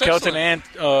nice. That's Kelton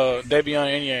excellent. and Davion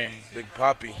Enyang. Big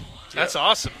Poppy. That's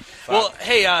awesome. Well,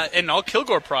 hey, and all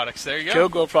Kilgore products. There you go.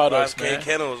 Kilgore products, 5K man.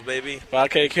 Kennels, baby.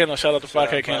 5K Kennels. Shout out to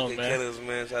 5K Kennels, man. 5K Kennels,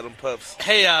 man. Shout out them pups.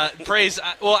 Hey, Praise.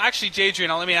 Well, actually,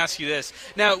 Jadrian, let me ask you this.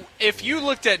 Now, if you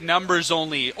looked at numbers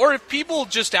only, or if people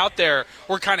just out there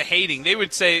were kind of hating,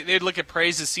 they'd look at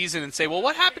Praise this season and say, well,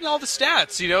 what happened to all the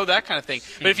stats? That kind of thing.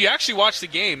 But if you actually watch the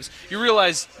games, you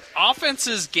realize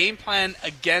offense's game plan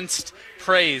against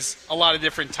Praise a lot of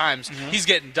different times. He's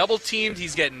getting double teamed.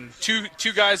 He's getting two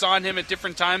guys on him at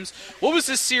different times. What was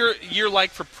this year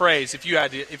like for Praise? If you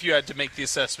had to make the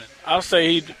assessment, I'll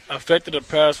say he affected the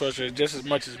pass rusher just as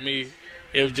much as me.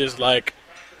 It was just like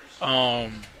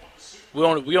we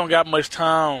don't got much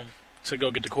time to go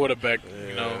get the quarterback.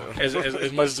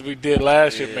 As much as we did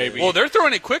last year, maybe. Well, they're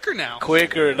throwing it quicker now.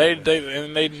 Quicker.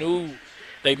 They knew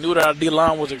that our D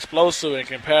line was explosive and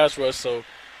can pass rush. So.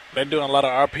 They're doing a lot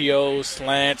of RPOs,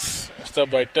 slants, and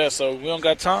stuff like that, so we don't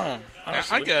got time.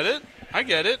 Honestly. I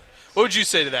get it. What would you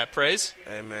say to that, Praise?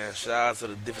 Hey, man, shout out to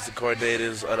the defensive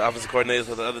coordinators or the offensive coordinators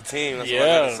of the other team. That's what I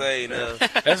got to say.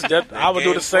 I would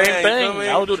do the same thing.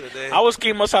 I would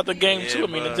scheme us out the game, too. I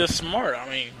mean, they're just smart. I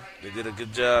mean, they did a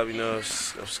good job, of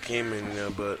scheming,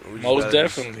 but we just most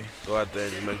definitely go out there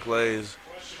and make plays.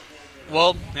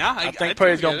 Well, yeah, I think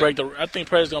Praise gonna break the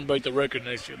record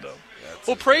next year, though.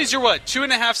 Well, Praise, you're what,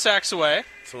 2.5 sacks away?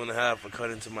 2.5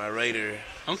 according to my Raider.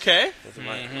 Okay. That's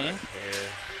yeah.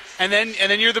 And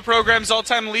then you're the program's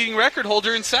all-time leading record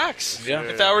holder in sacks. Yeah.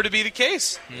 If that were to be the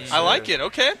case. I like it.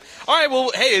 Okay. All right, well,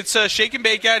 hey, it's Shake and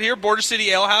Bake out here, Border City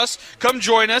Ale House. Come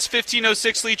join us,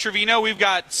 1506 Lee Trevino. We've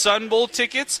got Sun Bowl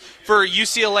tickets for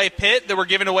UCLA Pitt that we're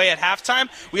giving away at halftime.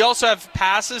 We also have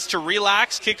passes to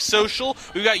Relax, Kick Social.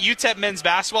 We've got UTEP men's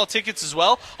basketball tickets as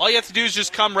well. All you have to do is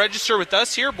just come register with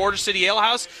us here, Border City Ale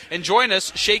House, and join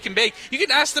us, Shake and Bake. You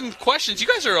can ask them questions. You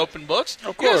guys are open books.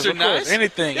 Of course, you guys are nice.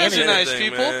 Anything. You guys are nice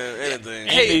Anything, people. Man. Anything.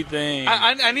 Hey, Anything.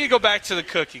 I need to go back to the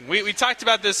cooking. We talked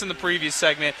about this in the previous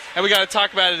segment, and we got to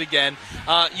talk about it again.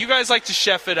 You guys like to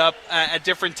chef it up at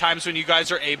different times when you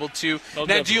guys are able to.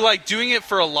 Now, do you like doing it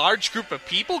for a large group of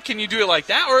people? Can you do it like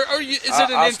that, or is it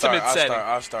an intimate setting?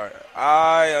 I'll start.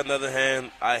 On the other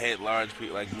hand, I hate large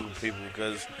people, like group of people,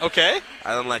 because I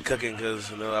don't like cooking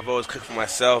because I've always cooked for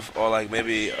myself or like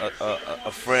maybe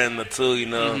a friend or two.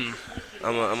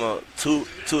 I'm a two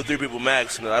or three people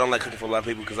max. I don't like cooking for a lot of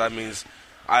people because that means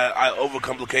I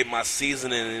overcomplicate my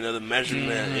seasoning, the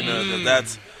measurement, because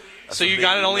that's so you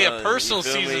got only a personal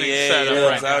seasoning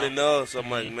setup right now. I already know. So I'm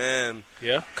like, man,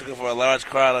 cooking for a large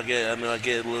crowd, I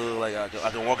get a little like I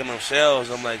can walk in them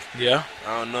shells. I'm like, I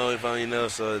don't know if I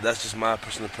so that's just my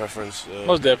personal preference.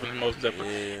 Most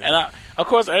definitely. And of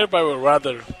course, everybody would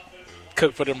rather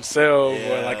cook for themselves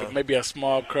or like maybe a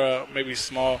small crowd, maybe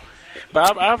small.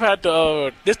 But I've had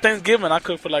to this Thanksgiving I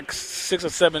cooked for like 6 or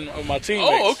 7 of my teammates.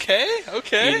 Oh,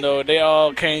 okay. They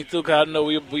all came through because I know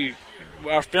we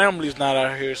our family's not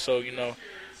out here, so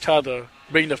try to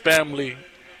bring the family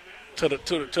to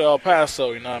El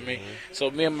Paso. You know what I mean? So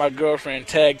me and my girlfriend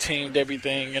tag teamed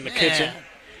everything in the kitchen.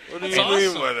 What do you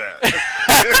mean by that?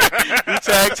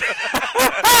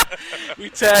 we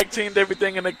tag teamed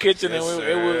everything in the kitchen, and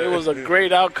it was a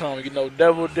great outcome.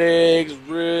 Deviled eggs,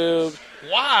 ribs.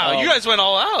 Wow, you guys went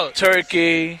all out.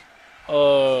 Turkey,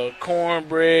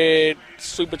 cornbread,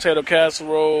 sweet potato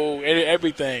casserole,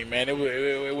 everything, man.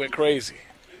 It went crazy.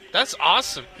 That's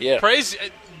awesome. Yeah. Praise.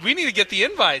 We need to get the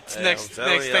invites next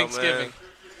Thanksgiving.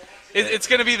 It's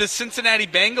going to be the Cincinnati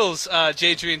Bengals,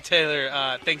 Jadrian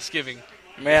Taylor Thanksgiving.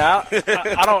 Man,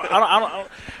 I don't.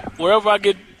 Wherever I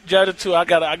get judged to, I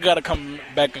gotta come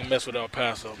back and mess with El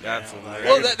Paso.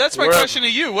 Well, that's my question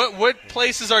to you. What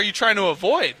places are you trying to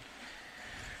avoid?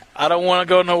 I don't want to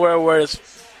go nowhere where it's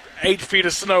 8 feet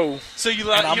of snow. So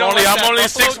I'm only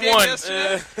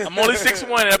 6'1". I'm only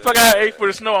 6'1", and if I got 8 foot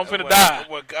of snow, I'm finna die.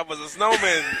 I was a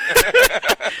snowman.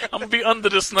 I'm gonna be under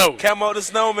the snow. Camo the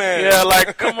snowman. Yeah,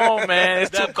 like come on, man.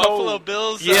 It's that too cold. Buffalo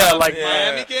Bills.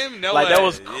 Miami game. No like way. That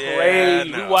was crazy.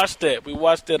 Yeah, we watched that. We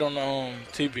watched that on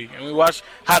TV, and we watched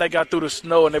how they got through the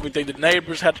snow and everything. The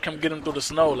neighbors had to come get them through the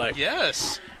snow. Like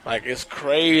it's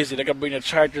crazy. They got to bring the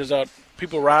tractors out.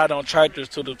 People ride on tractors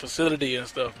to the facility and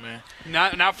stuff, man.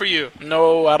 Not for you.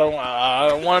 No, I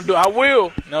don't want to do. I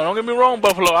will. No, don't get me wrong,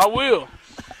 Buffalo. I will,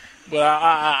 but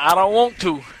I don't want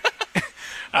to.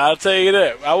 I'll tell you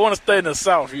that. I want to stay in the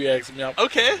South. You ask me.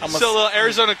 Okay. So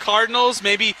Arizona Cardinals.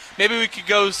 Maybe we could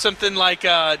go something like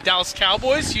Dallas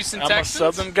Cowboys, Houston Texans. I'm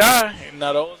a Southern guy.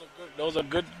 Now those are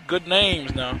good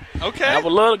names. Now. Okay. I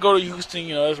would love to go to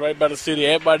Houston. It's right by the city.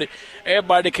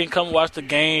 Everybody can come watch the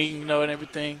game. And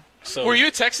everything. So, were you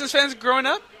a Texans fan growing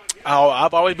up?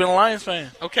 I've always been a Lions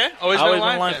fan. Okay, always been a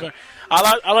Lions fan.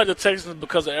 I like the Texans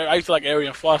because I used to like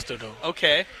Arian Foster though.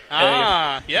 Okay.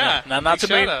 Yeah. Now not too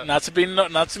many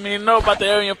know about the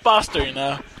Arian Foster,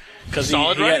 because he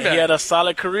had a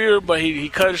solid career, but he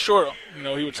cut it short. He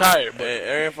retired. But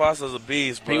Arian Foster's a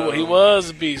beast, bro. He was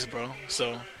a beast, bro.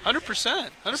 So 100%.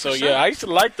 So yeah, I used to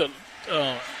like the.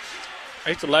 I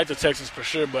used to like the Texans for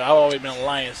sure, but I've always been a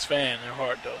Lions fan at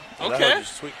heart, though. Okay.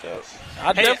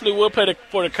 I definitely will play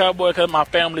for the Cowboys because my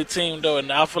family team, though,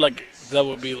 and I feel like that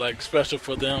would be like special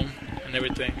for them and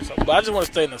everything. So, but I just want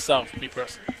to stay in the South, me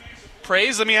personally.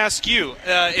 Praise, let me ask you,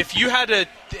 if you had to,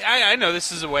 I know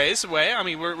this is a ways away. I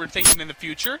mean, we're thinking in the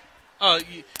future. Are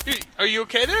you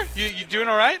okay there? You doing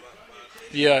all right?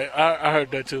 Yeah, I heard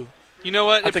that too. You know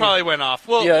what? It probably went off.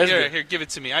 Well, yeah, here, give it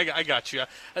to me. I got you.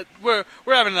 We're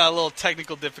having a little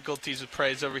technical difficulties with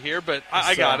Praise over here, but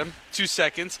I got him. 2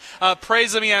 seconds.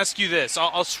 Praise, let me ask you this.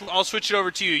 I'll switch it over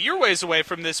to you. You're ways away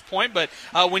from this point, but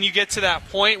when you get to that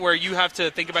point where you have to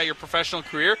think about your professional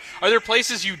career, are there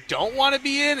places you don't want to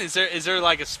be in? Is there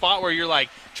like a spot where you're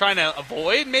like trying to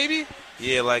avoid maybe?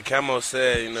 Yeah, like Camo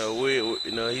said,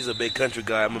 he's a big country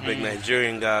guy. I'm a big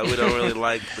Nigerian guy. We don't really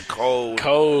like the cold.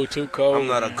 Too cold. I'm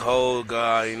not a cold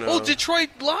guy, Well, Detroit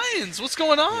Lions, what's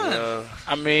going on?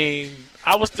 I mean,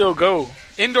 I would still go.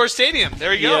 Indoor stadium,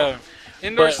 there you go.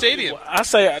 Indoor stadium. I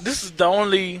say this is the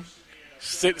only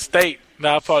state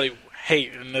that I probably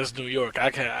hate, and that's New York. I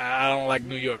don't like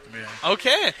New York, man.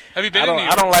 Okay. Have you been in New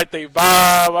York? I don't like their vibe.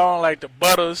 I don't like the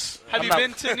butters. Have you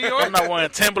been to New York? I'm not wearing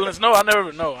Timberlands. No, I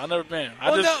never been.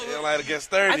 Well, You don't like to get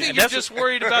 30. I think you're just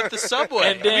worried about the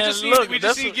subway. And then, we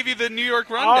just need to give you the New York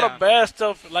rundown. All the bad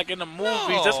stuff, like in the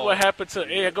movies, that's what happened to.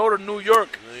 Yeah, go to New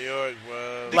York. New York,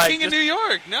 bro. The king of New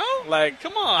York, no? Like,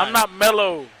 come on. I'm not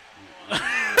mellow.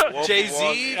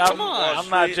 Jay-Z, come on. I'm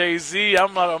not Jay-Z.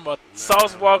 I'm a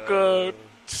Sauce Walker.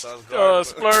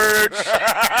 Splurge.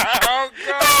 Oh,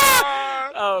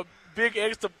 God. Big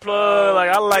extra plug. Like,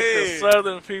 I like the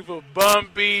Southern people.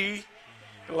 Bumby.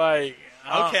 Like.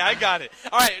 Okay, I got it.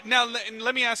 All right, now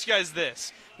let me ask you guys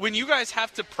this. When you guys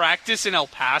have to practice in El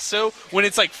Paso, when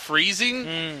it's like freezing,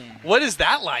 what is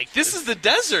that like? This is the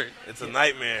desert. It's a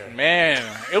nightmare. Man,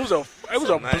 it was a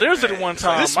blizzard one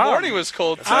time. This morning was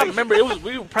cold, too. I remember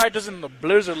we were practicing in the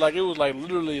blizzard. Like, it was like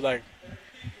literally like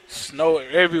snow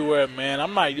everywhere, man.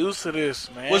 I'm not used to this,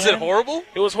 man. Was it horrible?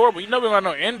 It was horrible. You know, we were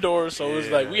no indoors, so it was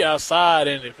like we outside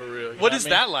in it for real. What is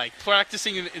that like,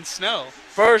 practicing in snow?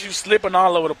 First, you slipping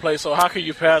all over the place, so how can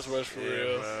you pass rush for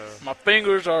real? Bro. My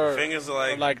fingers are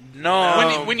like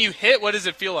numb. When you hit, what does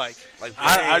it feel like? Like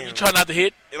you try not to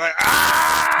hit. You're like,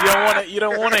 ah! You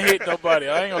don't want to hit nobody.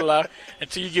 I ain't gonna lie.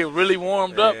 Until you get really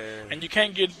warmed up, and you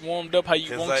can't get warmed up how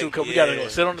you want to, because we gotta go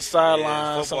sit on the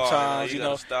sideline sometimes. You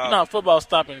know how football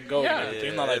stop and go. Yeah.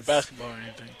 It's not like basketball or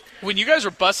anything. When you guys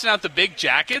were busting out the big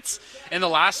jackets in the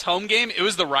last home game, it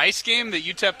was the Rice game that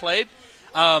UTEP played.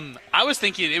 I was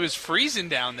thinking it was freezing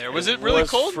down there. Was it really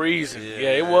cold? Freezing.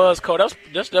 Yeah, it was cold. That's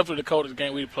definitely the coldest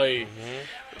game we played.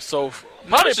 So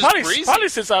probably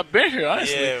since I've been here,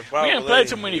 honestly. Yeah, we ain't played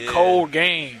too many cold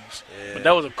games. Yeah. But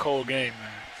that was a cold game,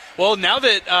 man. Well, now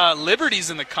that Liberty's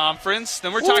in the conference,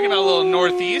 then we're talking about a little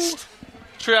Northeast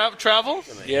travel.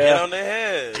 Yeah. Get on their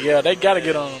head. Yeah, they got to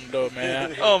get on them, though,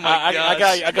 man. Oh, my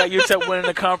gosh. I got UTEP winning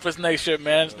the conference next year,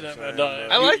 man.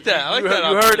 I like that.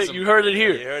 You heard it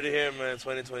here. You heard it here, man.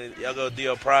 2020. Y'all go do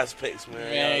your prize picks,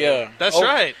 man. Yeah. That's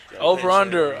right. Over,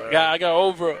 under. I got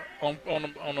over on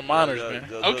the minors, man.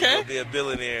 Okay. Go be a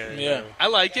billionaire. Yeah. I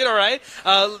like it. All right.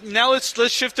 Now let's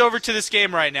shift over to this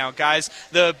game right now, guys.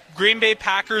 The Green Bay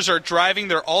Packers are driving.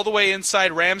 They're all the way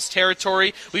inside Rams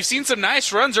territory. We've seen some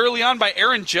nice runs early on by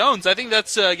Aaron Jones. I think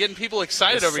that's getting people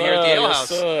excited over here at the Ale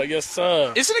House. Yes,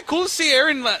 sir. Isn't it cool to see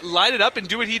Aaron light it up and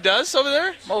do what he does over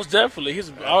there? Most definitely.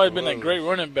 He's always been a great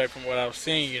running back from what I've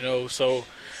seen, So,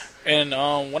 and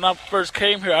when I first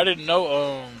came here, I didn't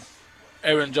know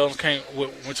Aaron Jones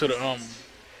went to the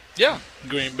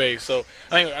Green Bay. So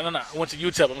I went to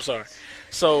UTEP. I'm sorry.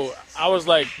 So I was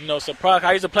like, surprised.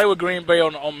 I used to play with Green Bay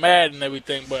on Madden and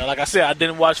everything, but like I said, I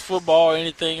didn't watch football or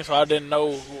anything, so I didn't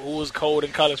know who was cold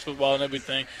in college football and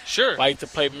everything. Sure. But I used to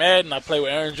play Madden. I played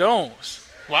with Aaron Jones.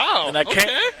 Wow. And I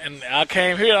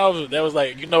came here. That was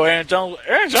like, Aaron Jones.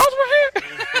 Aaron Jones was here.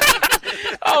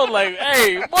 I was like,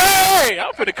 hey, boy,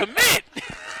 I'm finna commit.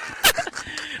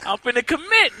 I'm finna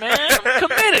commit, man. I'm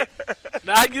committed.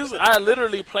 Now, I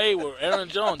literally played with Aaron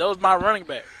Jones. That was my running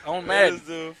back on Madden. This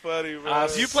dude funny, bro.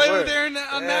 You played with Aaron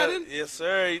on Madden? Yes,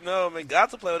 sir.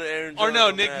 Got to play with Aaron Jones. Or no,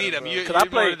 Nick Needham. Because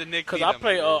I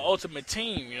play Ultimate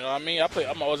Team. You know what I mean? I'm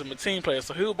an Ultimate Team player.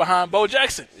 So he was behind Bo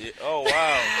Jackson. Yeah. Oh,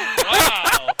 wow.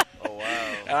 Wow. Oh,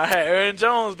 wow. And I had Aaron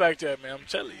Jones back there, man. I'm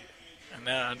telling you.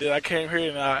 And then I came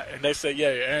here and they said, yeah,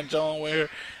 Aaron Jones went here.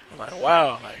 I'm like,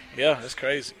 wow, that's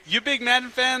crazy. You big Madden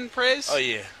fan, Praise? Oh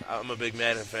yeah, I'm a big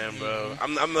Madden fan, bro.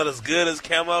 I'm not as good as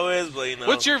Camo is, but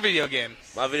What's your video game?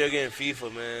 My video game,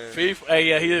 FIFA, man. FIFA? Hey,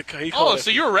 yeah, he Oh,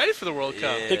 so you were ready for the World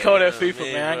Cup? He called that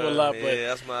FIFA, man. I ain't gonna lie, but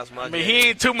that's my. I mean, he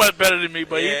ain't too much better than me,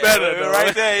 but he better though.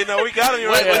 Right there, we got him.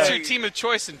 What's your team of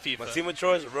choice in FIFA? My team of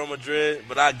choice, Real Madrid,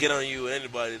 but I get on you with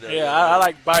anybody though. Yeah, I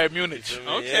like Bayern Munich.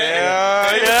 Okay.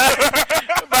 Yeah.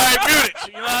 Bayern Munich.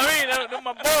 You know what I mean? They're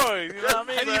my boys. You know what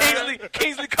I mean?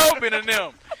 Kingsley Coman and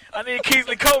them. I need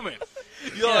Kingsley Coman.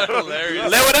 You're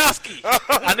hilarious. Lewandowski.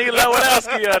 I need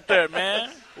Lewandowski out there,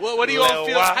 man. What do you all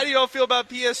feel? How do you all feel about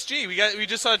PSG? We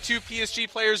just saw two PSG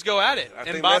players go at it.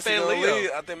 Mbappe and Leo.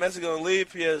 I think Messi gonna leave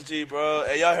PSG, bro.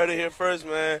 Hey, y'all heard it here first,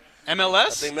 man.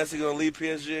 MLS? I think Messi gonna leave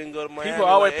PSG and go to Miami. People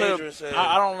always play.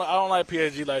 I don't like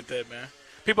PSG like that, man.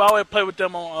 People always play with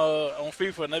them on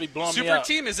FIFA and they be blowing me out.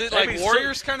 Super team? Is it like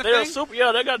Warriors kind of thing? They're super.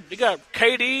 Yeah, they got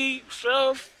KD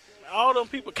stuff. All them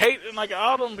people, Kate, and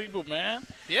all them people, man.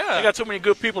 Yeah. They got too many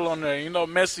good people on there.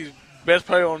 Messi best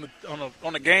player on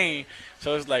the game.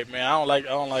 So it's like, man, I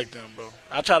don't like them, bro.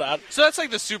 So that's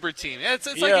like the super team. It's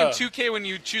like in 2K when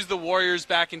you choose the Warriors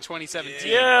back in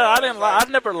 2017. Yeah, I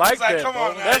never liked that. Come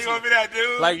on, man, you gonna be that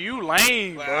dude? Like, you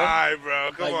lame, bro. All right, bro.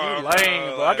 Come on, you lame,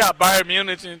 bro. bro. I got Bayern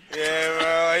Munich. And yeah,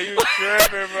 bro. You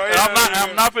tripping, bro.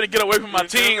 I'm not gonna get away from my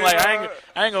team. Like,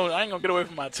 I ain't gonna get away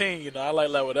from my team. You know, I like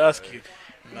Lewandowski.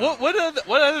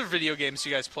 What other video games do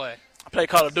you guys play? I play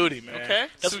Call of Duty, man. Okay,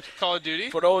 that's Call of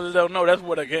Duty. For those that don't know, that's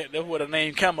where the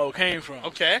name Camo came from.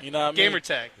 Okay, you know what I mean? Gamer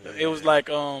tag. It was like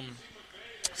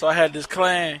so I had this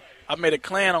clan. I made a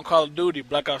clan on Call of Duty,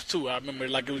 Black Ops 2. I remember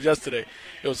it like it was yesterday.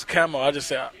 It was Camo. I just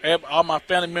said all my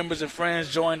family members and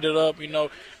friends joined it up, you know.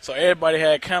 So everybody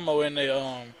had Camo in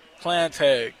their clan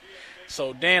tag.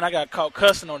 So then I got caught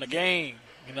cussing on the game.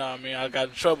 You know what I mean? I got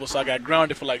in trouble, so I got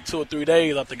grounded for like 2 or 3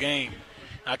 days off the game.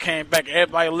 I came back.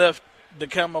 Everybody left the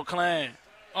Camo clan.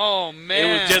 Oh man!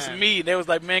 It was just me. They was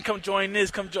like, "Man, come join this.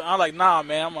 Come join." I'm like, "Nah,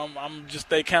 man. I'm just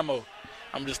stay Camo.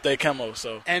 I'm just stay Camo."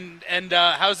 So. And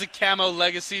how's the Camo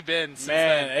legacy been since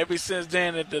then? Ever since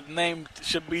then, the name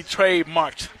should be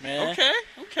trademarked, man.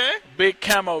 Okay. Big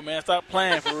Camo, man. Stop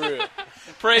playing for real.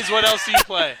 Praise. What else do you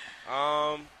play?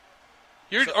 Or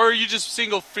are you just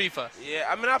single FIFA? Yeah,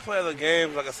 I mean, I play other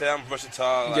games. Like I said, I'm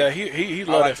versatile. Like, yeah, he I loves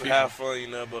like that to FIFA. have fun, you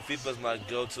know, but FIFA's my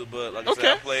go-to. But like I said,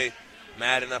 I play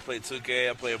Madden, I play 2K,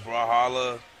 I play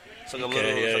Brawlhalla. It's like a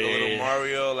little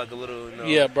Mario, like a little, you know.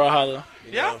 Yeah, Brawlhalla.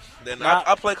 You know. Then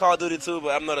I play Call of Duty too,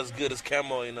 but I'm not as good as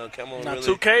Camo, you know. Camo now,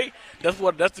 really. 2K,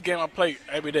 that's the game I play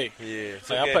every day. Yeah,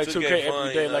 2K, I play 2K fun,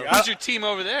 every day. You know? Like, who's your team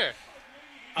over there?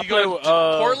 I You play going with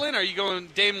Portland? Are you going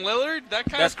Dame Lillard? That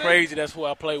kind That's of thing? crazy. That's who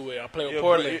I play with. I play with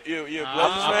Portland. You're a Blazers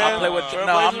I fan? play with.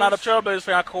 No, I'm not a Trailblazers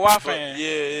fan. I'm a Kawhi fan.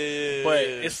 Yeah. But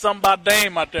it's something about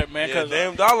Dame out there, man. Yeah,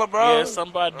 Dame Dollar, bro. Yeah, it's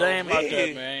something about Dame out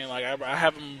there, man. Like I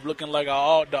have him looking like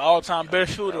the all-time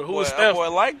best shooter. Who is Steph? That boy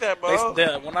like that, bro.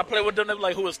 When I play with them, they be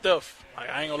like, "Who is Steph?" Like,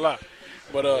 I ain't gonna lie.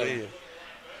 But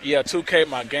yeah, 2K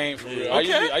my game for real.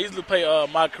 Okay. I usually play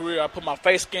my career. I put my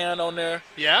face scan on there.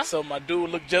 Yeah. So my dude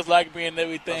look just like me and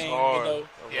everything. That's hard. You know.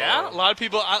 Yeah, a lot of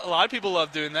people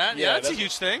love doing that. Yeah, that's a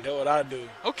huge thing. That's what I do.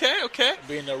 Okay.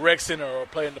 Be in the rec center or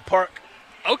play in the park.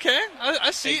 Okay, I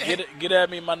see. Hey, get at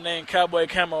me, my name Cowboy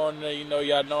Camo on there. You know,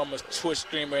 y'all know I'm a Twitch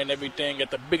streamer and everything.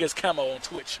 Got the biggest camo on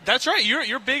Twitch. That's right.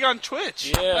 You're big on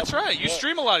Twitch. Yeah, that's right. You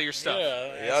stream a lot of your stuff.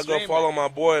 Yeah, y'all go follow my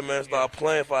boy, man. Stop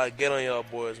playing if I get on y'all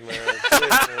boys,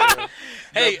 man.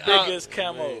 Hey, biggest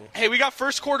camo. Hey, we got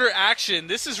first quarter action.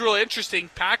 This is really interesting.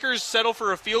 Packers settle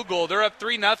for a field goal. They're up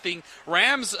 3-0.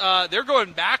 Rams, they're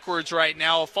going backwards right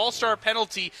now. A false start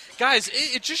penalty. Guys,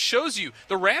 it just shows you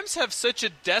the Rams have such a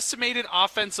decimated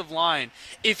offensive line.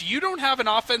 If you don't have an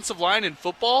offensive line in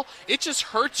football, it just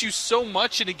hurts you so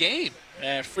much in a game.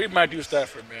 Man, free Matthew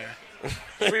Stafford, man.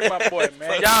 Free my boy,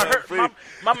 man. Y'all hurt.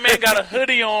 My man got a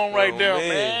hoodie on right there,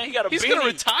 man. He got a beanie. He's going to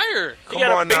retire. Come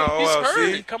on now, He's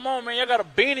hurt. Come on, man. Y'all got a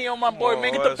beanie on my boy,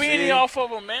 man. Get the beanie off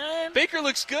of him, man. Baker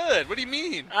looks good. What do you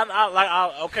mean?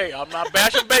 Okay, I'm not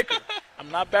bashing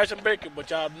Baker.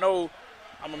 But y'all know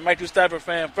I'm a Matthew Stafford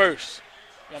fan first.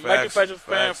 I'm a Matthew Stafford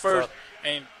fan first.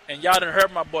 And y'all done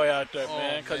hurt my boy out there,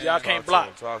 man, because y'all can't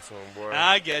block. Talk to him, boy.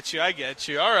 I get you.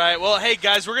 All right. Well, hey,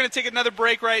 guys, we're going to take another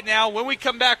break right now. When we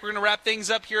come back, we're going to wrap things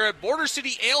up here at Border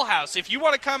City Ale House. If you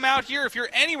want to come out here, if you're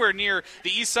anywhere near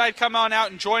the east side, come on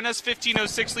out and join us,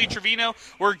 1506 Lee Trevino.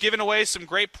 We're giving away some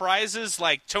great prizes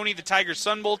like Tony the Tiger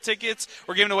Sun Bowl tickets.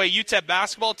 We're giving away UTEP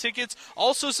basketball tickets.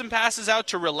 Also some passes out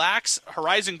to Relax,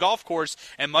 Horizon Golf Course,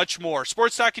 and much more.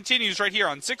 Sports Talk continues right here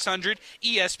on 600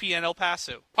 ESPN El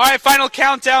Paso. All right, final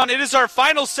countdown. It is our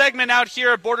final segment out here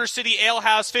at Border City Ale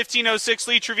House, 1506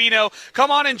 Lee Trevino.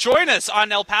 Come on and join us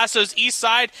on El Paso's east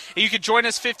side. You can join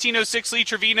us, 1506 Lee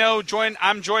Trevino.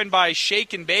 I'm joined by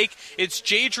Shake and Bake. It's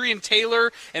Jadrian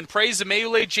Taylor and Praise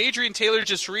Amaule. Jadrian Taylor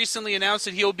just recently announced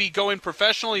that he'll be going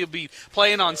professional. He'll be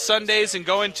playing on Sundays and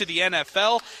going to the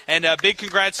NFL. And big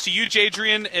congrats to you,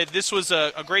 Jadrian. This was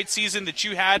a great season that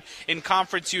you had in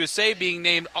Conference USA, being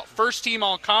named first team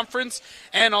all-conference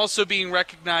and also being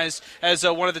recognized as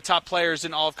one of the top players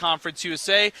in all of Conference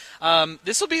USA.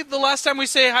 This will be the last time we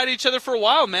say hi to each other for a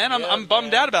while, man. I'm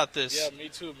bummed out about this. Yeah, me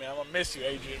too, man. I'm going to miss you,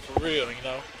 Adrian, for real, you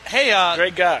know. Hey,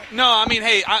 great guy. No, I mean,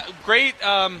 hey, great.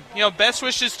 Best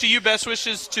wishes to you. Best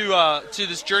wishes to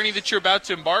this journey that you're about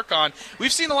to embark on.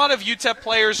 We've seen a lot of UTEP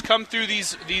players come through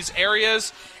these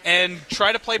areas and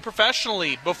try to play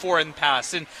professionally before in the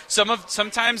past. And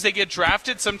sometimes they get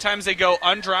drafted, sometimes they go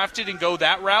undrafted and go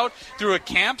that route through a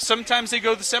camp. Sometimes they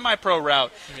go the semi-pro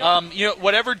route. Yep.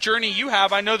 Whatever journey you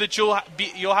have, I know that you'll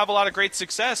have a lot of great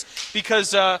success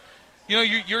because.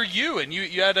 you're you, and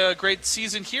you had a great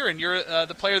season here, and you're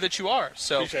the player that you are.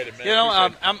 So, appreciate it,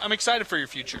 man. I'm excited for your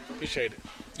future. Appreciate it.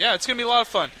 Yeah, it's gonna be a lot of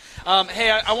fun. Hey,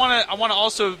 I want to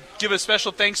also give a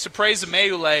special thanks to Praise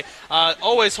Ameule,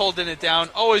 always holding it down,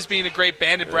 always being a great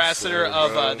band ambassador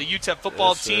of the UTEP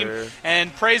football team.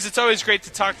 And Praise, it's always great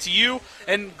to talk to you,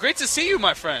 and great to see you,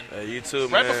 my friend. You too,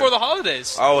 man. Right before the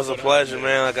holidays. Always a pleasure,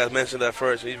 man. Like I mentioned at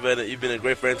first, you've been a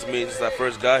great friend to me since I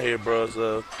first got here, bro.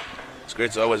 So it's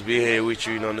great to always be here with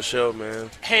you, on the show, man.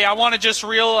 Hey, I want to just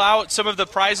reel out some of the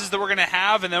prizes that we're going to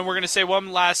have, and then we're going to say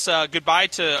one last goodbye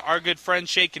to our good friend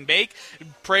Shake and Bake.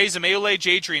 Praise Ameule,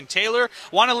 Jadrian Taylor.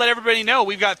 Want to let everybody know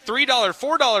we've got $3,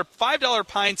 $4, $5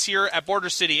 pints here at Border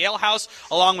City Ale House,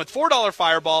 along with $4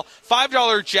 Fireball,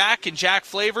 $5 Jack and Jack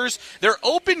flavors. They're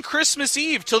open Christmas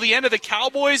Eve till the end of the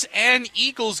Cowboys and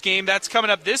Eagles game. That's coming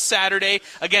up this Saturday.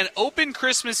 Again, open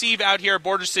Christmas Eve out here at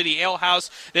Border City Ale House.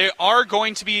 They are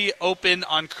going to be open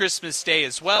on Christmas Day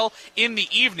as well in the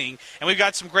evening, and we've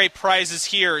got some great prizes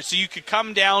here, so you could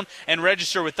come down and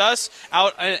register with us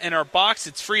out in our box.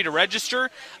 It's free to register.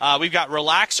 We've got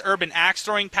Relax Urban Axe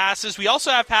Throwing passes. We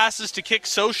also have passes to Kick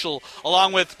Social,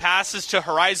 along with passes to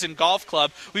Horizon Golf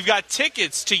Club. We've got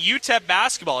tickets to UTEP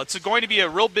basketball. It's going to be a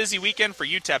real busy weekend for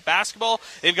UTEP basketball.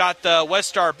 They've got the West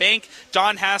Star Bank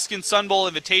Don Haskins Sun Bowl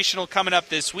Invitational coming up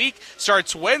this week.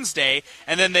 Starts Wednesday,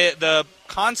 and then the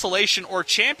consolation or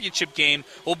championship game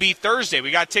will be Thursday.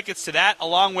 We got tickets to that,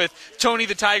 along with Tony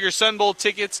the Tiger Sun Bowl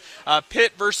tickets.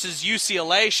 Pitt versus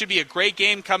UCLA should be a great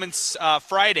game coming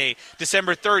Friday,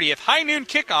 December 30th. High noon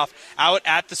kickoff out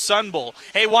at the Sun Bowl.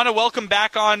 Hey, want to welcome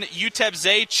back on UTEP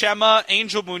Zay, Chema,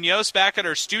 Angel Munoz back at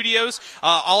our studios.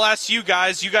 I'll ask you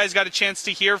guys. You guys got a chance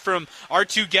to hear from our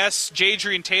two guests,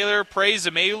 Jadrian Taylor, Praise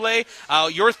Ameule.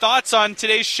 Your thoughts on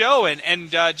today's show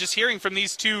and just hearing from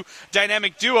these two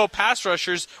dynamic duo pass rushers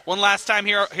one last time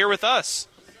here with us.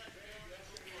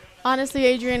 Honestly,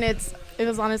 Adrian, it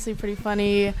was honestly pretty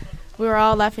funny. We were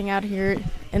all laughing out here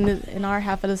in our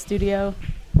half of the studio.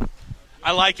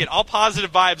 I like it. All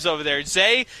positive vibes over there.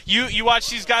 Zay, you watch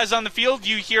these guys on the field.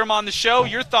 You hear them on the show.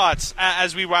 Your thoughts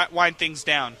as we wind things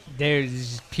down? There's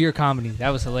just pure comedy. That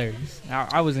was hilarious.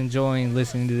 I was enjoying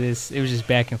listening to this. It was just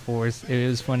back and forth. It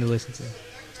was fun to listen to.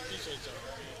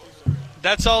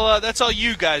 That's all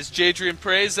you guys, Jadrian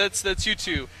Praise. That's you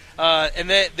two. And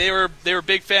they were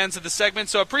big fans of the segment,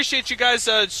 so appreciate you guys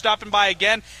stopping by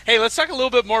again. Hey, let's talk a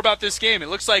little bit more about this game. It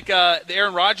looks like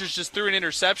Aaron Rodgers just threw an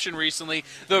interception recently.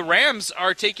 The Rams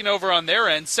are taking over on their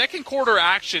end. Second quarter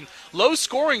action, low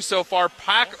scoring so far.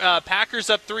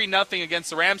 Packers up 3-0 against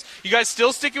the Rams. You guys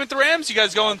still sticking with the Rams? You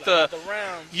guys going with the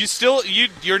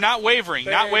Rams? You're not wavering,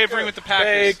 with the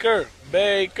Packers.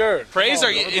 Baker. Praise,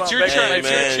 it's your turn. It's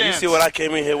your chance. You see what I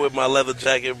came in here with my leather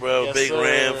jacket, bro. Yes, Big sir.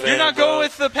 Ram fan. You're not going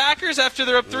with the Packers after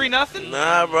they're up 3-0?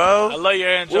 Nah, bro. I love your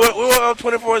Aaron We were up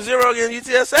 24-0 against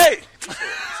UTSA.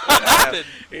 What happened?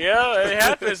 Yeah, it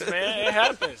happens, man. It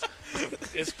happens.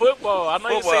 It's football. I know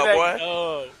you say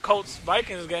that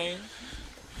Colts-Vikings game.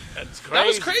 That's crazy. That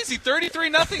was crazy.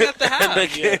 33-0 at the half. And they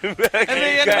came back. And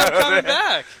they ended up coming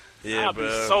back. Yeah, I'd bro.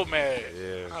 be so mad.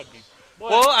 Yeah. I'd be,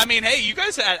 well, I mean, hey, you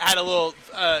guys had a little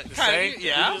We did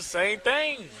the same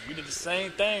thing. We did the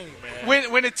same thing,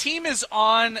 man. When a team is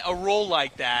on a roll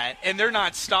like that and they're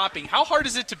not stopping, how hard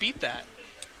is it to beat that?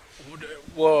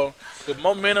 Well, the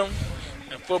momentum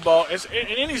in football, it's in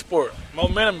any sport,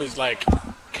 momentum is like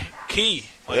key.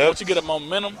 Like once you get a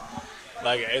momentum,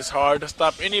 like it's hard to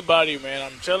stop anybody, man.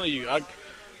 I'm telling you.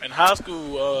 In high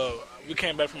school, we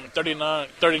came back from a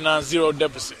 39-0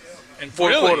 deficit in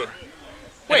fourth quarter.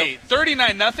 Wait,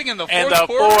 39-0 in the and fourth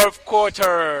quarter? And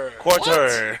the fourth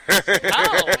quarter.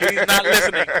 How? He's not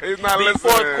listening. He's not the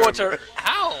listening. Fourth quarter.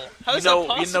 How? How is that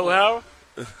possible? You know how?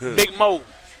 Big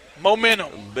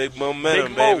momentum. Big momentum,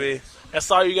 Big baby. That's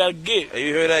all you gotta get. Hey,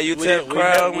 you hear that UTEP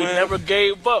crowd, we man? never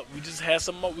gave up. We just had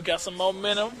we got some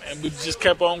momentum, and we just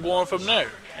kept on going from there.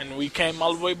 And we came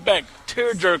all the way back.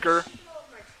 Tearjerker.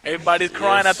 Everybody's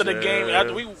crying after the game.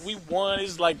 After we won,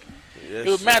 it's like it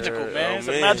was magical, man. It's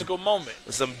a magical moment.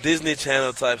 Some Disney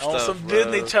Channel type stuff. Some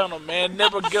Disney Channel, man.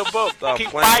 Never give up. Keep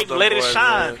playing fighting. Let it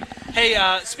shine. Man.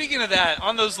 Hey, speaking of that,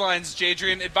 on those lines,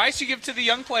 Jadrian, advice you give to the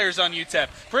young players on UTEP.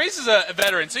 Praise is a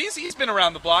veteran, so he's been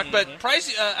around the block. But advice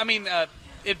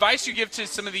you give to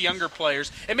some of the younger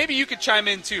players, and maybe you could chime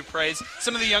in too, Praise,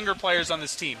 some of the younger players on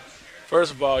this team.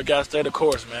 First of all, you gotta stay the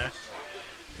course, man.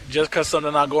 Just because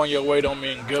something not going your way don't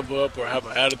mean give up or have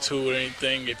an attitude or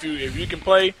anything. If you can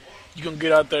play, you can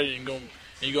get out there and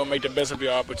you're gonna make the best of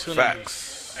your opportunity.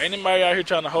 Facts. Ain't anybody out here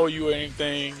trying to hold you or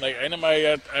anything. Like ain't anybody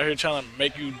out here trying to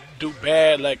make you do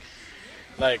bad. Like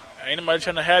ain't anybody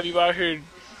trying to have you out here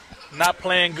not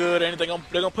playing good or anything,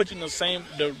 they're gonna put you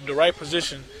in the right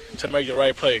position to make the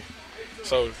right play.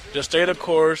 So just stay the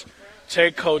course,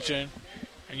 take coaching,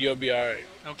 and you'll be all right.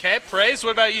 Okay, Praise,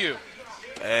 what about you?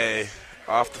 Hey,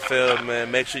 off the field,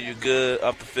 man, make sure you're good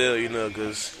off the field,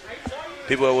 because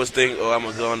people always think, oh, I'm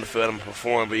going to go on the field, I'm going to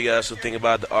perform, but you got to also think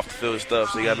about the off the field stuff,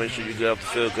 so you got to make sure you're good off the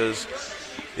field, because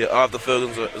your off the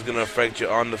field is going to affect you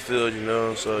on the field,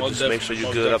 so Most just make sure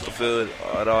you're good off the field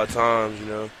at all times,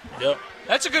 Yep.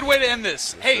 That's a good way to end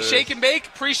this. Hey, sir. Shake and Bake,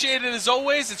 appreciate it as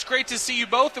always. It's great to see you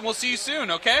both, and we'll see you soon,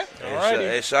 okay?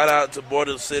 Hey, shout out to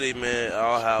Border City, man,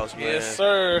 All House, man. Yes,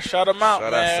 sir. Shout them out,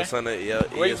 Shout man. out to Sunday,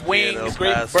 Great ESPN, wings, El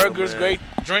great Paso, burgers, man. great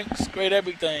drinks, great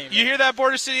everything. You hear that,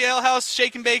 Border City Ale House?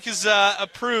 Shake and Bake is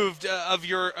approved of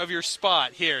your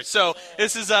spot here. So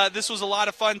this was a lot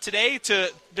of fun today.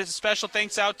 Special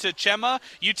thanks out to Chema,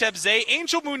 UTEP Zay,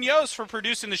 Angel Munoz for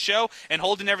producing the show and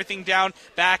holding everything down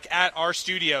back at our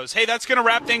studios. Hey, that's going to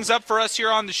wrap things up for us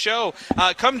here on the show.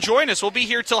 Come join us. We'll be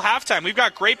here till halftime. We've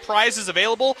got great prizes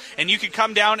available, and you can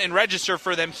come down and register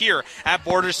for them here at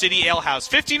Border City Ale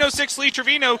House. 1506 Lee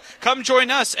Trevino. Come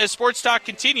join us as Sports Talk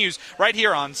continues right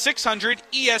here on 600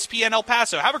 ESPN El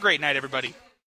Paso. Have a great night, everybody.